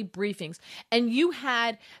daily briefings, and you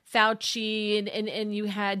had Fauci and you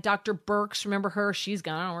had Dr. Birx. Remember her? She's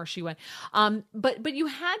gone. I don't know where she went. But you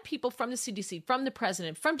had people from the CDC, from the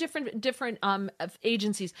president, from different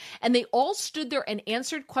agencies, and they all stood there and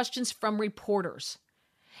answered questions from reporters.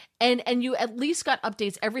 And you at least got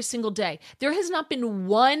updates every single day. There has not been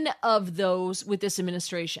one of those with this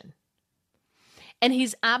administration. And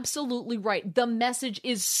he's absolutely right. The message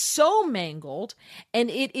is so mangled and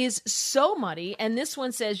it is so muddy. And this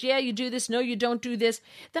one says, yeah, you do this. No, you don't do this.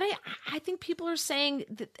 That I think people are saying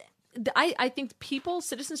that I think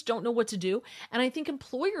citizens don't know what to do. And I think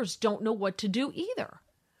employers don't know what to do either.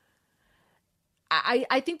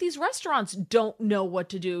 I think these restaurants don't know what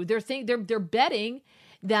to do. They're betting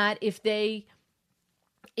that if they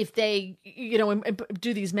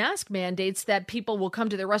do these mask mandates, that people will come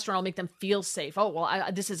to their restaurant, will make them feel safe. Oh, well,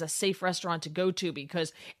 this is a safe restaurant to go to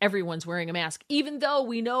because everyone's wearing a mask, even though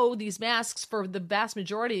we know these masks, for the vast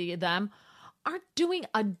majority of them, aren't doing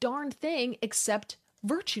a darn thing except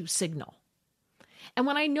virtue signal. And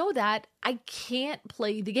when I know that, I can't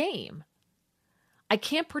play the game. I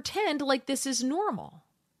can't pretend like this is normal.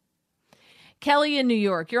 Kelly in New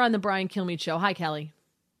York, you're on the Brian Kilmeade Show. Hi, Kelly.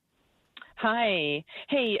 Hi.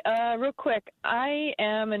 Hey, real quick, I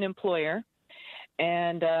am an employer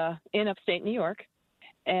and in upstate New York,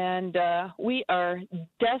 and we are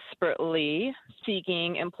desperately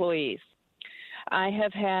seeking employees. I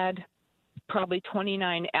have had probably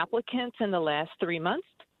 29 applicants in the last 3 months.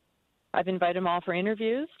 I've invited them all for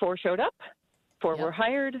interviews. 4 showed up, 4 were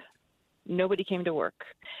hired. Nobody came to work.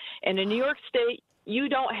 And in New York State, you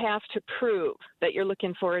don't have to prove that you're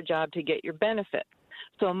looking for a job to get your benefit.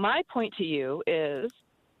 So my point to you is,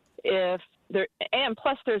 and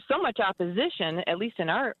plus there's so much opposition, at least in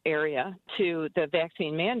our area, to the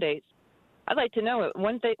vaccine mandates, I'd like to know,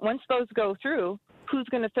 once those go through, who's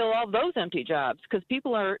going to fill all those empty jobs? Because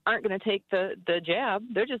people aren't going to take the jab.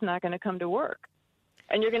 They're just not going to come to work.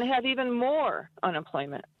 And you're going to have even more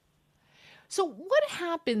unemployment. So what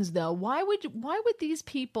happens, though? Why would these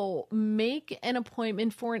people make an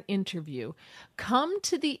appointment for an interview, come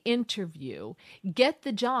to the interview, get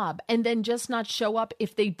the job, and then just not show up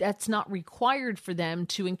if that's not required for them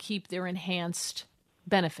to keep their enhanced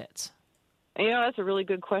benefits? You know, that's a really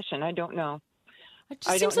good question. I don't know. It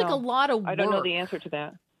just seems like a lot of work. I don't know the answer to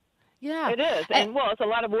that. Yeah. It is. And well, it's a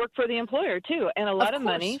lot of work for the employer, too. And a lot of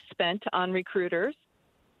money spent on recruiters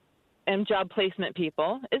and job placement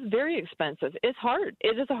people is very expensive. It's hard.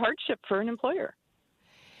 It is a hardship for an employer.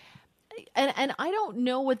 And I don't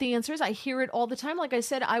know what the answer is. I hear it all the time. Like I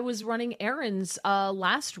said, I was running errands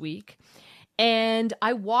last week, and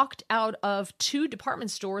I walked out of 2 department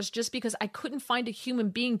stores just because I couldn't find a human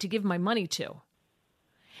being to give my money to.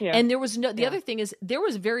 Yeah. And there was the other thing is there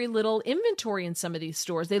was very little inventory in some of these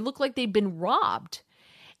stores. They looked like they'd been robbed.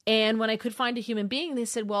 And when I could find a human being, they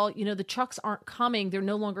said, well, the trucks aren't coming. They're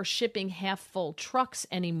no longer shipping half full trucks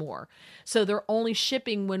anymore. So they're only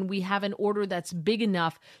shipping when we have an order that's big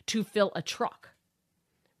enough to fill a truck,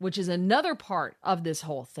 which is another part of this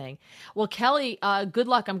whole thing. Well, Kelly, good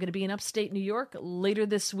luck. I'm going to be in upstate New York later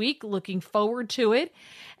this week. Looking forward to it.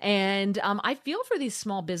 And I feel for these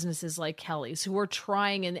small businesses like Kelly's who are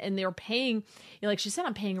trying and they're paying, like she said,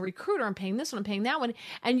 I'm paying a recruiter, I'm paying this one, I'm paying that one.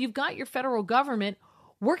 And you've got your federal government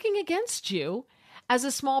working against you as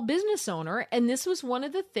a small business owner. And this was one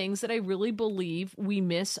of the things that I really believe we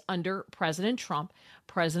miss under President Trump.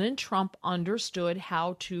 President Trump understood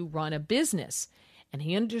how to run a business, and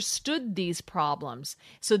he understood these problems.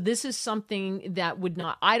 So this is something that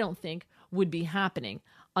I don't think would be happening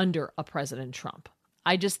under a President Trump.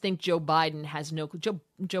 I just think Joe Biden has no clue.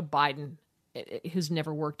 Joe Biden, who's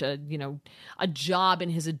never worked a job in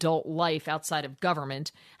his adult life outside of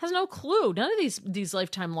government, has no clue. None of these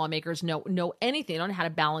lifetime lawmakers know anything. They don't know how to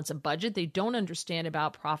balance a budget. They don't understand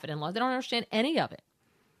about profit and loss. They don't understand any of it.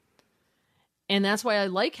 And that's why I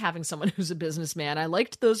like having someone who's a businessman. I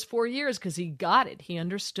liked those 4 years because he got it. He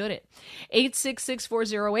understood it.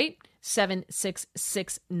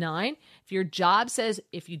 866-408-7669. If your job says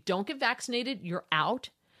if you don't get vaccinated, you're out.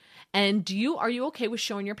 And are you okay with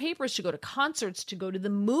showing your papers to go to concerts, to go to the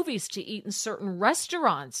movies, to eat in certain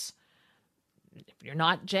restaurants? If you're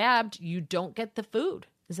not jabbed, you don't get the food.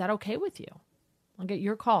 Is that okay with you? I'll get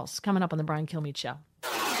your calls coming up on the Brian Kilmeade Show.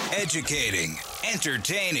 Educating,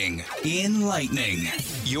 entertaining, enlightening.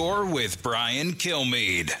 You're with Brian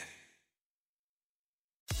Kilmeade.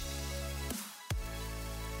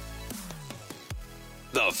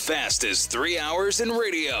 The fastest 3 hours in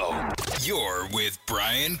radio. You're with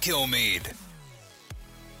Brian Kilmeade.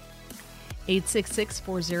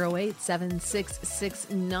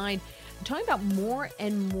 866-408-7669. I'm talking about more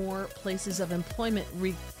and more places of employment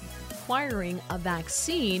requiring a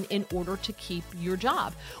vaccine in order to keep your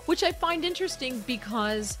job, which I find interesting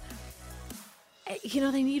because,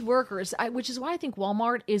 they need workers, which is why I think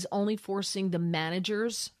Walmart is only forcing the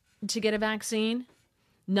managers to get a vaccine.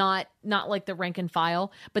 Not like the rank and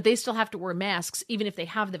file, but they still have to wear masks even if they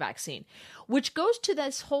have the vaccine, which goes to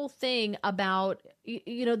this whole thing about,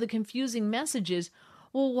 the confusing messages.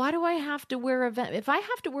 Well, why do I have to wear if I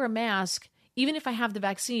have to wear a mask, even if I have the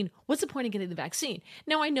vaccine, what's the point of getting the vaccine?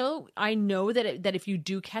 Now, I know that if you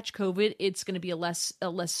do catch COVID, it's going to be it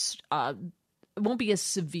won't be as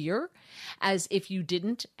severe as if you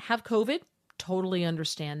didn't have COVID. Totally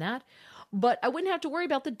understand that. But I wouldn't have to worry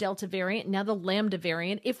about the Delta variant, now the Lambda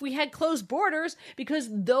variant, if we had closed borders, because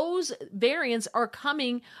those variants are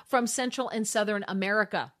coming from Central and Southern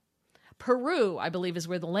America. Peru, I believe, is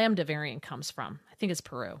where the Lambda variant comes from. I think it's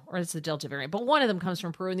Peru, or it's the Delta variant. But one of them comes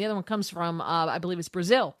from Peru, and the other one comes from, I believe it's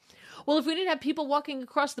Brazil. Well, if we didn't have people walking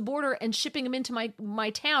across the border and shipping them into my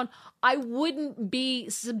town, I wouldn't be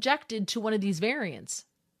subjected to one of these variants.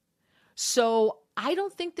 So I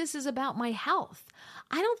don't think this is about my health.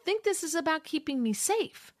 I don't think this is about keeping me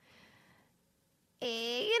safe. I'm a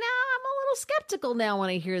little skeptical now when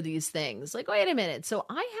I hear these things. Like, wait a minute. So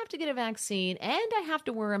I have to get a vaccine and I have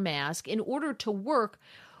to wear a mask in order to work.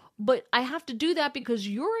 But I have to do that because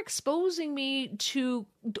you're exposing me to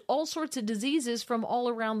all sorts of diseases from all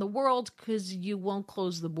around the world because you won't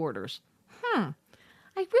close the borders. I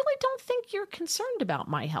really don't think you're concerned about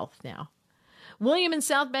my health now. William in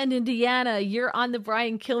South Bend, Indiana, you're on the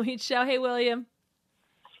Brian Kilmeade Show. Hey, William.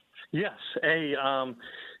 Yes. Hey,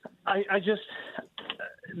 I just,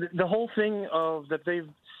 the whole thing of that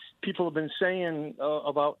people have been saying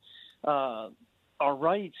about our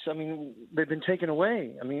rights, I mean, they've been taken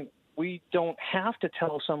away. I mean, we don't have to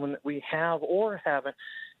tell someone that we have or haven't,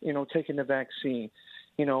 taken the vaccine.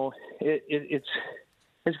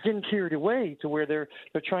 It's getting carried away to where they're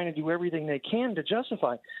trying to do everything they can to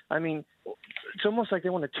justify. I mean, it's almost like they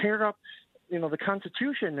want to tear up, the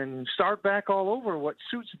Constitution and start back all over what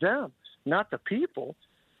suits them, not the people.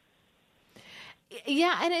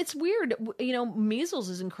 Yeah, and it's weird. Measles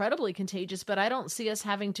is incredibly contagious, but I don't see us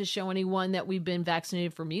having to show anyone that we've been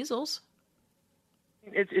vaccinated for measles.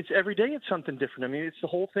 It's every day it's something different. I mean, it's the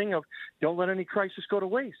whole thing of don't let any crisis go to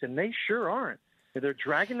waste, and they sure aren't. They're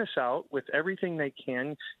dragging this out with everything they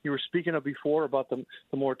can. You were speaking of before about the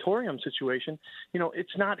moratorium situation.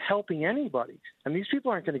 It's not helping anybody. And these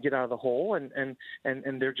people aren't going to get out of the hole, and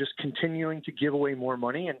they're just continuing to give away more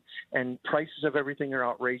money, and prices of everything are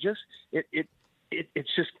outrageous. It's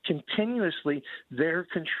just continuously their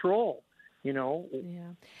control. Yeah.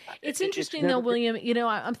 It's interesting though, William,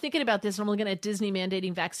 I'm thinking about this and I'm looking at Disney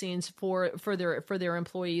mandating vaccines for their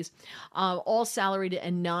employees, all salaried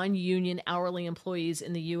and non-union hourly employees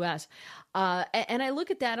in the U.S. And I look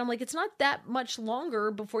at that, I'm like, it's not that much longer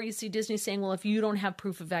before you see Disney saying, well, if you don't have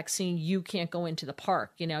proof of vaccine, you can't go into the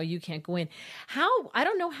park, you can't go in. I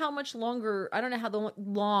don't know how much longer, I don't know how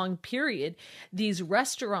long period these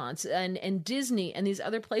restaurants and Disney and these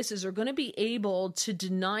other places are going to be able to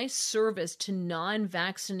deny service to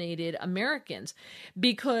non-vaccinated Americans,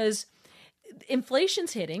 because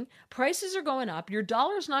inflation's hitting, prices are going up, your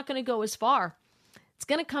dollar's not going to go as far. It's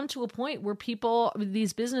going to come to a point where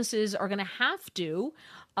these businesses are going to have to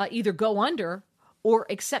either go under or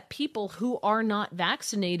accept people who are not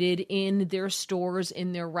vaccinated in their stores,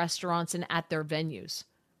 in their restaurants, and at their venues.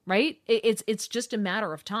 Right? It's just a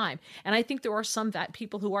matter of time. And I think there are some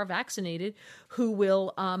people who are vaccinated who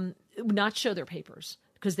will not show their papers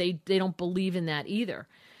because they don't believe in that either.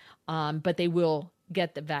 But they will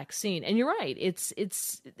get the vaccine. And you're right. It's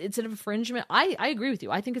an infringement. I agree with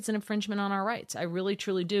you. I think it's an infringement on our rights. I really,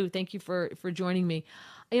 truly do. Thank you for joining me.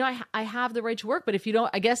 I have the right to work, but if you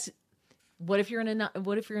don't, I guess, what if you're in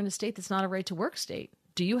a state that's not a right to work state?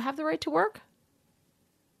 Do you have the right to work?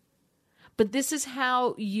 But this is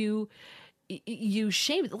how you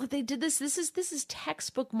shame. Look, they did this. This is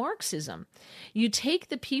textbook Marxism. You take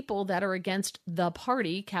the people that are against the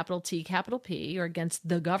party, capital T, capital P, or against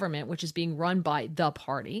the government, which is being run by the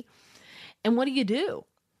party. And what do?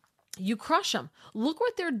 You crush them. Look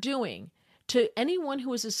what they're doing to anyone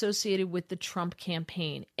who is associated with the Trump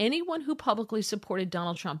campaign, anyone who publicly supported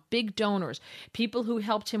Donald Trump, big donors, people who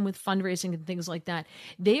helped him with fundraising and things like that.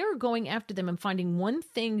 They are going after them and finding one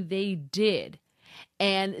thing they did.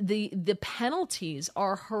 And the penalties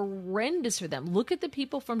are horrendous for them. Look at the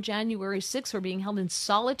people from January 6th who are being held in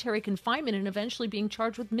solitary confinement and eventually being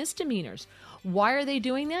charged with misdemeanors. Why are they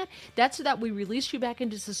doing that? That's so that we release you back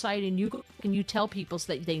into society and you tell people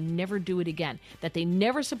so that they never do it again, that they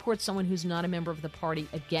never support someone who's not a member of the party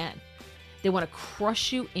again. They want to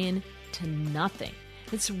crush you into nothing.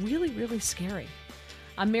 It's really, really scary.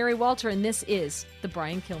 I'm Mary Walter, and this is The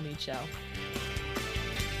Brian Kilmeade Show.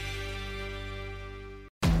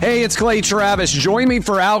 Hey, it's Clay Travis. Join me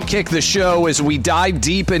for Outkick the Show as we dive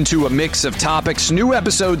deep into a mix of topics. New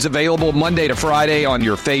episodes available Monday to Friday on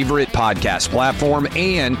your favorite podcast platform,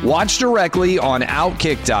 and watch directly on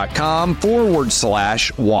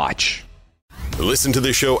Outkick.com/watch. Listen to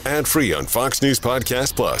the show ad-free on Fox News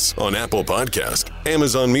Podcast Plus, on Apple Podcast,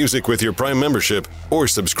 Amazon Music with your Prime membership, or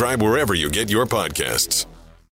subscribe wherever you get your podcasts.